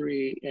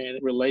camaraderie and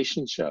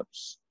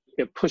relationships,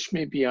 it pushed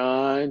me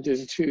beyond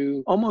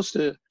into almost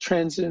a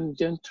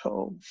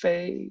transcendental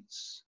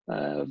phase,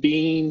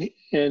 being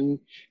in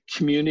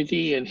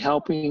community and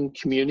helping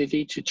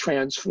community to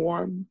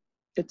transform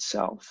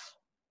itself.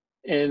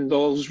 And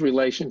those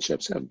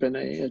relationships have been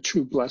a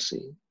true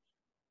blessing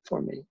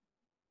for me.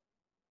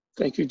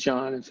 Thank you,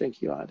 John, and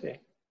thank you, Ade.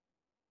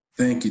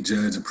 Thank you,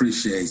 Judge.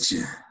 Appreciate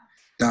you.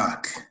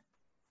 Doc,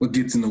 what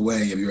gets in the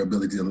way of your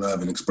ability to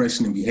love and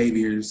expression and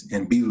behaviors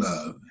and be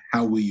loved?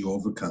 How will you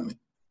overcome it?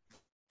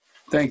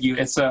 Thank you.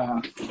 It's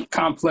a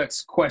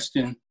complex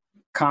question,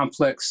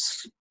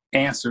 complex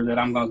answer that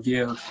I'm going to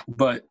give.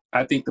 But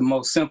I think the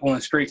most simple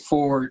and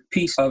straightforward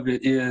piece of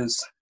it is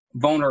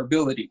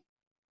vulnerability,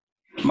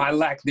 my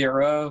lack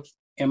thereof,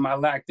 and my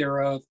lack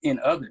thereof in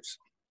others.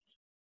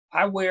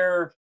 I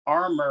wear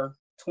armor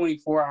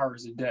 24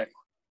 hours a day,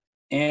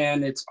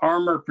 and it's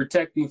armor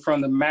protecting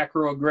from the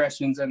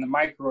macroaggressions and the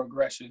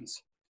microaggressions.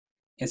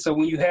 And so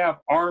when you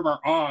have armor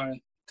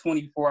on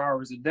 24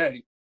 hours a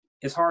day,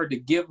 it's hard to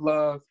give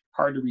love,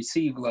 hard to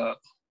receive love,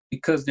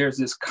 because there's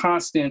this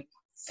constant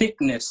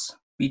thickness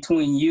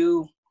between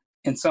you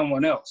and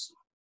someone else.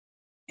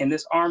 And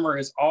this armor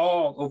is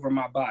all over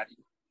my body.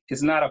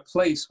 It's not a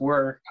place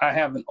where I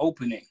have an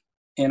opening.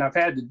 And I've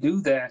had to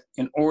do that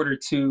in order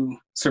to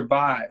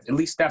survive. At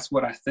least that's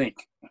what I think.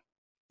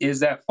 Is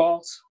that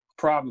false?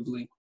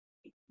 Probably.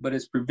 But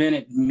it's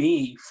prevented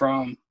me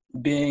from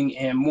being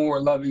in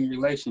more loving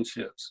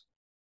relationships.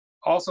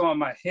 Also on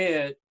my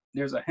head,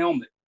 there's a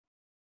helmet.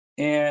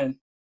 And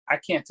I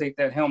can't take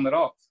that helmet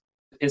off.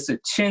 It's a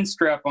chin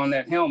strap on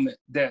that helmet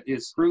that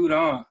is screwed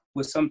on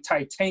with some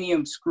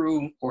titanium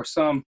screw or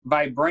some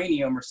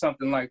vibranium or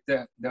something like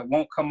that that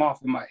won't come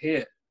off of my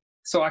head.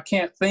 So I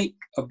can't think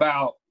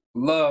about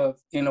love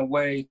in a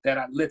way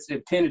that lets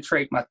it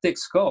penetrate my thick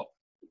skull.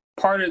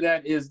 Part of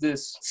that is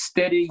this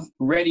steady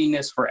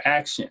readiness for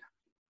action.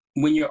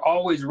 When you're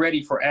always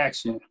ready for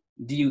action,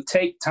 do you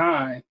take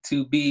time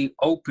to be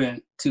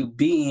open to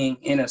being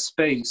in a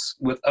space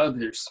with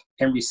others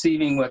and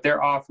receiving what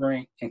they're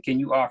offering? And can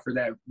you offer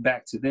that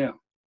back to them?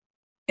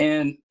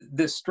 And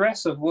the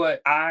stress of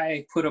what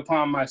I put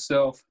upon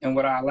myself and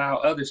what I allow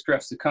other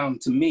stress to come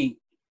to me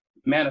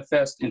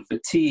manifests in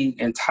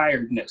fatigue and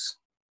tiredness.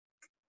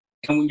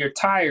 And when you're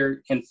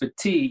tired and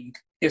fatigued,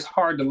 it's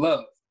hard to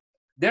love.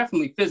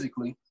 Definitely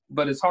physically,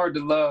 but it's hard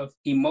to love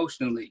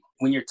emotionally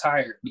when you're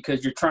tired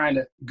because you're trying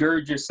to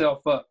gird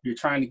yourself up. You're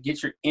trying to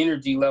get your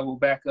energy level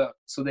back up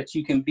so that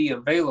you can be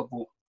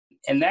available.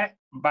 And that,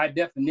 by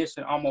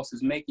definition, almost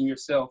is making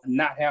yourself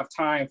not have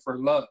time for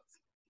love.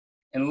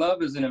 And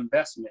love is an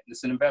investment.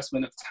 It's an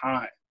investment of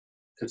time.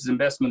 It's an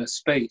investment of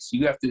space.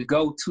 You have to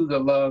go to the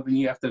love and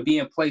you have to be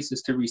in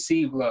places to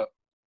receive love.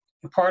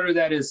 And part of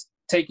that is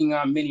taking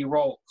on many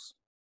roles.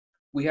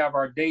 We have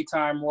our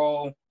daytime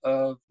role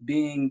of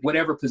being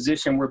whatever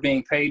position we're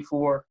being paid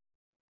for,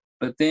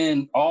 but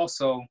then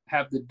also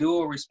have the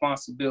dual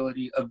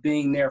responsibility of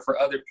being there for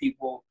other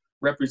people,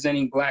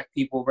 representing Black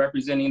people,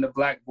 representing the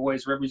Black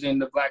voice, representing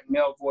the Black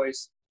male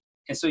voice.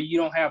 And so you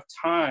don't have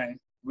time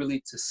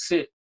really to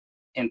sit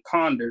and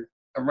ponder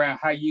around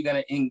how you're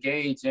going to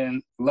engage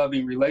in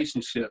loving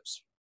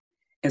relationships.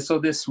 And so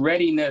this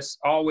readiness,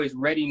 always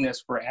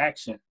readiness for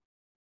action,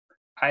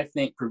 I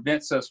think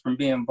prevents us from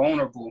being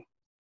vulnerable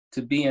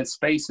to be in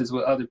spaces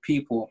with other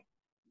people,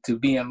 to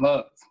be in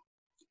love.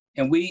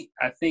 And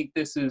I think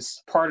this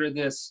is part of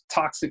this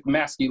toxic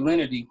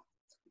masculinity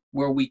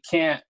where we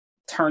can't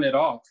turn it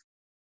off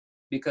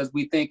because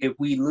we think if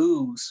we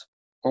lose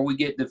or we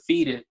get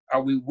defeated,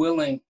 are we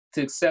willing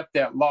to accept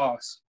that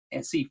loss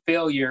and see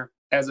failure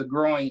as a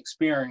growing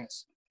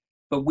experience?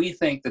 But we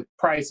think the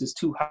price is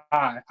too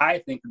high. I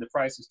think that the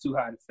price is too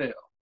high to fail.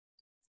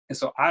 And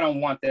so I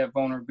don't want that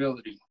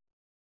vulnerability.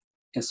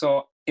 And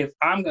so if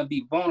I'm going to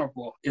be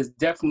vulnerable, it's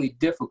definitely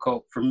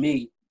difficult for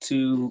me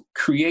to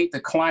create the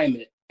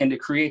climate and to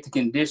create the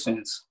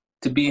conditions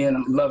to be in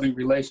a loving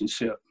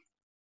relationship.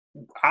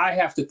 I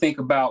have to think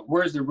about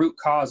where's the root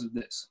cause of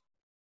this.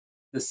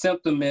 The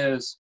symptom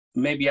is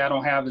maybe I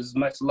don't have as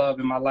much love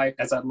in my life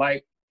as I'd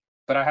like,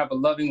 but I have a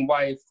loving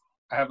wife,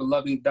 I have a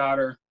loving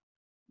daughter,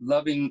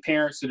 loving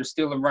parents that are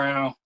still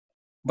around.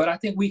 But I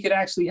think we could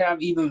actually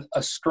have even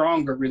a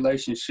stronger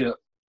relationship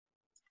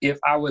if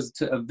I was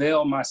to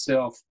avail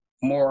myself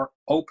more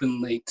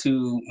openly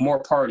to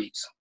more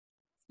parties.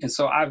 And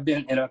so I've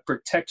been in a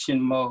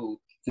protection mode.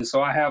 And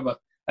so I have a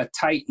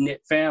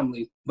tight-knit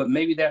family, but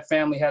maybe that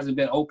family hasn't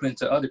been open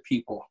to other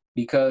people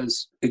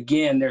because,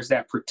 again, there's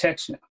that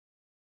protection.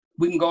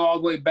 We can go all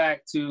the way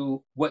back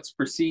to what's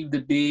perceived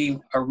to be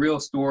a real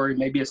story.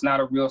 Maybe it's not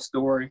a real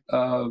story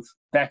of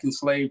back in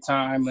slave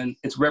time, and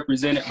it's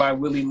represented by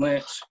Willie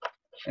Lynch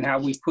and how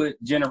we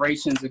put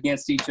generations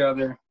against each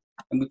other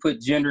and we put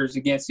genders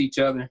against each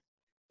other.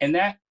 And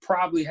that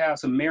probably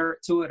has some merit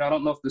to it. I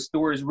don't know if the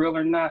story is real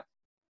or not,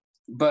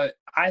 but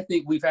I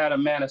think we've had a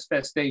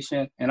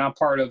manifestation, and I'm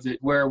part of it,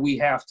 where we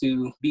have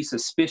to be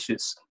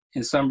suspicious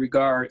in some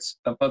regards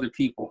of other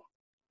people.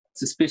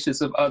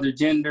 Suspicious of other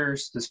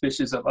genders,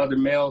 suspicious of other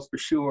males for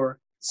sure,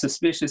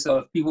 suspicious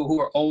of people who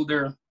are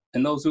older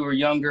and those who are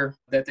younger,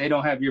 that they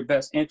don't have your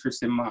best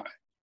interest in mind.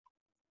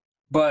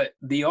 But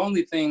the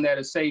only thing that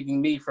is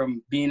saving me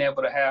from being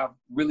able to have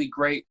really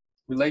great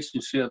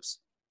relationships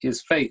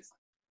is faith.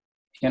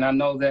 And I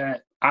know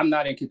that I'm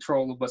not in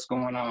control of what's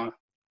going on.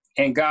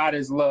 And God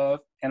is love,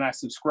 and I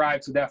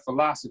subscribe to that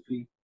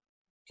philosophy.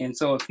 And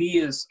so if he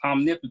is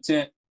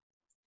omnipotent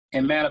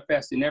and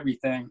manifesting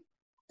everything,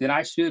 then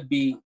I should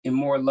be in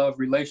more love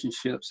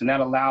relationships, and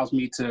that allows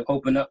me to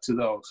open up to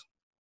those.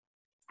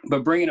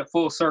 But bringing it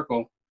full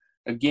circle,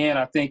 again,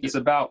 I think it's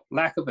about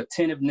lack of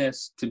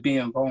attentiveness to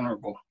being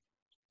vulnerable.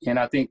 And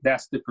I think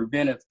that's the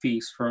preventive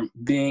piece from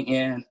being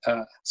in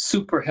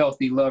super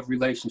healthy love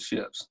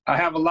relationships. I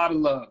have a lot of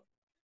love.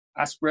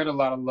 I spread a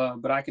lot of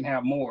love, but I can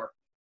have more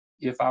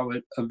if I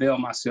would avail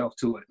myself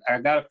to it. I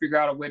got to figure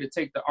out a way to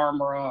take the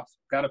armor off,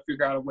 got to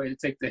figure out a way to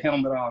take the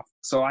helmet off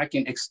so I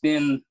can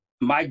extend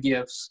my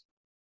gifts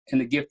and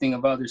the gifting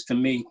of others to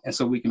me, and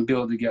so we can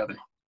build together.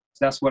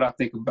 That's what I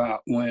think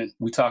about when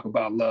we talk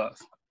about love.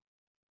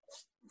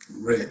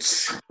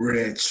 Rich.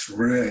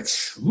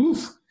 Woo.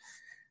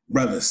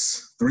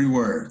 Brothers, 3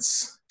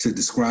 words to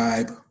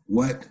describe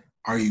what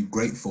are you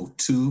grateful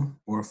to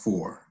or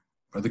for?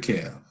 Brother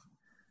Kev.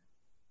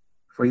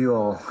 For you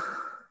all.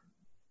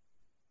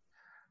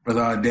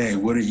 Brother Ade,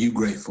 what are you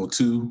grateful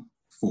to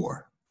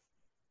for?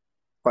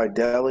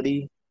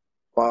 Fidelity,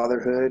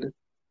 fatherhood,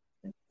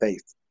 and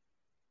faith.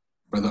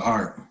 Brother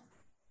Art.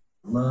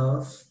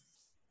 Love,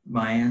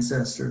 my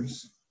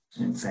ancestors,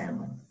 and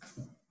family.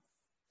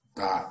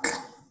 Doc.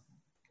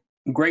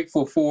 I'm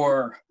grateful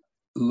for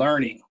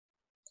learning.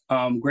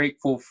 I'm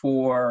grateful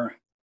for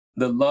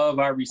the love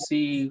I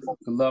receive,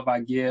 the love I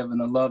give, and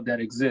the love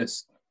that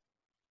exists.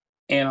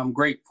 And I'm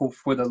grateful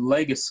for the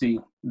legacy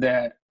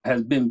that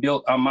has been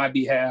built on my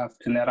behalf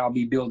and that I'll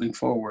be building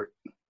forward.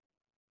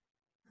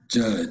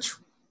 Judge.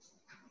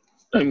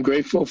 I'm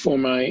grateful for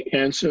my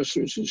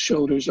ancestors whose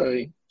shoulders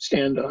I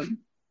stand on.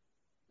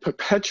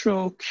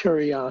 Perpetual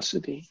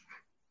curiosity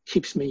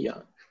keeps me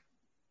young.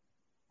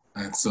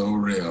 That's so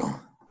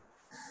real.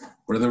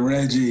 Brother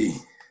Reggie.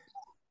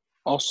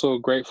 Also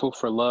grateful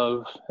for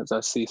love, as I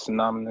see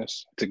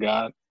synonymous to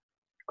God.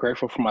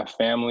 Grateful for my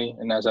family,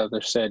 and as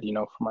others said,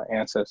 for my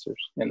ancestors.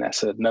 And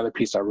that's another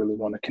piece I really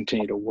want to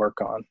continue to work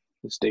on,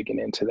 is digging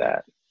into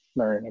that,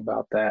 learning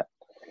about that,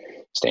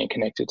 staying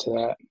connected to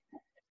that.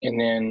 And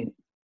then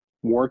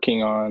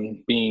working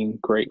on being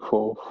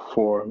grateful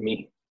for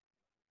me.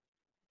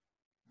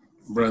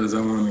 Brothers,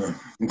 I want to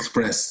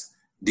express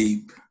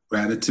deep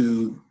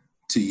gratitude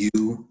to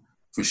you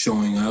for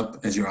showing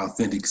up as your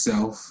authentic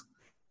self,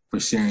 for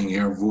sharing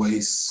your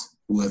voice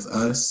with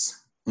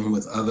us and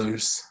with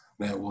others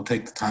that will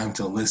take the time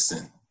to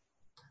listen,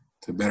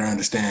 to better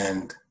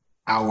understand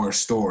our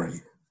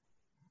story.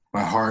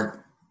 My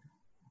heart,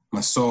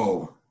 my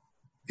soul,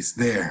 it's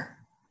there.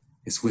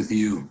 It's with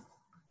you.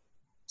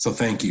 So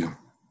thank you.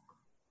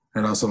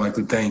 I'd also like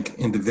to thank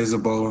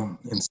Indivisible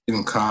and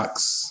Stephen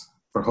Cox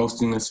for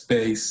hosting this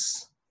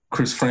space,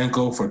 Chris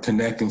Franco for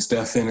connecting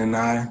Stefan and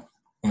I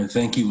want to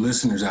thank you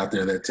listeners out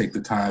there that take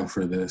the time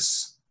for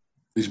this.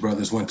 These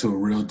brothers went to a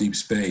real deep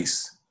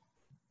space,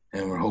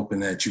 and we're hoping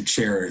that you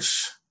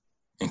cherish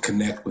and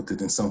connect with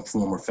it in some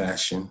form or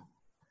fashion.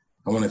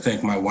 I want to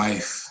thank my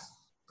wife,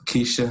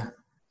 Keisha,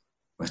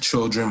 my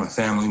children, my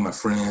family, my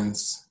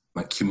friends,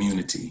 my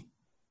community.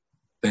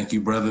 Thank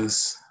you,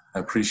 brothers. I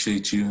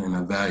appreciate you and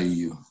I value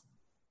you.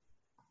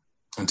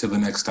 Until the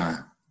next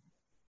time.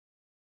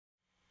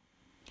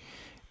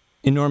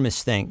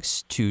 Enormous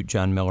thanks to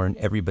John Miller and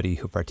everybody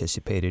who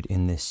participated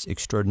in this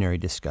extraordinary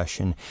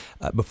discussion.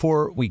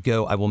 Before we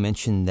go, I will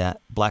mention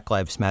that Black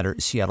Lives Matter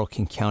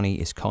Seattle-King County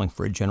is calling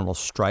for a general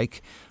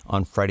strike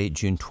on Friday,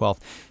 June 12th.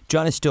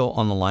 John is still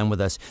on the line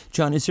with us.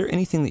 John, is there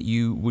anything that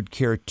you would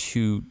care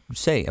to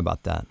say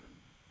about that?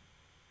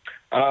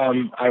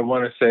 I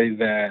want to say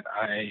that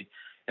I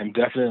am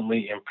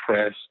definitely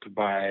impressed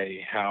by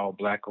how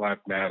Black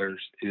Lives Matter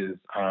is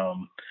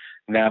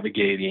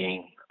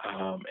navigating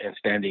and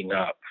standing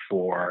up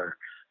for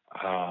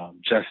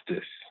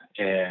justice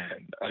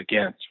and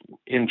against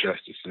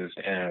injustices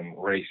and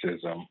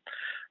racism.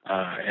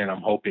 And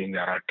I'm hoping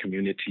that our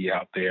community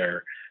out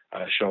there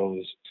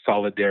shows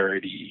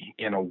solidarity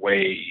in a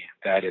way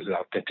that is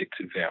authentic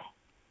to them.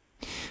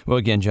 Well,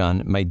 again,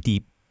 John, my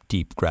deep,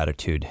 deep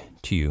gratitude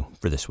to you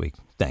for this week.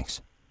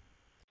 Thanks.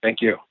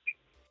 Thank you.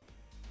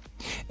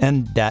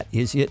 And that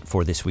is it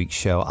for this week's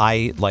show.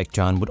 I, like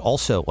John, would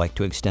also like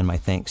to extend my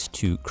thanks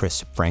to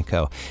Chris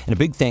Franco, and a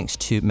big thanks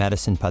to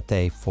Madison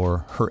Pate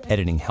for her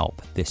editing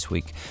help this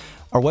week.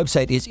 Our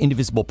website is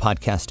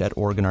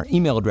indivisiblepodcast.org, and our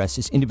email address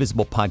is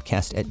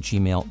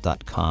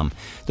indivisiblepodcast@gmail.com.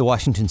 The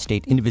Washington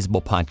State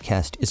Indivisible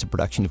Podcast is a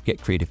production of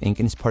Get Creative Inc.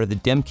 and is part of the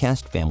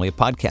Demcast family of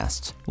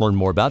podcasts. Learn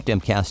more about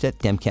Demcast at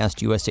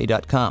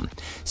demcastusa.com.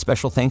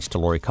 Special thanks to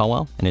Lori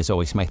Caldwell, and as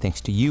always, my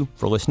thanks to you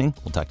for listening.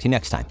 We'll talk to you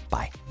next time.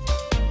 Bye.